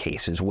other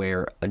cases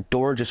where a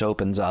door just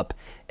opens up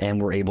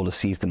and we're able to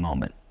seize the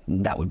moment.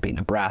 That would be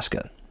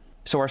Nebraska.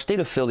 So our state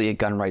affiliate,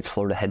 Gun Rights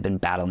Florida, had been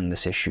battling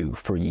this issue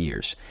for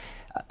years.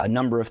 A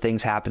number of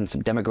things happened,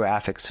 some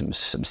demographics,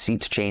 some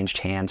seats changed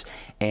hands,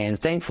 and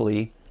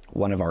thankfully,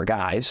 one of our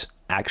guys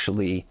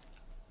actually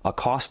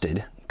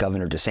accosted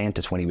Governor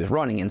DeSantis when he was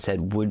running and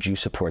said, would you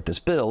support this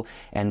bill?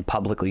 And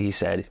publicly he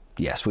said,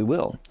 yes, we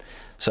will.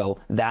 So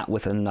that,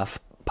 with enough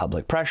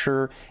public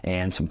pressure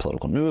and some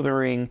political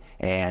maneuvering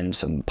and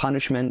some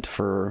punishment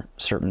for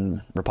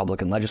certain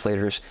Republican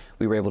legislators,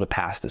 we were able to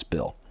pass this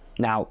bill.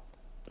 Now,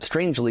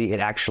 strangely, it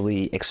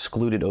actually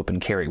excluded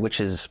open carry,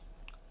 which is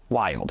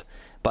wild,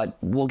 but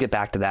we'll get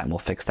back to that and we'll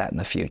fix that in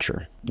the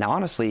future. Now,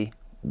 honestly,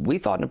 we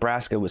thought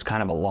Nebraska was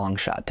kind of a long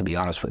shot, to be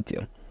honest with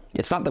you.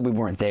 It's not that we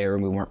weren't there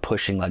and we weren't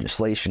pushing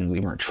legislation, we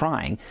weren't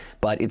trying,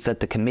 but it's that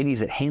the committees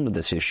that handled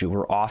this issue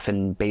were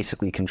often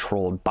basically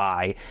controlled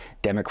by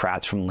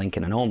Democrats from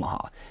Lincoln and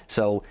Omaha.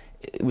 So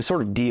it was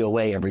sort of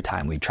DOA every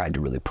time we tried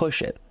to really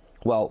push it.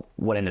 Well,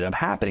 what ended up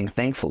happening,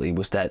 thankfully,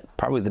 was that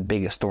probably the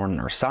biggest thorn in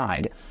our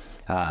side,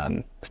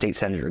 State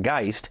Senator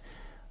Geist,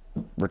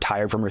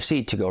 retired from her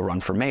seat to go run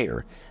for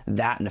mayor.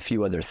 That and a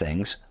few other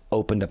things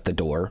opened up the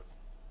door.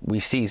 We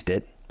seized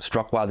it,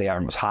 struck while the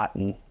iron was hot,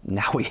 and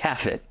now we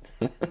have it.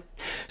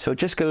 So it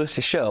just goes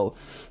to show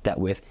that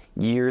with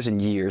years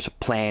and years of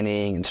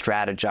planning and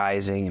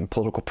strategizing and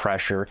political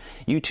pressure,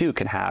 you too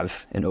can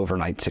have an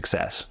overnight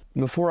success.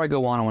 Before I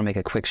go on, I want to make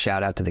a quick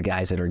shout out to the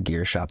guys at our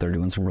gear shop. They're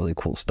doing some really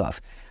cool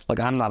stuff. Look,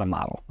 I'm not a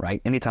model,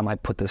 right? Anytime I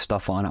put this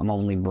stuff on, I'm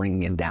only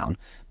bringing it down.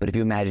 But if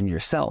you imagine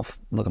yourself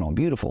looking all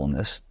beautiful in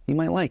this, you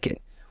might like it.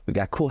 We've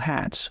got cool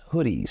hats,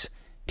 hoodies,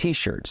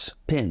 t-shirts,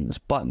 pins,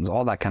 buttons,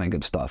 all that kind of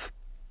good stuff.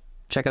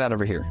 Check it out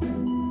over here.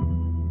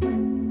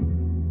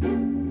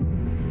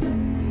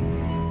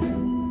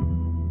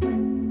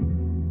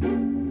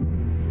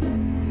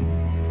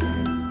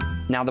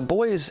 Now, the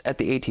boys at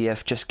the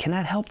ATF just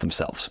cannot help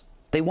themselves.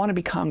 They want to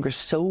be Congress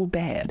so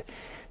bad.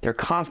 They're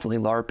constantly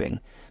LARPing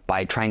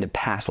by trying to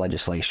pass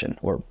legislation,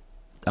 or,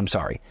 I'm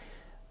sorry,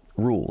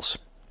 rules.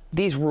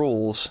 These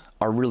rules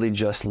are really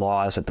just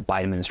laws that the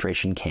Biden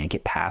administration can't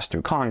get passed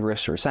through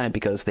Congress or Senate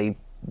because they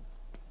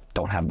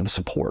don't have the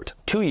support.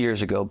 2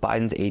 years ago,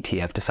 Biden's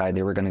ATF decided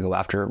they were going to go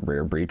after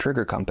Rare Breed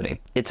Trigger Company.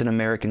 It's an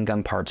American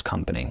gun parts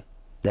company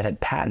that had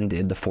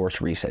patented the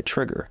force reset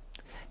trigger.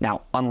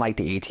 Now, unlike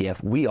the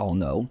ATF, we all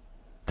know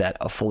that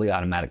a fully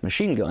automatic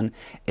machine gun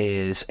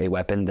is a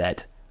weapon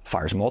that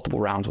fires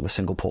multiple rounds with a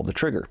single pull of the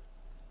trigger.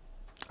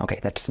 Okay,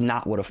 that's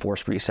not what a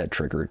force reset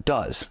trigger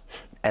does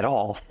at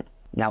all.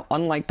 Now,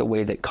 unlike the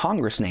way that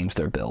Congress names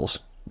their bills,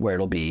 where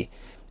it'll be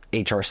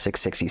H.R.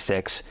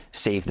 666,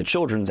 Save the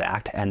Children's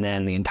Act, and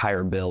then the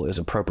entire bill is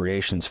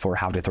appropriations for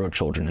how to throw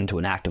children into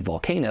an active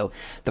volcano,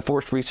 the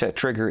force reset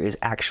trigger is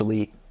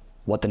actually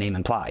what the name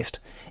implies.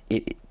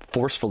 It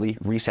forcefully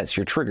resets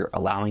your trigger,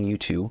 allowing you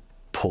to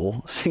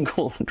pull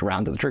single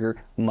round of the trigger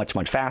much,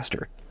 much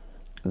faster.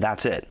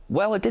 That's it.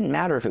 Well, it didn't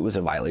matter if it was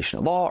a violation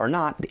of law or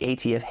not. The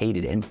ATF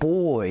hated it, and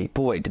boy,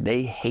 did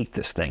they hate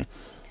this thing.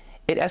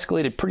 It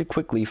escalated pretty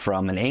quickly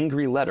from an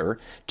angry letter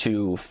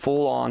to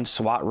full-on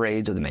SWAT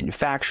raids of the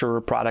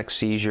manufacturer, product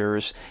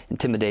seizures,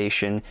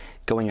 intimidation,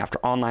 going after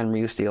online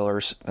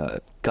resellers,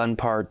 gun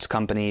parts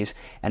companies,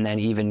 and then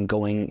even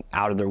going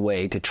out of their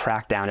way to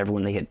track down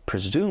everyone they had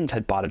presumed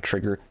had bought a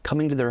trigger,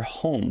 coming to their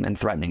home and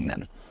threatening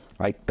them.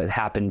 Right? That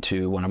happened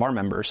to one of our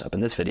members up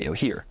in this video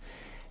here.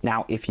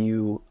 Now, if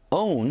you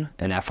own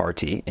an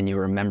FRT and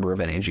you're a member of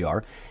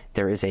NAGR,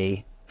 there is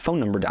a phone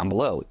number down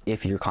below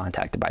if you're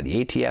contacted by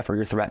the ATF or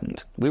you're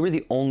threatened. We were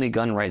the only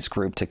gun rights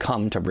group to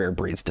come to Rare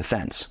Breed's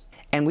defense.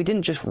 And we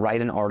didn't just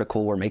write an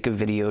article or make a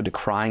video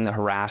decrying the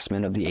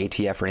harassment of the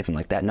ATF or anything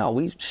like that. No,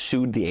 we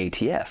sued the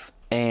ATF.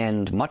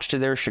 And much to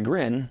their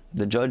chagrin,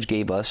 the judge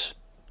gave us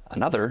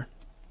another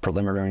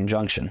preliminary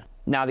injunction.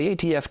 Now, the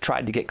ATF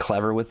tried to get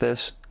clever with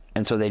this,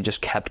 and so they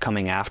just kept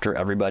coming after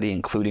everybody,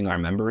 including our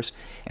members.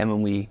 And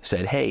when we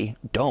said, hey,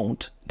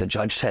 don't, the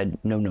judge said,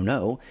 no, no,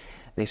 no.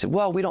 They said,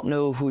 well, we don't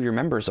know who your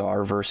members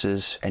are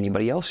versus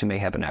anybody else who may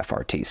have an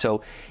FRT.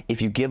 So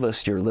if you give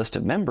us your list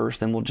of members,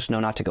 then we'll just know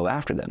not to go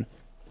after them.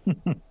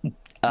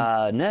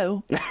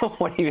 No.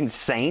 What, are you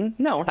insane?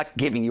 No, we're not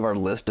giving you our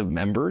list of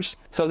members.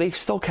 So they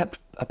still kept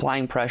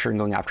applying pressure and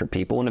going after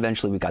people, and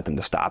eventually we got them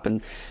to stop,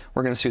 and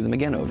we're going to sue them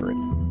again over it.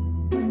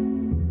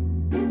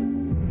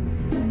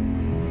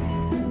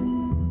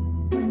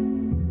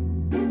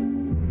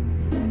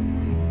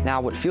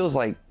 Now, what feels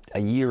like a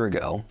year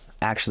ago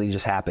actually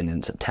just happened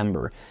in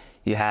September.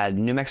 You had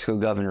New Mexico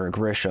Governor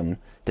Grisham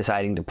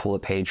deciding to pull a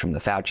page from the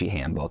Fauci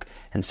handbook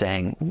and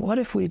saying, what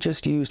if we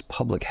just used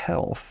public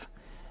health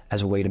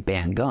as a way to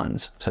ban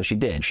guns? So she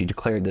did. She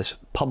declared this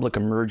public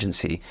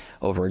emergency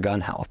over gun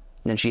health.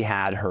 And then she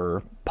had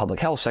her public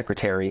health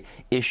secretary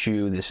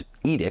issue this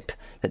edict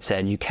that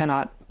said you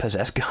cannot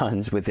possess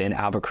guns within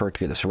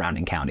Albuquerque or the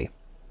surrounding county.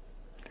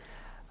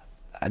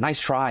 A nice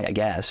try, I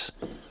guess.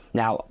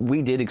 Now,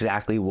 we did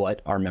exactly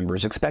what our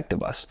members expect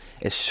of us.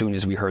 As soon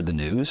as we heard the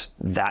news,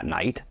 that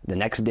night, the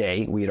next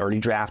day, we had already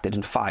drafted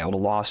and filed a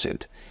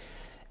lawsuit.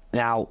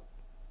 Now,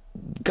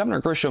 Governor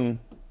Grisham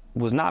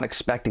was not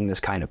expecting this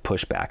kind of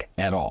pushback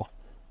at all.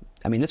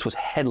 I mean, this was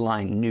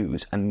headline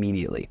news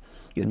immediately.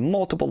 You had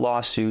multiple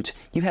lawsuits.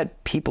 You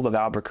had people of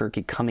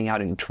Albuquerque coming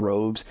out in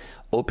droves,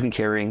 open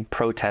carrying,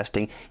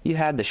 protesting. You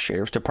had the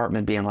sheriff's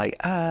department being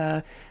like,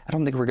 I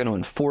don't think we're going to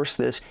enforce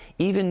this.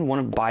 Even one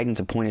of Biden's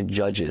appointed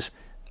judges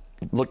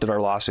looked at our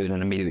lawsuit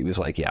and immediately was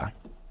like, yeah,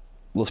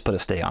 let's put a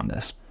stay on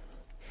this.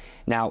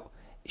 Now,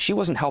 she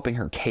wasn't helping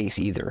her case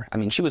either. I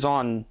mean, she was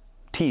on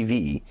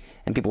TV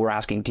and people were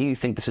asking, do you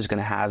think this is going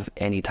to have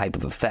any type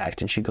of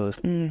effect? And she goes,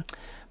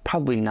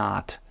 probably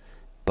not,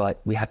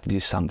 but we have to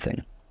do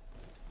something.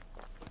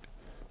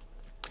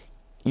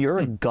 You're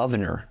a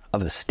governor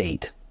of a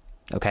state,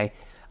 okay?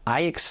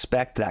 I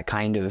expect that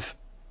kind of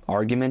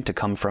argument to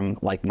come from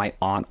like my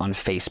aunt on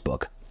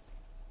Facebook.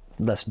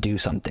 Let's do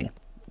something.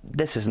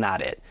 This is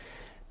not it.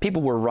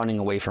 People were running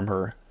away from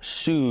her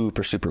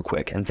super, super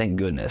quick, and thank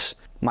goodness.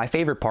 My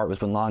favorite part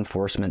was when law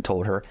enforcement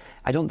told her,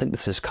 I don't think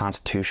this is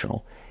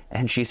constitutional.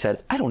 And she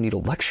said, I don't need a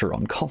lecture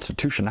on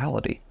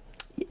constitutionality.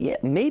 Yeah,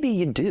 maybe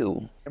you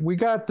do. We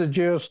got the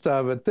gist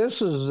of it.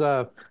 This is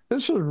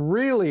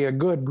really a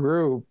good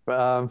group.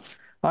 I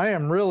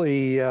am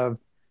really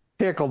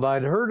tickled.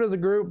 I'd heard of the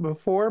group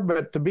before,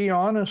 but to be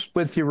honest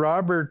with you,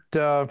 Robert,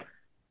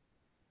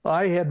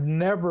 I had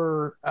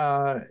never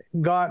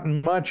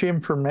gotten much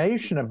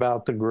information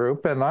about the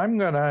group, and I'm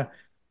going to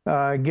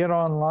get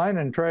online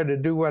and try to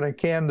do what I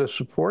can to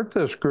support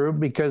this group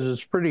because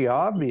it's pretty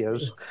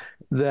obvious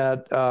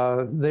that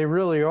they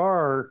really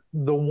are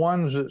the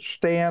ones that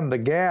stand the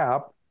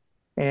gap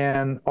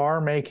and are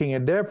making a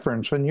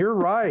difference. And you're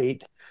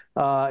right,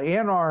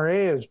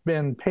 NRA has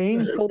been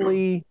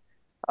painfully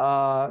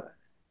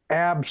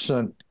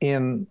absent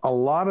in a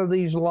lot of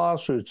these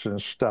lawsuits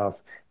and stuff.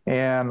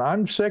 And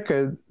I'm sick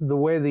of the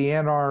way the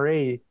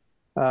NRA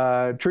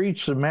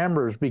treats the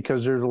members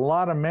because there's a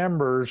lot of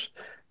members.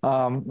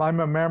 I'm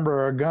a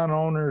member of Gun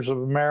Owners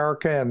of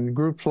America and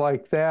groups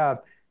like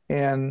that.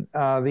 And the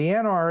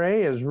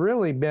NRA has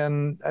really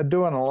been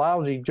doing a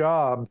lousy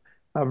job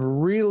of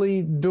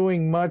really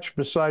doing much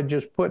besides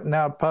just putting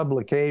out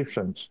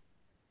publications.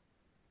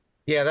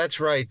 Yeah, that's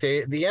right.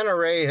 The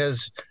NRA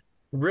has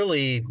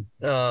really,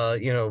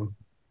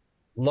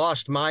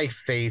 lost my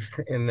faith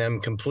in them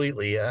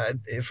completely.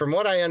 From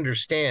what I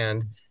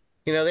understand,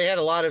 they had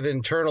a lot of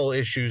internal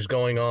issues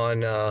going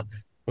on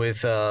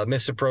with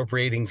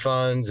misappropriating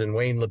funds and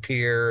Wayne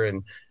Lapierre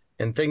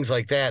and things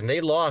like that. And they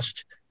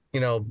lost,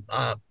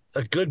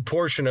 a good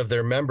portion of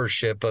their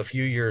membership a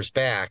few years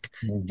back.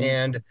 Mm-hmm.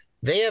 And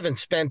they haven't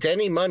spent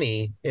any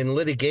money in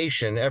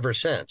litigation ever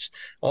since.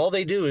 All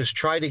they do is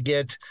try to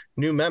get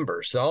new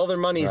members. All their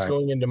money is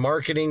going into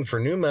marketing for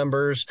new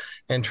members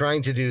and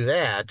trying to do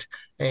that.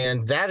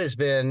 And that has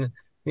been,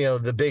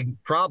 the big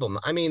problem.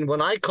 I mean,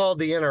 when I called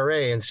the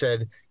NRA and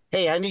said,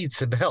 hey, I need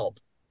some help.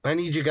 I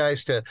need you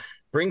guys to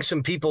bring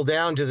some people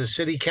down to the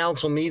city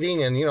council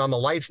meeting. And, I'm a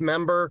life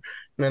member.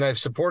 And then I've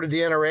supported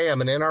the NRA.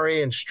 I'm an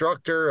NRA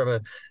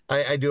instructor.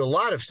 I do a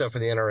lot of stuff for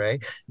the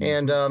NRA.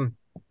 Mm-hmm. And,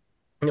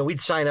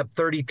 we'd sign up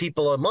 30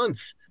 people a month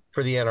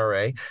for the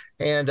NRA.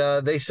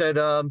 And they said,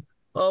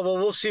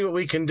 we'll see what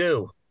we can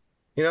do,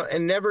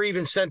 and never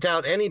even sent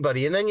out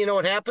anybody. And then you know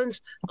what happens?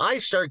 I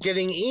start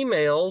getting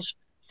emails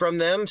from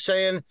them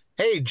saying,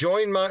 hey,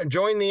 join the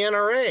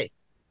NRA.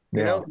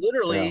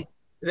 Literally,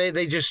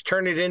 they just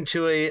turn it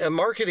into a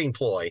marketing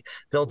ploy.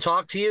 They'll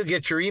talk to you,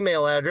 get your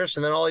email address,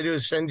 and then all they do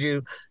is send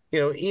you,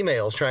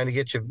 emails trying to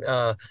get you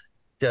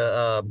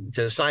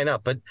to sign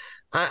up. But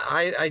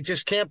I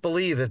just can't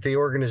believe that the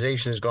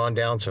organization has gone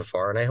down so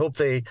far, and I hope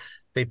they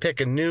pick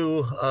a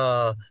new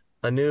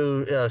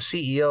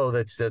CEO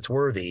that's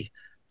worthy,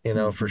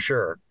 mm-hmm. for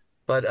sure.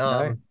 But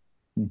I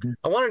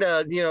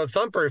wanted to,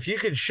 Thumper, if you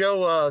could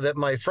show that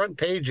my front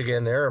page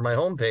again there, or my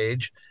home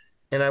page,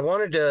 and I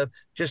wanted to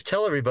just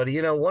tell everybody,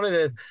 one of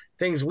the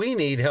things we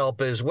need help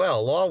as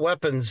well. Law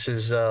Weapons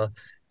is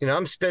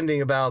I'm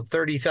spending about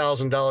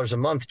 $30,000 a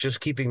month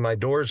just keeping my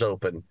doors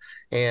open,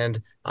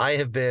 and I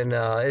have been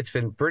it's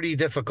been pretty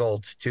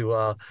difficult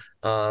to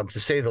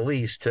say the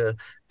least to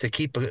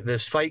keep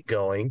this fight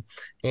going.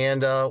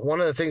 And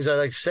one of the things I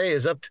like to say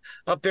is up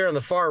there on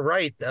the far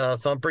right,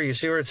 Thumper. You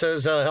see where it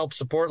says help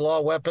support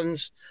law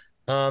weapons?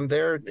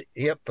 There,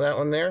 yep, that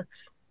one there.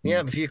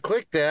 Yeah, if you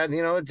click that,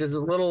 it's just a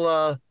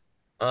little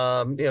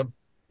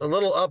a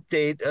little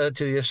update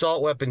to the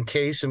assault weapon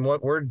case and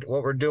what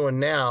we're doing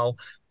now,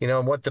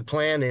 and what the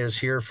plan is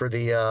here for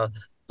the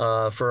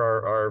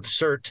for our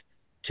cert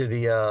to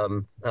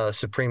the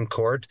Supreme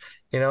Court.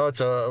 It's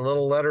a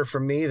little letter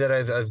from me that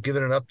I've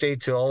given an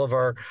update to all of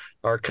our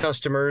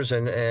customers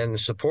and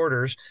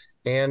supporters,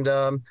 and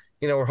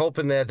we're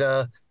hoping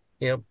that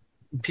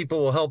people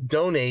will help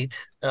donate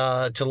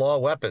to law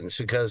weapons,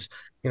 because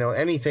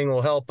anything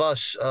will help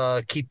us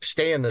keep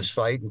staying this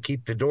fight and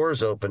keep the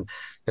doors open.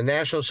 The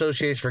National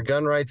Association for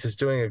Gun Rights is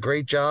doing a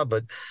great job,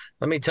 but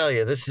let me tell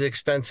you, this is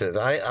expensive.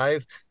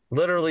 I've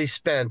literally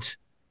spent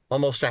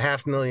almost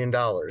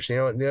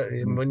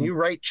 $500,000. When you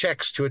write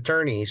checks to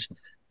attorneys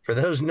for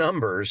those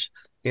numbers,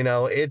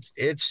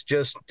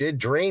 it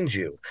drains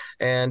you.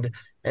 And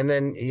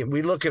then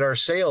we look at our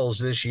sales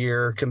this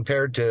year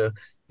compared to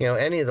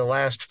any of the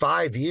last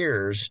 5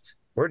 years,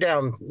 we're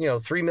down,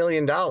 $3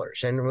 million.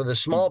 And with a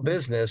small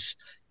business,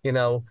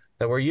 that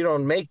where you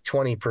don't make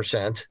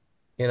 20%,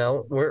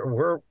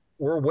 we're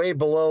way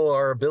below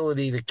our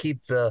ability to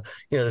keep to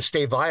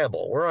stay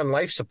viable. We're on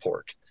life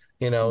support,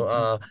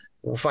 we're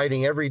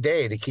fighting every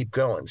day to keep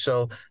going.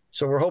 So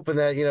we're hoping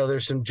that,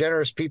 there's some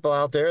generous people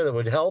out there that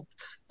would help,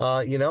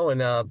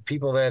 and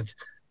people that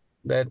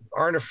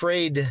aren't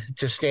afraid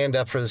to stand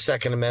up for the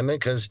Second Amendment,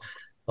 because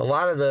a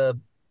lot of the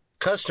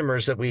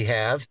customers that we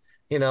have,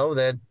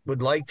 that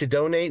would like to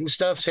donate and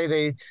stuff,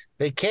 say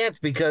they can't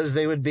because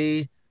they would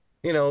be,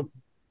 they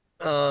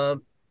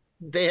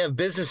have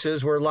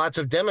businesses where lots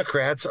of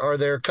Democrats are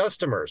their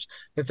customers.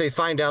 If they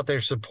find out they're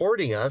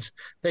supporting us,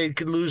 they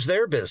could lose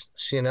their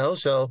business,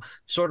 so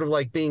sort of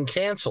like being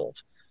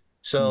canceled.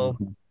 So,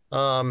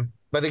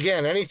 but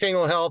again, anything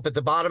will help. At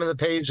the bottom of the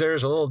page,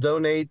 there's a little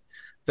donate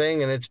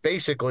thing, and it's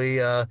basically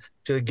to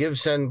the Give,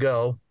 Send,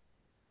 Go.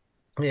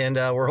 And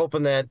we're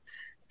hoping that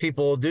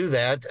people will do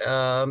that.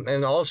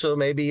 And also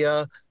maybe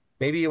you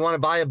want to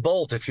buy a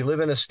bolt. If you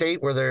live in a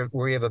state where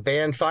you have a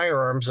banned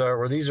firearms,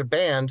 where these are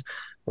banned,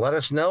 let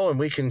us know, and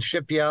we can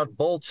ship you out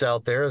bolts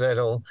out there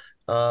that'll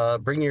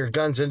bring your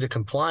guns into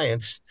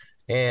compliance,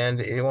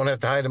 and you won't have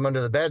to hide them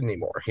under the bed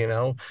anymore.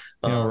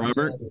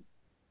 Robert.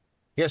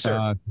 Yes,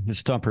 sir.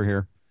 It's Thumper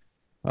here.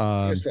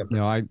 Yes, sir.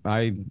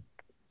 I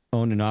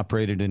owned and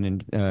operated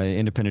an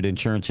independent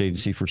insurance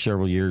agency for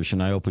several years,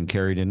 and I open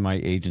carried in my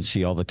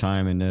agency all the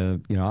time.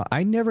 And,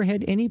 I never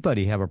had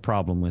anybody have a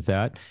problem with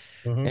that.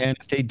 Mm-hmm. And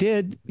if they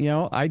did,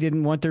 I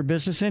didn't want their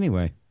business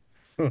anyway.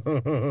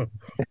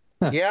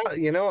 Yeah,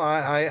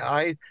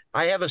 I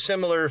have a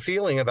similar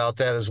feeling about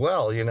that as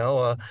well,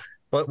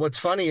 but what's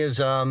funny is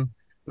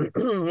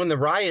when the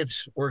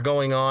riots were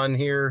going on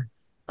here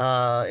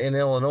in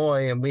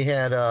Illinois, and we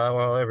had,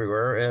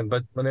 everywhere,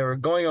 but when they were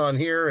going on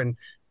here and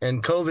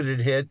COVID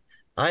had hit,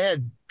 I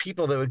had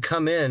people that would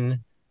come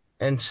in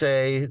and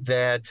say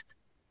that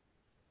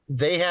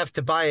they have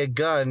to buy a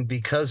gun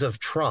because of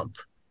Trump,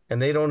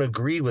 and they don't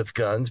agree with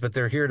guns, but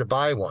they're here to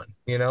buy one,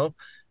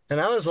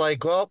 And I was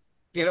like, well,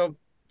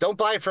 don't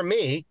buy from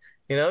me,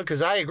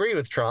 because I agree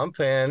with Trump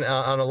and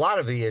on a lot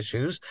of the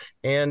issues.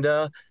 And,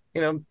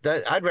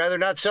 that I'd rather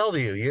not sell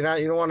to you. You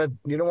don't want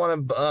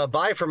to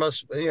buy from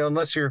us,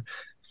 unless you're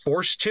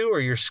forced to or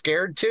you're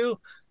scared to.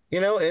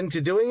 Into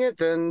doing it,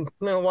 then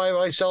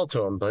why sell to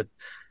them? But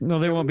no,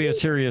 they won't be a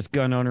serious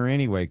gun owner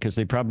anyway, because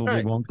they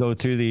probably won't go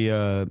through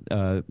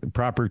the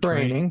proper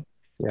training.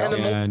 Yeah.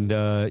 And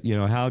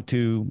how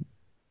to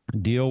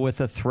deal with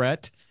a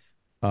threat.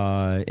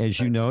 As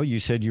you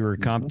said you were a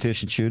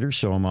competition shooter,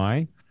 so am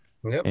I.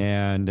 Yep.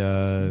 And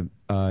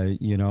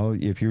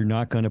if you're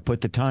not going to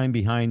put the time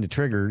behind the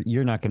trigger,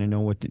 you're not going to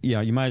know what.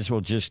 You might as well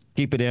just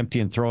keep it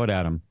empty and throw it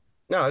at them.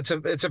 No,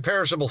 it's a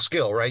perishable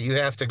skill, right? You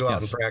have to go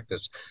out and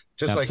practice,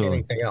 just like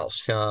anything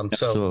else.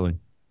 Absolutely.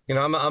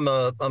 I'm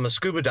a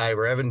scuba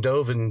diver. I haven't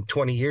dove in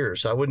 20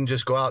 years. I wouldn't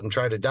just go out and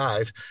try to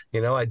dive.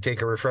 I'd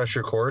take a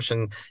refresher course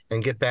and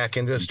get back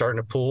into starting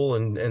a pool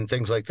and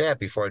things like that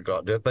before I'd go out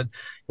and do it. But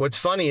what's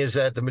funny is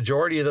that the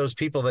majority of those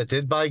people that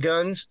did buy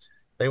guns,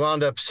 they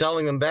wound up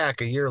selling them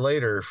back a year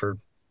later for,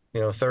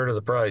 a third of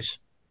the price.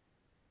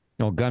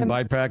 Gun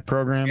buyback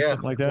programs,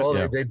 something like that?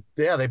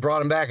 Well, they brought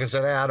them back and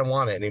said, I don't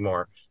want it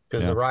anymore,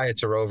 because the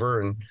riots are over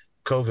and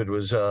COVID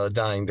was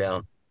dying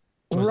down.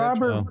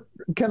 Robert,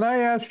 can I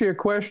ask you a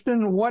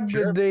question?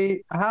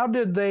 How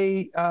did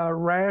they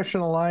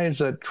rationalize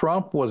that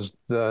Trump was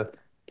the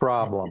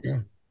problem?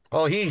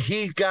 Oh,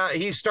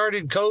 he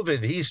started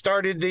COVID. He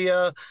started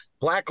the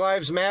Black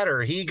Lives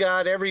Matter. He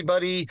got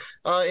everybody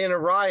in a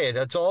riot.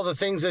 That's all the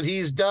things that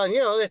he's done.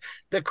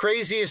 The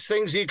craziest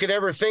things you could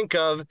ever think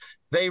of,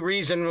 they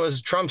reason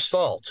was Trump's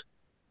fault.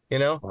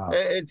 Wow.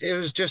 It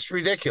was just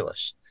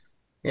ridiculous.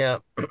 Yeah.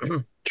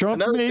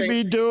 Trump made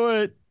me do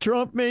it.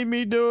 Trump made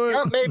me do it.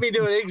 Trump made me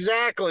do it.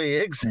 Exactly.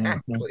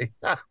 Exactly.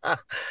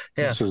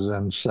 This is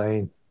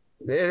insane.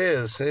 It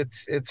is.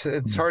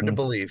 It's hard to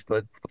believe,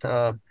 but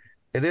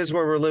it is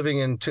where we're living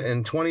in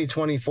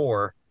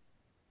 2024.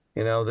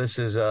 This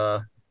is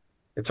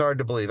it's hard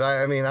to believe.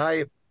 I mean,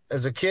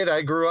 as a kid,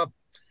 I grew up,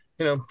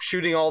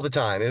 shooting all the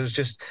time. It was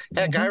just,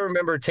 heck, I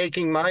remember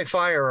taking my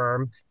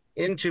firearm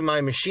into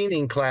my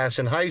machining class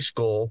in high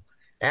school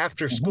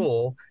after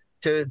school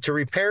to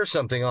repair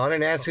something on it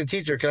and asked the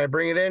teacher, can I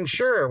bring it in?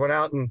 Sure. Went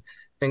out and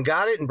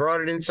got it and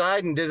brought it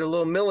inside and did a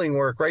little milling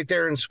work right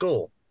there in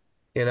school.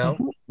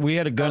 We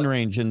had a gun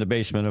range in the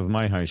basement of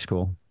my high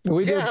school.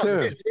 We did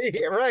too.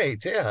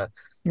 Right. Yeah.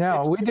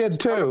 Yeah, we did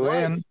too.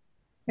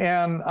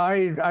 And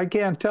I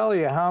can't tell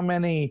you how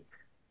many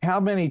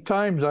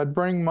times I'd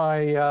bring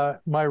my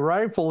my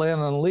rifle in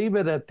and leave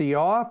it at the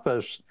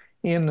office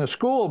in the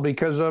school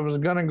because I was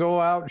going to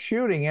go out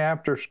shooting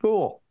after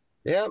school.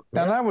 Yeah.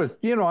 And I was,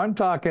 I'm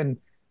talking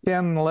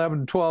 10,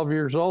 11, 12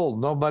 years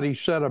old. Nobody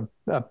said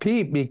a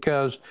peep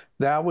because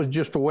that was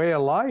just a way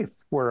of life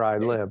where I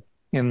lived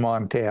in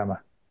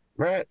Montana.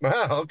 Right.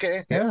 Wow.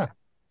 Okay. Yeah.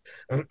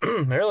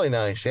 Really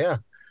nice. Yeah.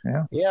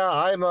 Yeah. Yeah.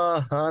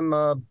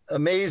 I'm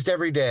amazed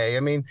every day.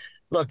 I mean,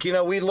 look,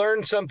 we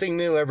learn something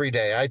new every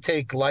day. I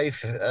take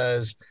life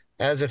as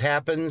it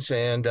happens,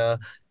 and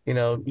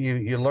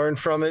you learn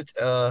from it.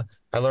 I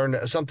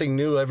learn something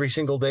new every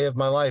single day of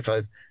my life.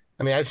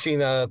 I've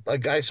seen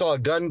I saw a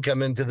gun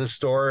come into the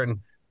store, and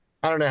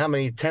I don't know how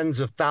many tens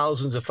of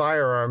thousands of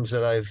firearms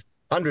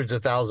hundreds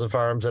of thousands of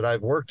firearms that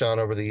I've worked on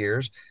over the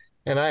years.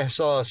 And I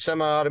saw a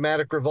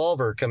semi-automatic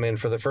revolver come in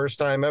for the first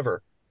time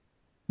ever.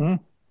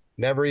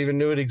 Never even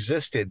knew it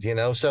existed,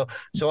 So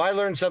I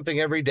learn something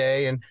every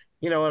day, and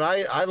and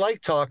I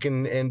like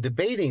talking and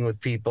debating with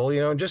people,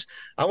 and just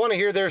I want to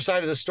hear their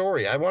side of the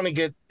story. I want to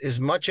get as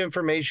much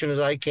information as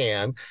I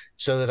can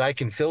so that I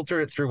can filter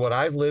it through what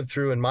I've lived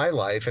through in my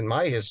life and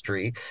my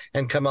history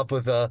and come up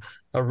with a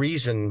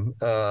reason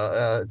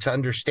to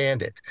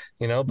understand it,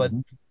 But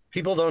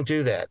people don't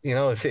do that,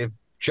 If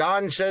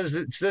John says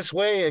it's this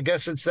way, I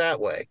guess it's that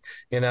way,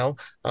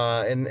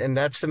 and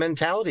that's the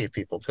mentality of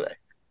people today.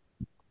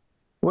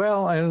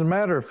 Well, as a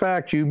matter of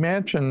fact, you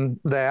mentioned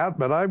that,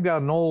 but I've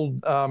got an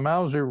old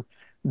Mauser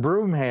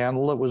broom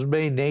handle that was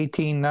made in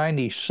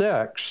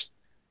 1896.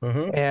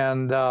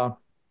 And that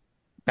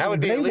would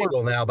be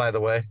illegal now, by the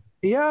way.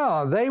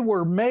 Yeah, they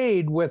were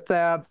made with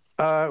that,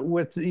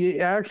 with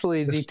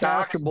actually the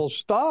detachable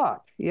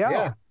stock.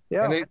 Yeah.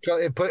 And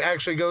it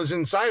actually goes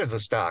inside of the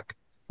stock.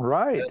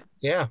 Right.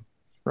 Yeah.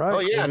 Right. Oh,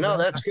 yeah. No,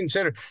 that's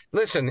considered.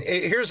 Listen,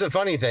 here's the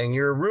funny thing.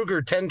 Your Ruger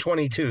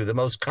 1022, the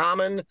most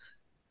common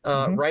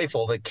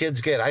rifle that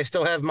kids get. I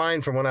still have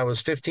mine from when I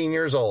was 15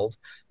 years old,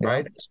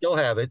 right? Still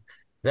have it.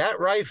 That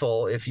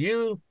rifle, if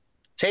you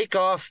take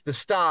off the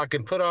stock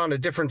and put on a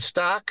different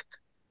stock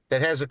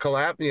that has a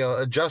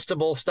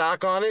adjustable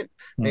stock on it,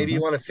 maybe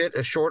you want to fit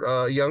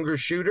a younger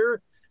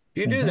shooter.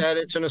 If you do that,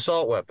 it's an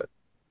assault weapon.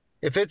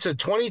 If it's a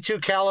 22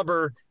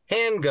 caliber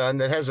handgun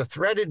that has a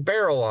threaded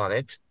barrel on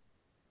it,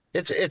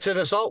 it's an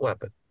assault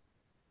weapon.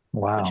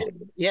 Wow.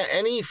 Yeah,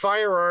 any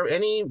firearm,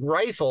 any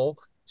rifle,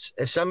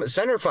 some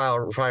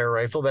fire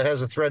rifle that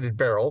has a threaded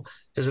barrel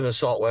is an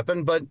assault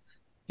weapon. But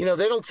they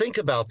don't think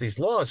about these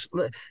laws.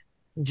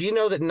 Do you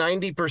know that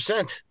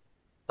 90%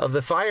 of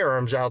the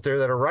firearms out there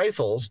that are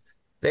rifles,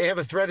 they have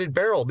a threaded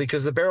barrel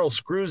because the barrel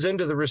screws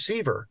into the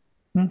receiver?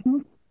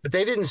 But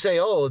they didn't say,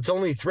 it's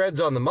only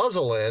threads on the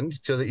muzzle end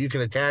so that you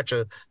can attach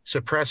a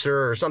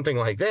suppressor or something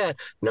like that.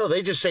 No,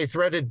 they just say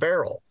threaded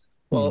barrel.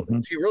 Well,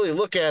 if you really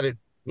look at it,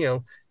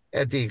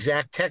 at the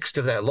exact text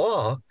of that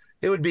law,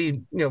 it would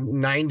be,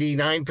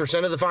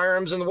 99% of the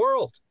firearms in the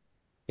world,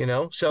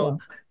 So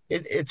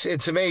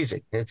it's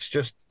amazing.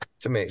 It's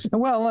amazing.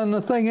 Well, and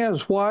the thing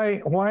is,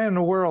 why in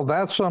the world?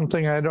 That's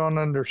something I don't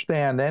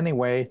understand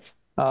anyway.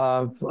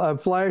 A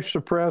flash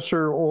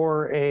suppressor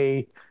or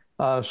a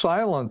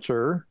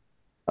silencer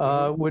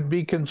would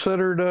be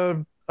considered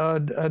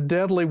a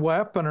deadly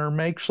weapon or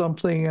make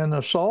something an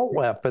assault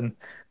weapon.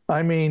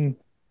 I mean,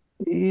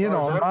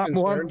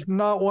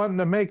 not wanting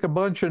to make a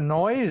bunch of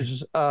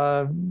noise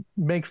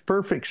makes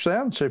perfect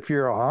sense if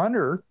you're a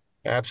hunter.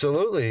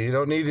 Absolutely. You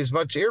don't need as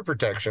much ear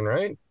protection,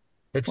 right?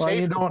 It's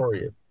safer for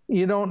you.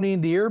 You don't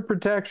need the ear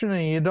protection,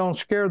 and you don't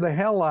scare the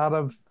hell out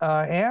of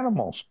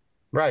animals.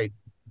 Right.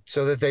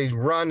 So that they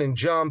run and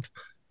jump,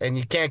 and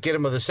you can't get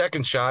them with a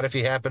second shot if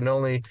you happen to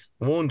only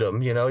wound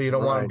them. You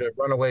don't want them to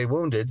run away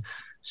wounded.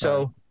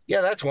 So,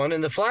 yeah, that's one.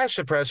 And the flash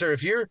suppressor,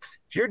 if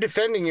you're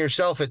defending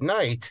yourself at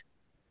night,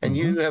 and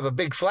you have a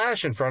big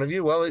flash in front of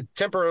you, well, it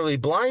temporarily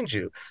blinds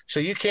you. So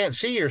you can't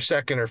see your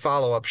second or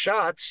follow-up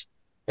shots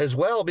as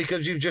well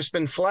because you've just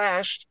been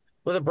flashed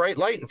with a bright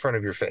light in front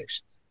of your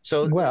face.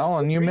 So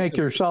and you make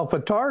yourself a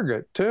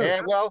target, too.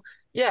 And,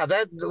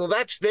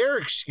 that's their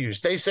excuse.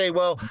 They say,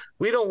 well,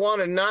 we don't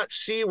want to not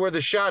see where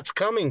the shot's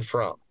coming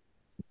from.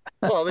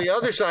 Well, the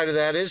other side of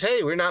that is,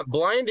 hey, we're not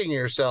blinding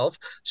yourself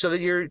so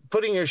that you're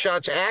putting your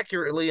shots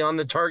accurately on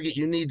the target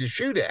you need to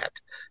shoot at.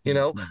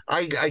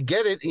 I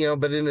get it,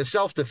 but in a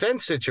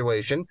self-defense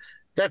situation,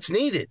 that's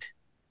needed.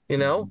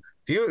 If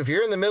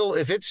you're in the middle,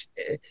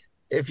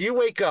 if you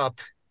wake up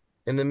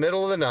in the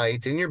middle of the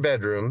night in your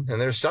bedroom and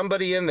there's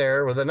somebody in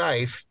there with a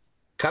knife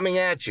coming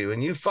at you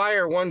and you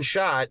fire one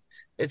shot,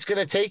 it's going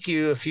to take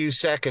you a few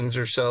seconds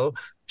or so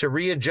to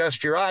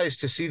readjust your eyes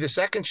to see the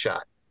second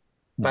shot.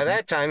 By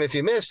that time, if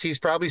you missed, he's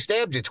probably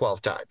stabbed you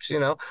 12 times,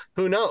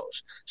 who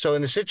knows? So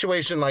in a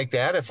situation like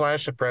that, a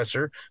flash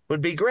suppressor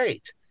would be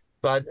great.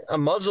 But a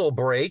muzzle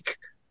brake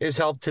is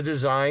helped to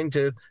design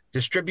to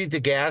distribute the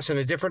gas in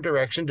a different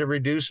direction to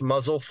reduce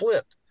muzzle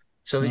flip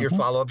so that your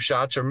follow-up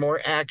shots are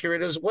more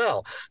accurate as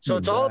well. So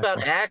it's all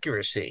about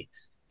accuracy.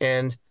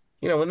 And,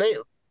 when they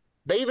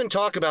even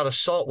talk about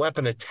assault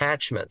weapon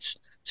attachments.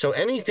 So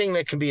anything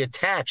that can be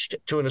attached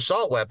to an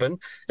assault weapon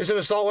is an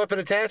assault weapon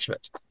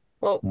attachment.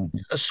 Well,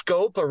 a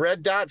scope, a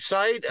red dot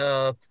sight,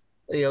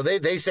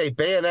 they say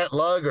bayonet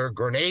lug or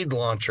grenade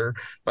launcher.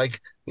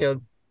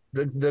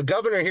 The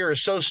governor here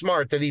is so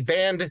smart that he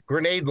banned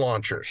grenade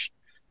launchers,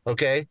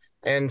 okay,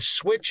 and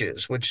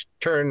switches, which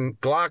turn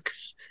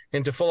Glocks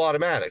into full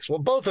automatics. Well,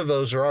 both of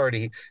those are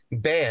already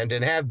banned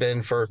and have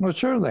been for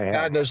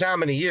God knows how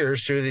many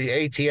years through the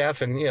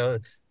ATF and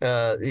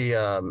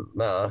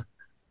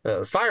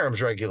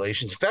firearms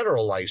regulations,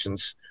 federal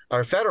license.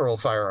 Our federal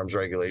firearms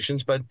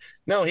regulations, but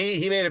no,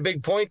 he made a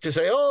big point to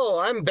say, "Oh,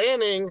 I'm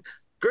banning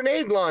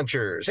grenade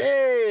launchers."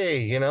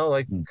 Hey,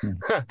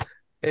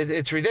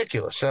 it's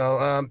ridiculous.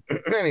 So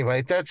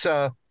anyway, that's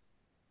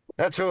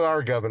who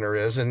our governor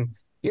is, and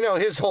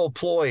his whole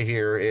ploy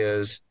here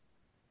is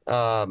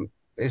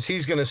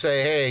he's going to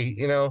say, "Hey,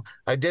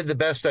 I did the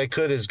best I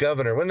could as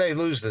governor." When they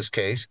lose this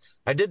case,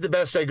 I did the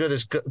best I could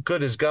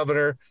as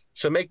governor,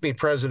 so make me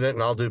president,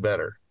 and I'll do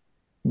better.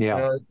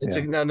 Yeah, it's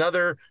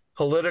another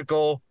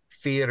political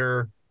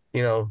theater,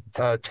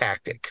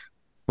 tactic.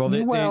 Well,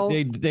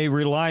 they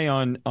rely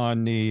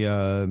on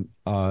the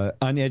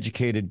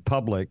uneducated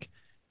public,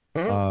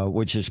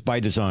 which is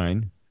by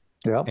design,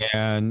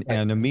 and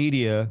the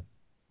media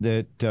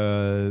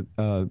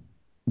that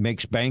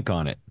makes bank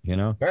on it.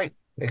 Right,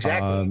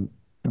 exactly.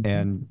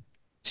 And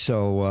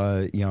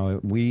so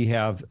we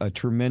have a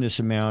tremendous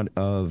amount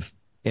of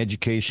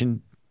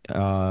education.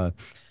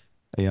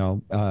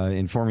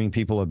 Informing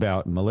people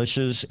about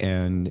militias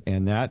and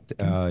that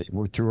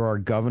through our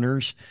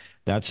governors.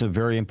 That's a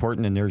very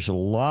important, and there's a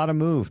lot of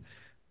move.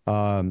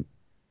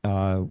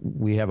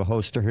 We have a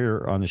host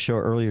here on the show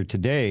earlier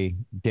today,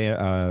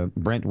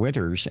 Brent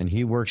Winters, and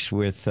he works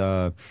with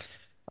Sheriff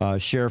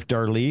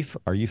Darleaf.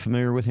 Are you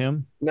familiar with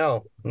him?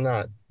 No, I'm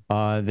not.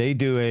 They've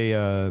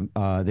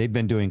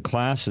been doing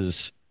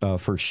classes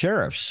for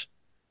sheriffs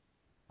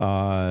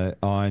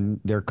on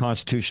their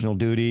constitutional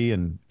duty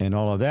and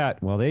all of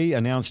that. Well, they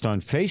announced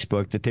on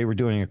Facebook that they were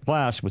doing a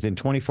class. Within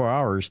 24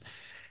 hours,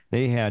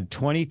 they had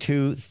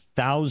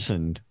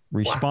 22,000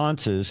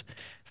 responses. Wow.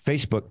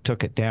 Facebook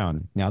took it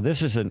down. Now,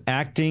 this is an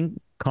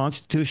acting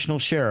constitutional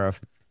sheriff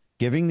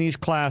giving these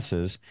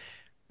classes.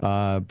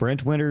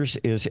 Brent Winters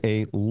is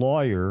a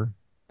lawyer,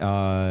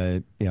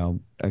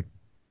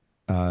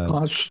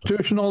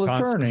 constitutional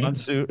attorney.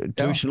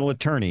 Constitutional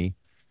attorney.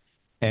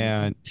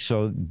 And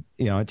so,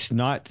 it's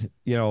not,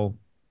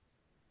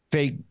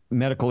 fake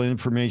medical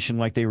information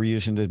like they were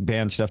using to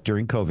ban stuff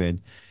during COVID.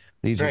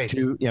 These are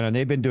two,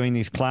 they've been doing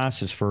these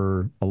classes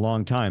for a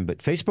long time, but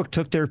Facebook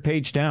took their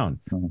page down.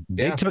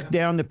 They took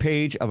down the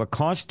page of a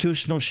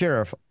constitutional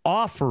sheriff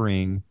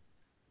offering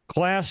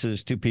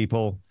classes to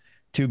people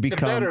to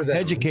become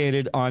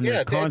educated on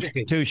their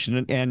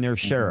Constitution and their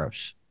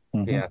sheriffs.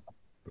 Yeah,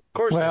 of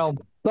course. Well,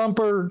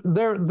 Thumper,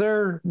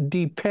 they're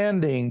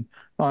depending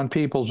on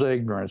people's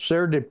ignorance.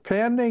 They're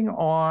depending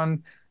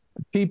on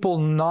people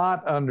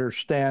not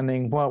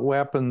understanding what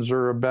weapons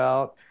are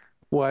about,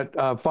 what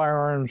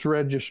firearms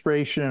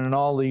registration and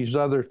all these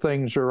other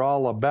things are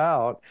all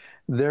about.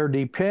 They're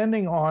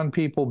depending on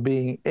people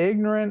being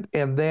ignorant,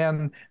 and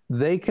then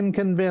they can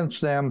convince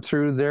them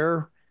through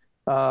their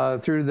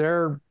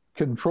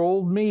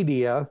controlled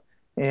media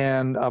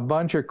and a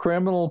bunch of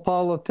criminal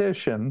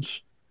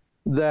politicians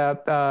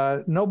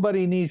that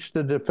nobody needs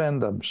to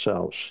defend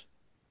themselves.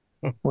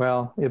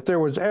 Well, if there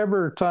was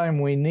ever a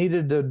time we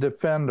needed to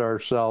defend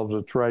ourselves,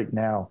 it's right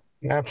now.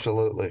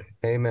 Absolutely.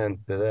 Amen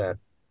to that.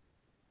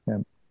 Yeah.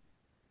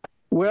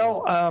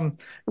 Well,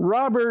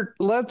 Robert,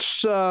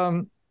 let's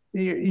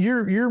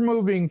you're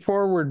moving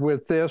forward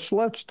with this.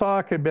 Let's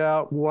talk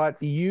about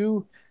what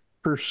you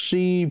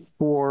perceive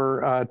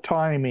for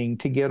timing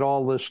to get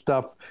all this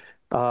stuff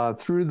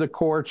through the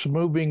courts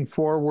moving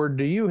forward.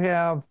 Do you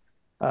have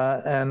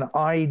an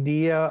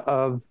idea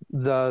of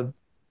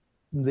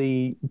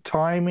the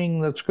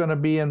timing that's going to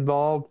be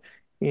involved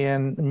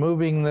in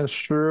moving this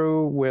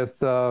through with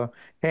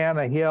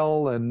Hannah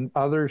Hill and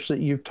others that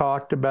you've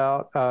talked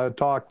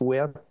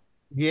with?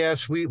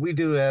 Yes, we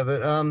do have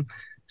it.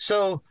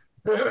 So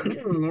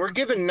we're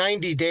given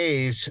 90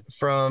 days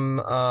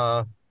from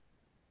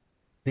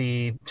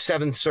the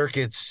Seventh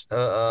Circuit's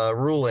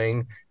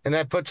ruling, and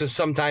that puts us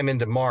sometime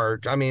into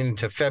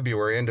into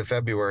February, into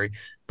February.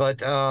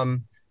 But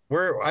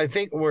I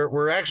think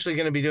we're actually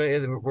going to be doing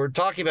it. We're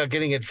talking about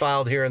getting it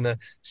filed here in the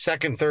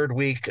second, third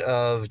week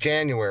of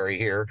January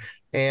here,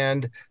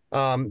 and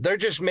they're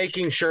just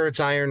making sure it's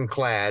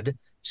ironclad.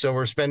 So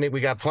we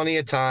got plenty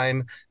of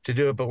time to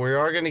do it, but we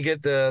are going to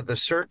get the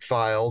cert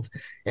filed,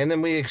 and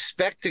then we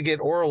expect to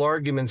get oral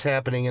arguments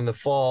happening in the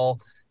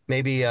fall,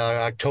 maybe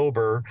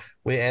October.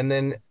 And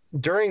then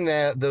during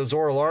those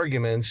oral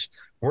arguments,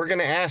 we're going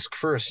to ask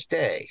for a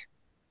stay.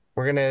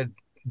 We're going to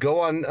go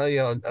on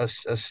a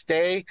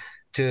stay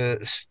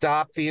to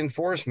stop the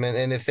enforcement.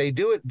 And if they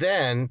do it,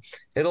 then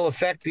it'll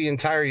affect the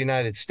entire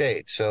United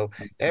States. So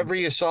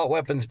every assault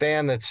weapons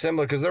ban that's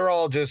similar, because they're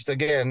all just,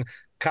 again,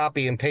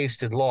 copy and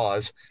pasted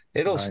laws,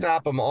 it'll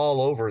stop them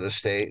all over the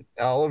state,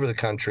 all over the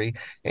country.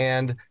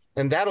 And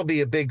that'll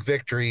be a big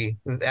victory,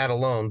 that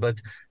alone.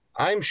 But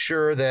I'm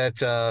sure that,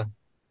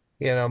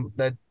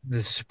 that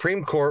the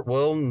Supreme Court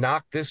will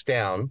knock this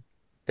down.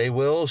 They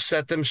will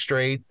set them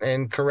straight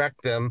and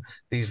correct them,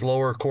 these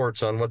lower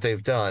courts, on what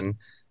they've done.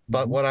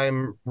 But what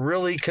I'm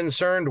really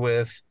concerned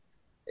with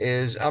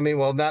is,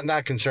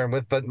 not concerned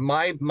with, but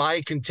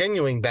my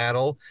continuing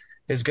battle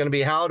is going to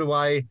be how do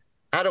I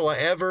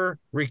ever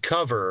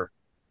recover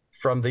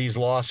from these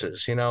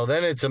losses?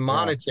 Then it's a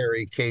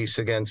monetary case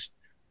against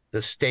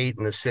the state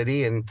and the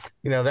city, and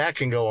that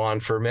can go on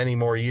for many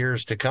more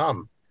years to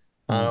come.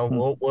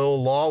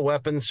 Will law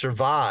weapons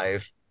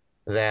survive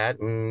that?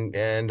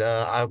 And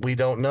we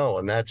don't know,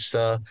 and that's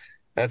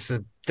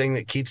the thing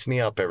that keeps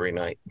me up every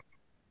night.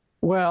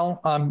 Well,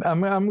 I'm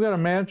going to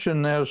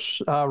mention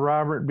this,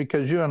 Robert,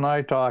 because you and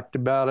I talked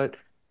about it.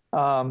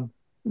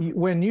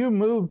 When you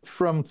moved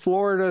from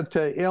Florida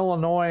to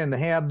Illinois and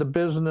had the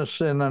business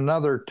in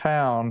another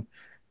town,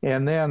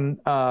 and then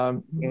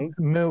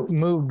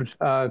moved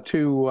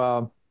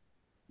to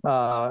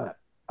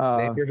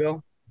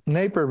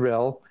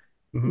Naperville,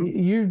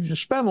 you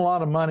spent a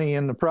lot of money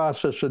in the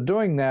process of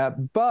doing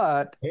that,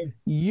 but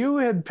you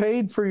had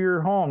paid for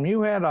your home.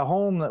 You had a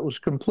home that was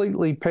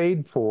completely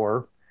paid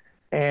for,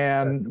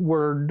 and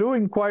were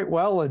doing quite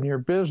well in your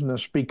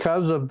business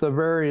because of the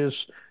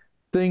various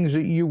things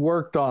that you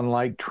worked on,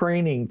 like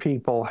training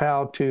people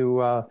how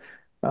to,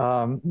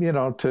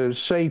 to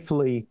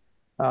safely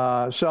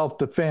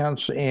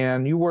self-defense.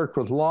 And you worked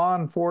with law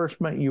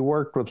enforcement. You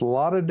worked with a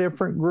lot of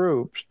different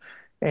groups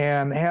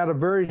and had a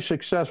very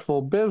successful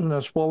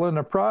business. Well, in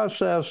the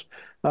process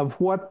of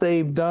what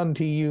they've done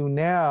to you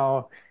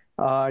now,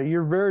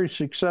 your very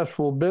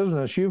successful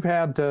business, you've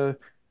had to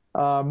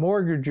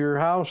mortgage your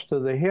house to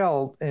the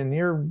hilt, and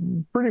you're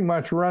pretty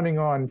much running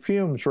on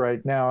fumes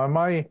right now. Am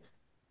I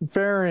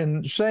fair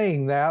in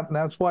saying that? And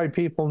that's why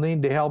people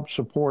need to help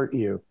support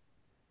you.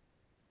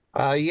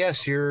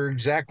 Yes, you're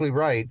exactly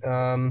right.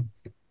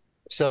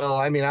 So,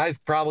 I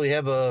probably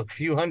have a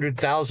few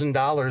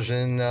 $100,000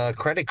 in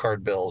credit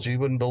card bills. You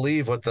wouldn't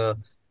believe what the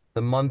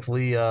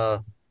monthly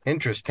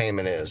interest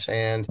payment is.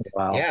 And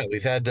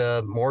we've had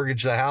to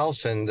mortgage the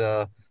house and,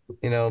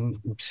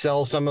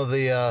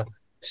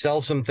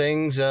 sell some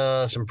things,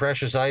 some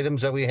precious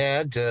items that we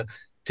had to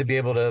be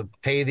able to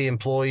pay the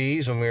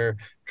employees when we were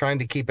trying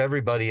to keep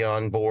everybody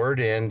on board.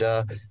 And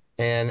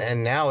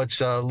now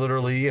it's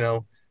literally,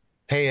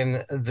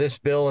 paying this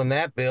bill and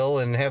that bill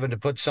and having to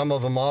put some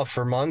of them off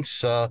for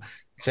months,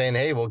 saying,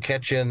 hey, we'll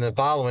catch you in the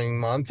following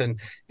month. And,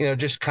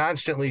 just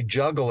constantly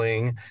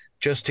juggling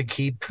just to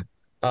keep,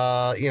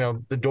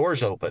 the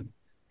doors open.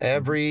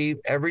 Every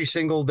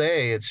single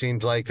day, it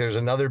seems like there's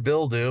another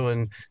bill due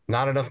and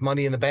not enough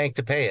money in the bank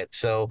to pay it.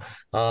 So,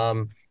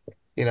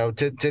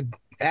 to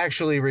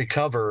actually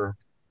recover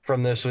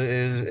from this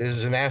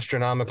is an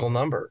astronomical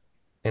number,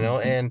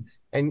 and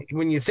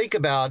when you think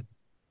about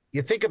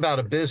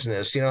a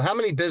business, how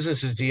many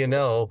businesses do you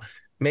know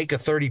make a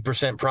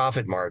 30%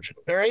 profit margin?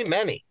 There ain't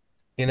many,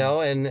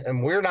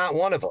 and we're not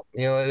one of them.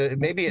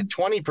 Maybe at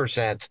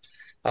 20%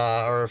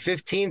 or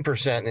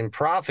 15% in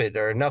profit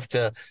or enough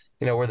to,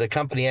 where the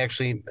company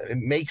actually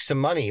makes some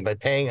money,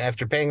 but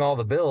after paying all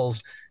the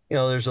bills,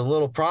 there's a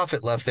little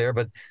profit left there,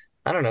 but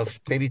I don't know,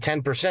 maybe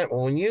 10%.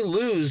 Well, when you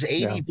lose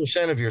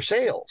 80% of your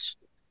sales,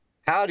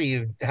 how do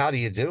you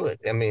do it?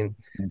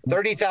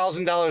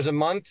 $30,000 a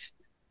month,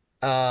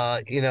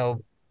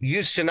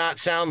 used to not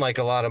sound like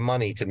a lot of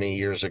money to me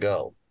years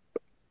ago,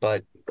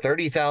 but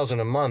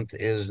 $30,000 a month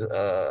is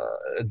a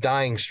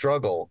dying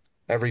struggle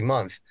every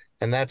month.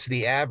 And that's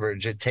the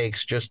average it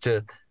takes just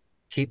to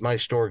keep my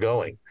store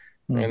going.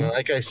 And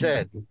like I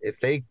said, if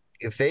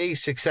they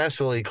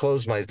successfully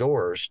close my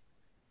doors,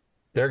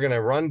 they're going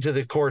to run to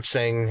the court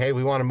saying, hey,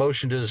 we want a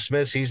motion to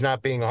dismiss. He's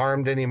not being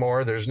harmed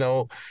anymore. There is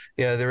no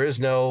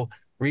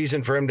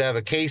reason for him to have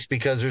a case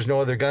because there's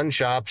no other gun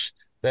shops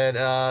that,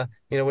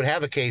 would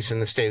have a case in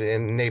the state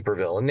in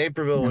Naperville. And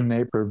Naperville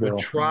would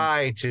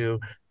try to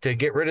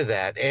get rid of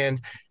that.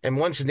 And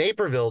once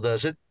Naperville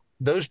does it,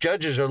 those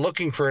judges are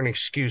looking for an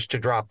excuse to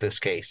drop this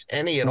case,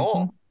 any at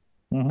all.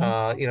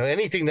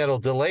 Anything that'll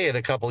delay it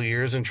a couple of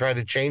years and try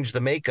to change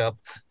the makeup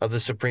of the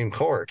Supreme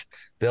Court,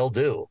 they'll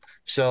do.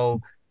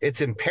 So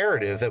it's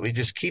imperative that we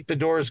just keep the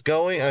doors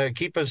going,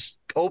 keep us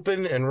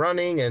open and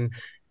running, and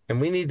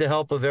we need the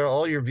help of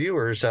all your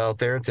viewers out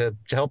there to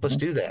help us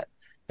do that.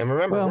 And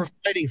remember, we're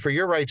fighting for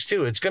your rights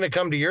too. It's going to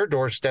come to your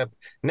doorstep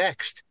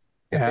next.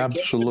 If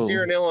absolutely. It gets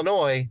here in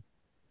Illinois,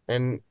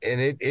 and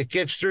it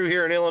gets through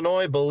here in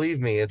Illinois, believe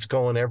me, it's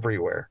going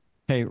everywhere.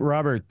 Hey,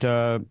 Robert,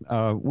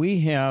 we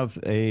have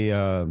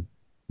a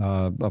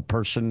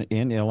person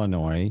in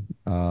Illinois.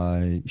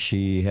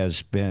 She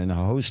has been a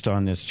host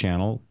on this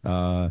channel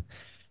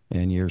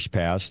in years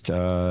past.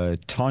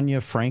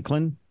 Tanya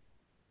Franklin,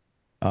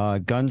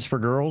 Guns for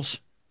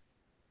Girls.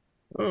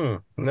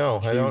 No,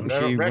 I don't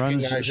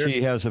recognize her.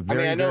 She has a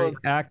very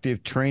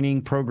active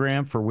training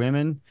program for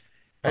women.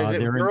 Is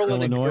it a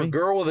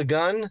girl with a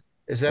gun?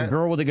 Is that a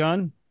girl with a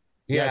gun?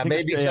 Yeah,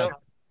 maybe so.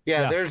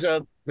 Yeah, there's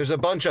a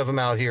bunch of them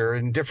out here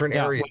in different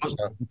areas.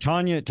 Well,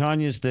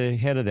 Tanya's the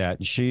head of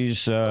that.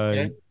 She's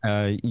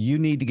you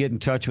need to get in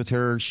touch with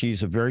her.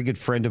 She's a very good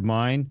friend of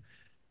mine.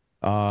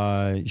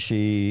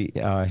 She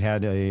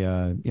had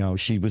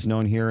she was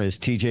known here as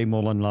TJ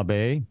Mullen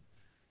LaBe.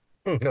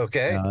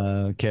 Okay.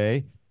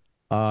 Okay.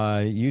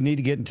 You need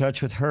to get in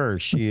touch with her.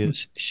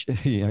 She's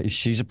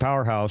a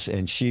powerhouse,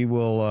 and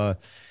she'll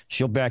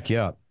back you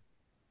up.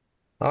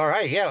 All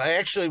right.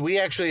 Yeah. We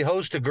actually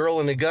host a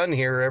Girl and a Gun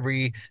here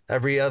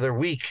every other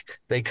week.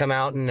 They come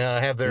out and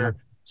have their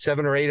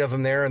 7 or 8 of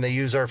them there, and they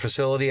use our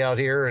facility out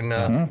here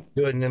and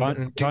do it.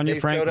 And Tanya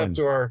Franklin. Showed up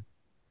to our.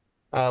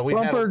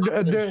 Thumper,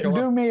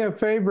 do me a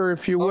favor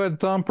if you would,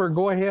 Thumper.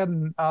 Go ahead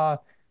and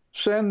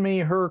send me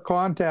her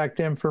contact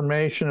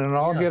information, and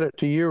I'll get it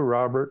to you,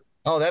 Robert.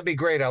 Oh, that'd be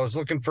great. I was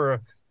looking for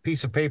a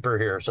piece of paper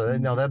here, so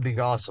that'd be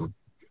awesome.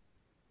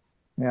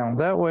 Yeah,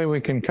 that way we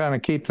can kind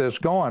of keep this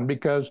going,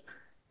 because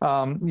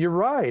you're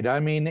right. I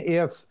mean,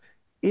 if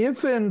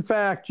in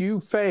fact you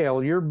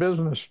fail, your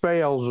business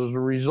fails as a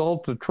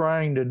result of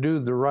trying to do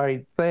the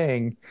right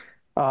thing,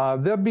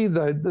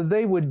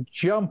 they would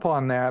jump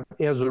on that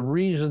as a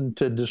reason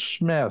to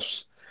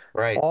dismiss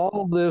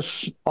all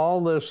this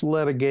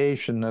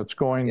litigation that's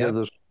going to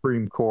the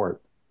Supreme Court.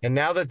 And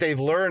now that they've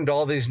learned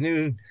all these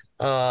new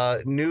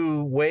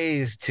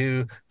ways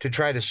to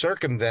try to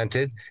circumvent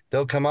it,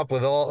 they'll come up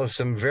with all of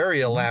some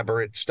very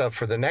elaborate stuff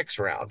for the next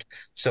round.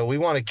 So we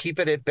want to keep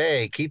it at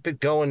bay, keep it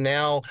going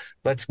now.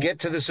 Let's get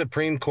to the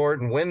Supreme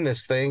Court and win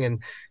this thing and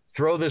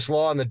throw this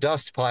law in the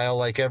dust pile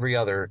like every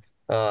other,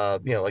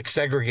 like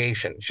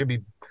segregation. It should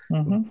be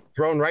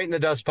thrown right in the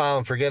dust pile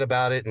and forget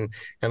about it, and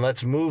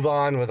let's move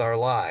on with our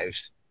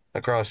lives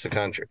across the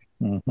country.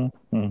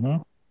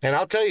 And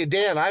I'll tell you,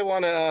 Dan, I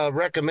want to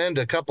recommend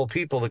a couple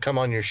people to come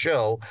on your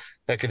show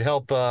that could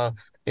help,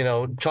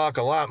 talk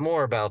a lot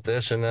more about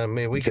this. And I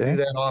mean, we can do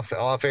that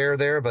off air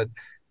there, but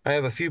I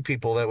have a few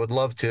people that would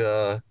love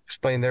to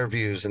explain their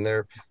views, and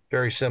they're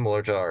very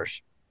similar to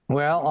ours.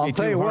 Well, I'll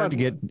tell you what.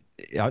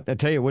 I'll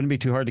tell you, it wouldn't be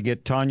too hard to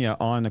get Tanya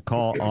on a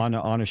call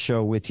on a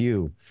show with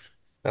you.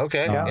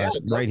 Okay,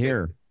 right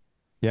here.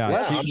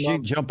 Yeah,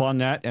 she'd jump on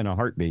that in a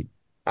heartbeat.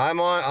 I'm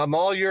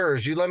all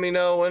yours. You let me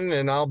know when,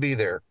 and I'll be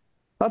there.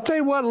 I'll tell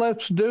you what,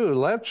 let's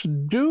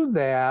do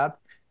that,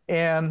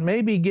 and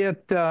maybe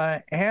get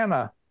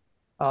Hannah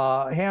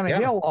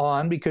Hill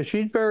on, because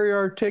she's very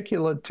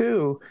articulate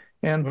too,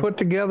 and put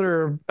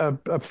together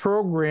a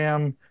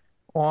program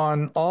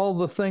on all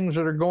the things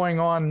that are going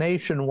on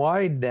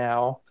nationwide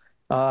now,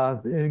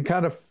 and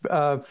kind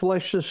of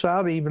flesh this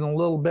out even a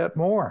little bit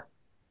more.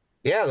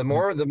 Yeah, the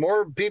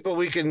more people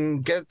we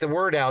can get the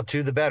word out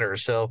to, the better.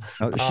 So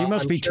she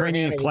must be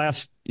training a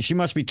class. She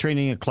must be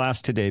training a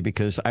class today,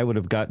 because I would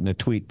have gotten a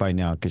tweet by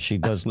now, because she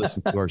does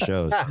listen to our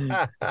shows.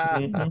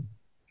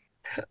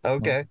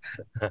 Okay.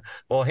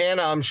 Well,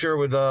 Hannah, I'm sure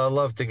would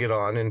love to get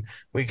on, and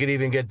we could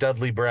even get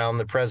Dudley Brown,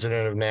 the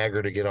president of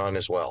NAGR, to get on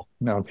as well.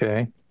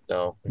 Okay.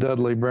 So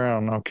Dudley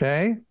Brown.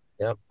 Okay.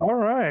 Yep. All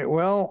right.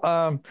 Well,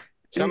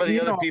 some of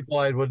the other people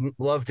I would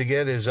love to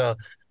get is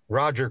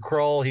Roger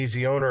Kroll. He's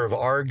the owner of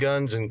R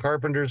Guns in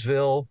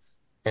Carpentersville,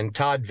 and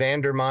Todd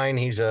Vandermine.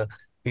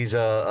 He's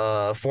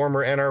a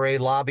former NRA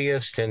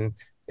lobbyist and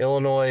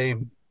Illinois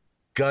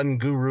gun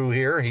guru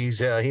here. He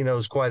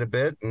knows quite a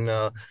bit, and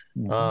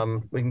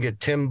we can get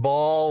Tim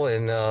Ball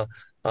and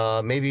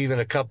maybe even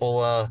a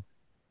couple,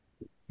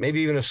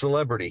 maybe even a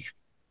celebrity.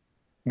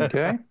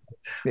 Okay.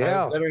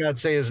 Yeah. I better not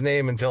say his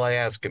name until I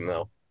ask him,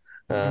 though.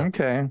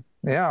 Okay.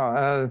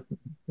 Yeah,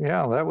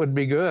 that would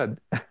be good.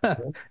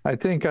 I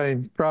think I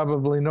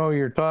probably know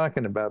you're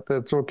talking about.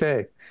 That's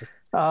okay.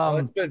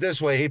 Let's put it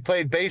this way. He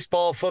played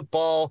baseball,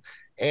 football,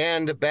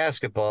 and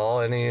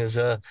basketball, and he is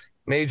a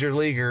major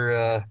leaguer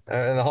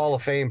in the Hall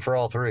of Fame for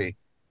all three.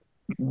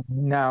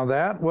 Now,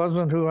 that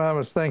wasn't who I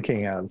was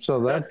thinking of, so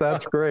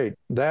that's great.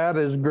 That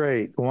is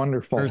great.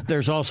 Wonderful.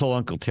 There's also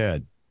Uncle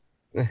Ted.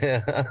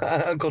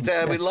 Uncle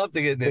Ted, we'd love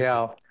to get into.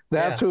 Yeah.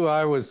 That's who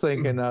I was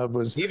thinking of,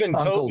 was even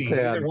Uncle Toby,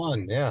 Ted. either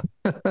one, yeah.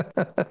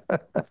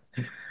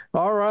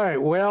 All right.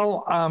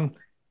 Well,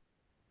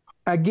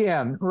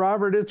 again,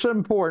 Robert, it's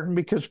important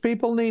because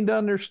people need to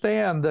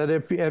understand that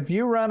if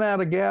you run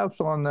out of gas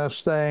on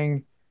this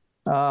thing,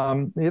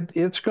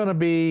 it's going to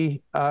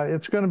be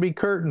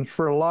curtains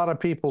for a lot of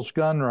people's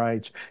gun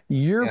rights.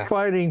 You're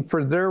fighting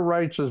for their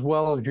rights as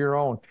well as your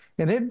own,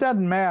 and it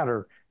doesn't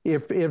matter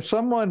if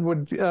someone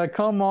would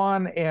come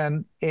on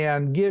and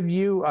give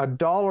you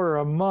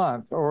 $1 a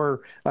month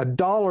or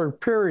 $1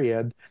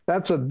 period.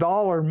 That's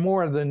 $1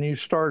 more than you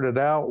started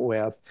out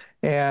with.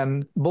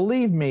 And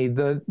believe me,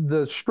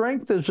 the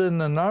strength is in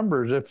the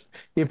numbers.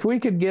 If we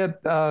could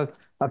get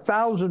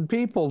 1,000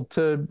 people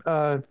to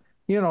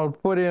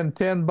put in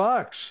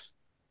 $10,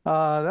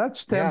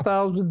 that's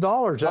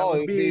 $10,000. That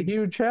would be a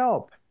huge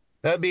help.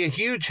 That'd be a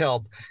huge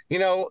help.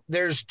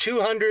 There's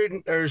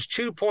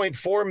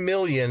 2.4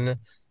 million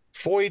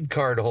FOID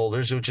card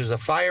holders, which is a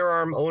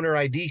firearm owner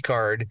ID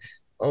card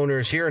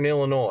owners here in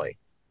Illinois.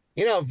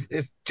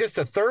 If just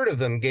a third of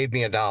them gave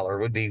me $1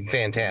 would be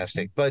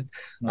fantastic. But,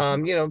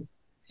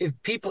 if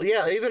people,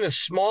 even a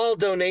small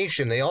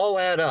donation, they all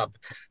add up.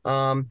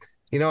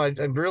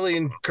 I'd really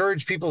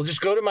encourage people to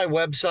just go to my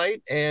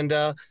website and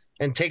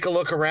take a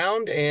look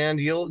around, and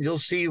you'll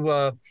see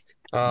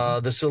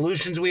the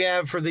solutions we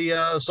have for the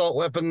assault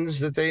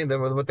weapons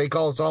what they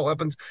call assault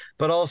weapons,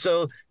 but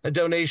also a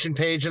donation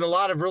page and a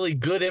lot of really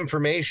good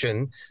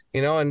information.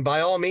 And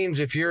by all means,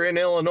 if you're in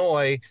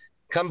Illinois,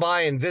 come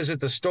by and visit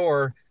the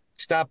store.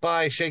 Stop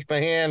by, shake my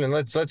hand, and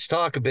let's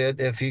talk a bit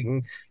if you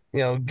can,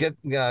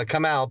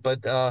 come out.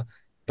 But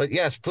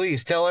yes,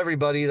 please tell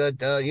everybody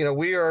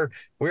that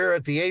we're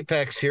at the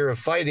apex here of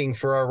fighting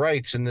for our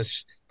rights in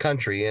this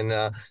country,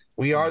 and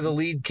we are the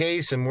lead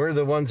case, and we're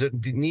the ones that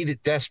need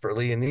it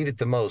desperately and need it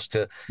the most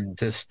to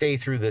stay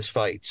through this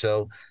fight.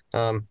 So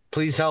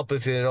please help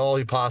if at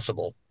all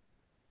possible.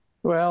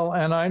 Well,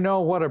 and I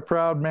know what a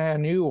proud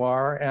man you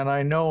are, and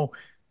I know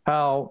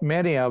how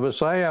many of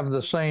us, I have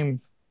the same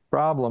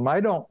problem.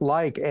 I don't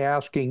like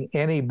asking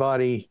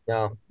anybody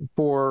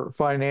for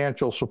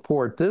financial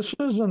support. This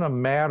isn't a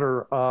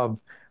matter of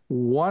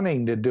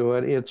wanting to do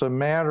it. It's a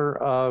matter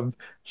of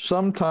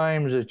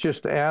sometimes it's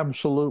just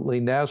absolutely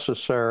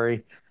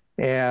necessary.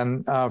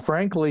 And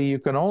frankly, you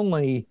can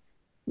only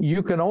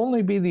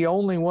be the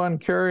only one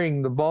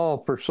carrying the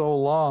ball for so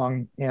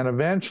long, and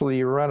eventually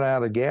you run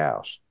out of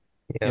gas.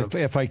 Yeah.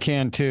 If I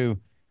can too,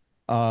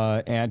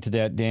 add to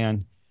that,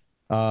 Dan,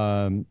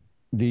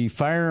 the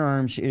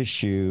firearms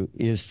issue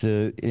is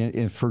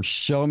for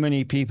so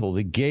many people,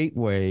 the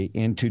gateway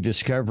into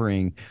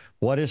discovering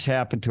what has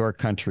happened to our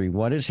country,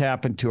 what has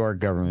happened to our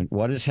government,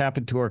 what has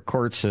happened to our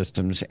court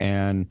systems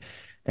and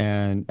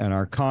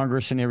our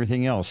Congress and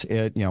everything else.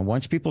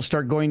 Once people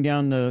start going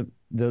down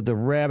the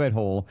rabbit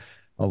hole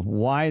of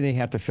why they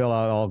have to fill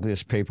out all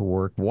this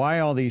paperwork,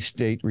 why all these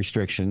state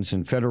restrictions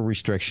and federal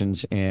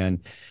restrictions and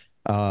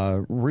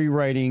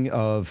rewriting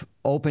of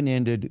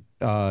open-ended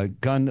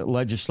gun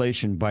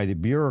legislation by the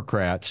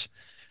bureaucrats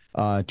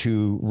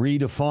to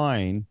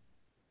redefine,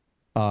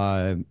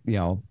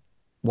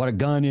 what a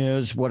gun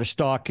is, what a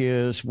stock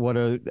is, what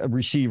a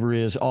receiver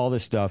is, all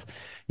this stuff,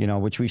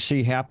 which we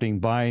see happening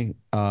by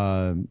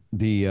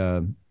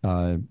the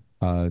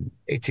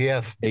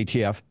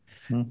ATF.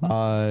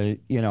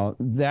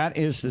 Mm-hmm. That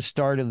is the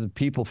start of the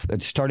people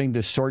starting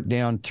to sort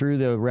down through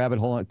the rabbit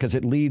hole, because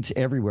it leads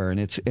everywhere.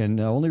 And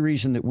the only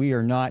reason that we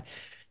are not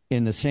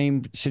in the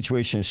same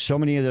situation as so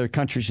many other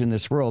countries in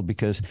this world,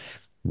 because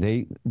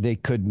they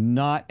could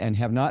not and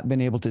have not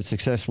been able to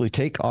successfully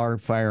take our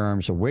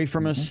firearms away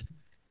from us.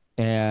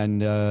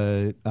 And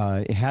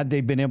had they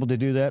been able to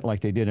do that,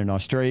 like they did in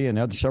Australia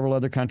and several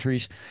other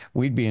countries,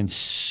 we'd be in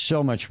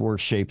so much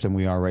worse shape than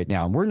we are right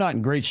now. And we're not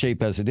in great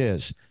shape as it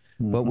is.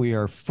 But we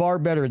are far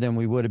better than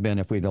we would have been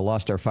if we'd have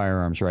lost our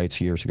firearms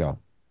rights years ago.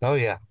 Oh,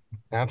 yeah,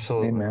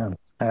 absolutely. Amen.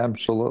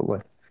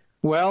 Absolutely.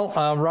 Well,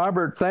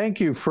 Robert, thank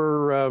you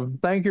for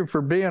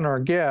being our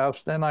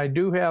guest. And I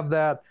do have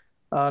that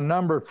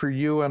number for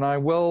you, and I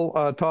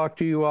will talk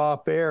to you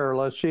off air.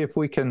 Let's see if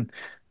we can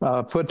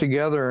put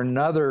together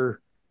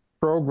another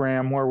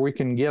program where we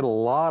can get a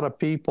lot of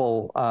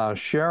people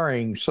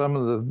sharing some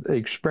of the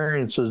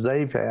experiences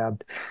they've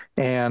had.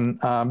 And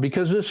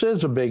because this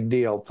is a big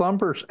deal.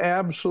 Thumper's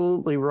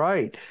absolutely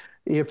right.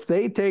 If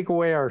they take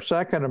away our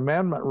Second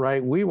Amendment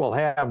right, we will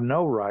have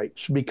no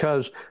rights,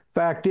 because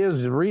fact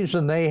is, the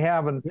reason they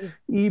haven't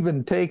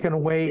even taken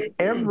away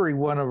every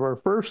one of our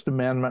First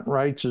Amendment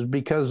rights is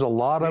because a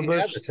lot of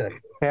us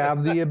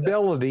have the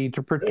ability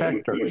to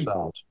protect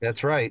ourselves.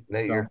 That's right.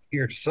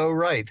 You're so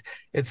right.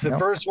 It's the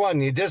first one.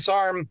 You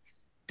disarm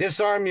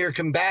your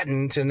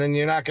combatant, and then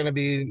you're not going to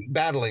be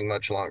battling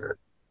much longer.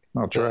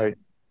 That's right.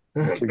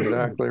 That's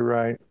exactly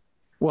right.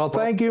 Well,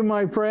 thank you,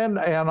 my friend,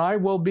 and I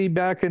will be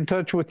back in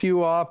touch with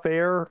you off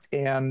air.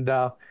 And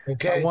I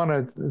want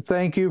to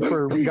thank you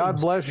God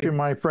bless you,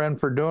 my friend,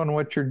 for doing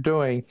what you're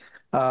doing.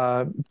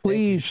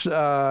 Please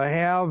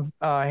have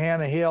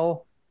Hannah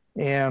Hill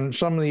and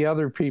some of the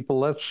other people.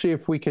 Let's see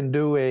if we can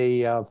do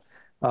a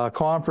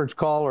conference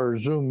call or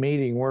a Zoom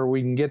meeting where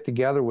we can get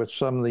together with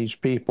some of these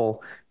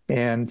people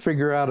and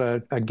figure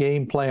out a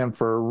game plan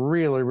for a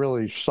really,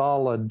 really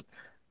solid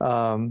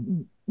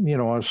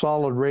a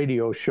solid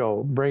radio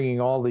show,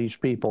 bringing all these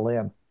people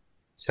in.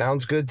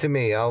 Sounds good to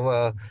me.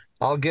 I'll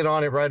get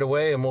on it right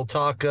away, and we'll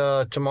talk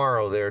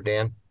tomorrow there,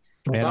 Dan.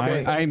 And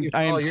I'm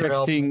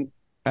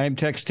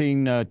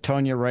texting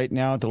Tonya right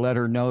now to let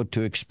her know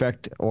to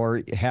expect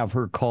or have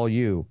her call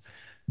you.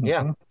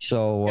 Yeah.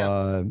 So,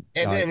 and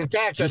in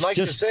fact, I'd like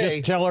to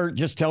say,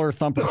 just tell her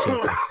Thumper.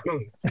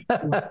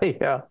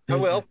 Yeah, I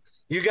will.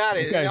 You got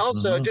it. Okay. And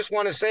also, I just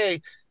want to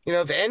say,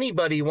 if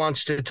anybody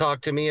wants to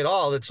talk to me at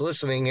all that's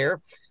listening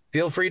here,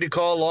 feel free to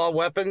call Law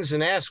Weapons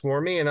and ask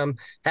for me, and I'm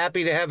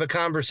happy to have a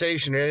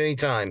conversation at any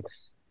time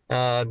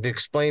to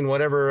explain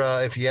whatever.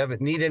 If you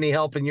need any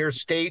help in your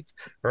state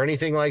or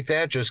anything like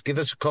that, just give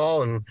us a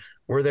call, and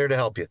we're there to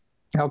help you.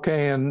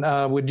 Okay, and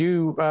would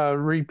you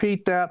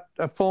repeat that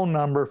phone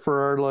number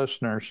for our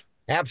listeners?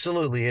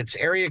 Absolutely. It's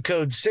area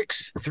code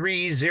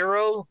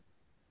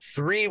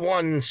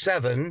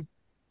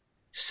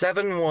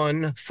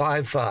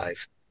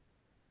 630-317-7155.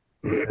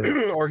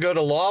 Or go to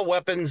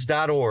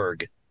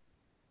lawweapons.org.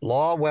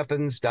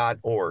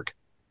 Lawweapons.org.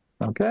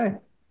 Okay.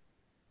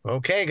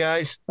 Okay,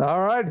 guys.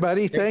 All right,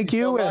 buddy. Thank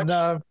you. So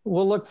and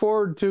we'll look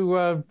forward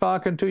to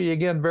talking to you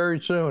again very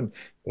soon.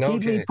 Okay.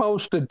 Keep me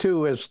posted,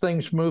 too, as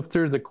things move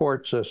through the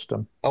court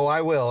system. Oh,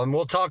 I will. And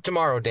we'll talk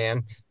tomorrow,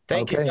 Dan.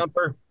 Thank you,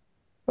 Thumper.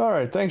 All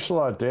right. Thanks a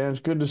lot, Dan.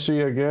 It's good to see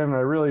you again. I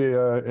really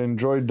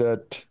enjoyed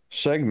that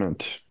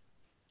segment.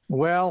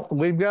 Well,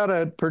 we've got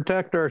to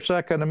protect our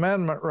Second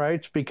Amendment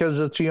rights because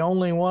it's the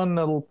only one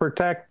that'll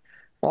protect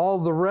all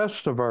the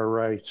rest of our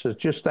rights.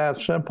 It's just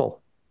that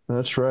simple.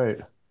 That's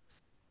right.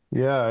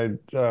 Yeah,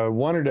 I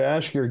wanted to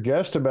ask your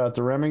guest about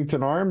the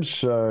Remington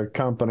Arms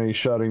Company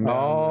shutting down.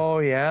 Oh,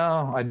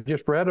 yeah. I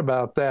just read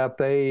about that.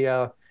 They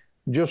and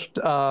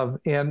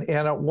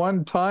at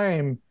one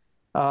time,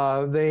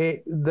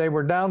 they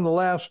were down the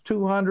last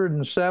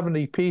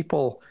 270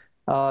 people.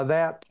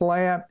 That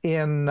plant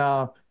in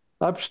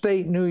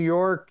upstate New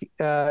York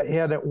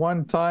had at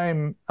one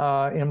time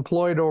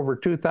employed over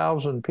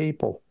 2,000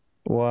 people.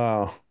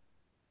 Wow.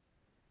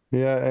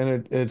 Yeah,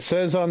 and it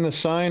says on the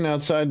sign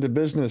outside the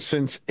business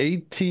since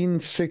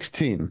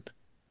 1816.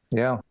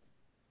 Yeah.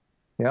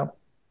 Yeah.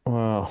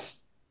 Wow.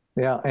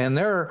 Yeah, and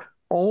they're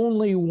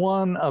only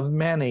one of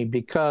many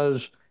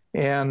because,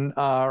 and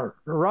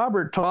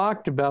Robert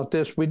talked about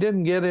this. We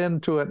didn't get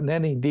into it in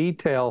any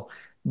detail,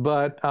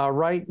 but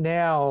right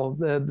now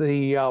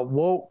the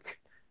woke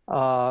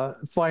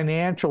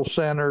financial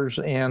centers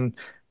and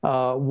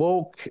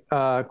woke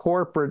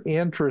corporate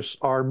interests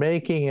are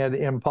making it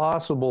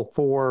impossible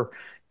for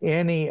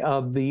any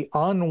of the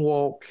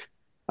unwoke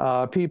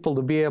people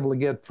to be able to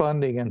get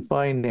funding and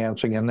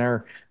financing, and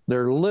they're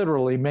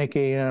literally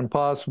making it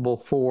impossible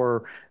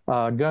for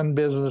gun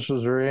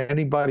businesses or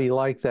anybody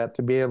like that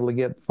to be able to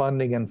get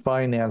funding and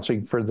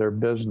financing for their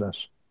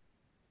business.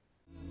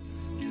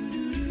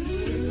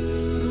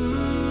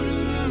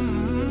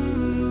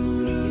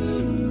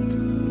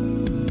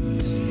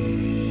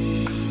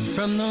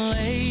 From the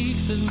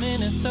lakes of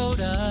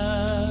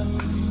Minnesota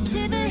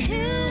to the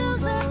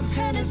hills of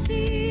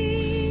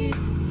Tennessee,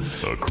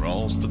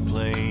 across the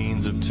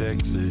plains of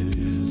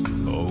Texas,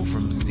 oh,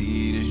 from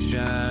sea to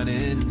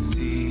shining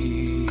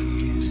sea,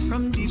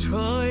 from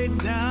Detroit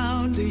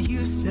down to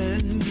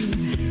Houston,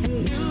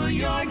 and New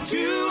York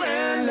to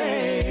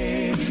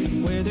LA,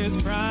 where there's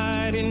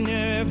pride in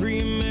every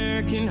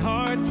American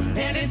heart,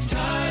 and it's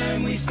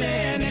time we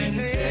stand and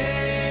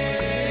say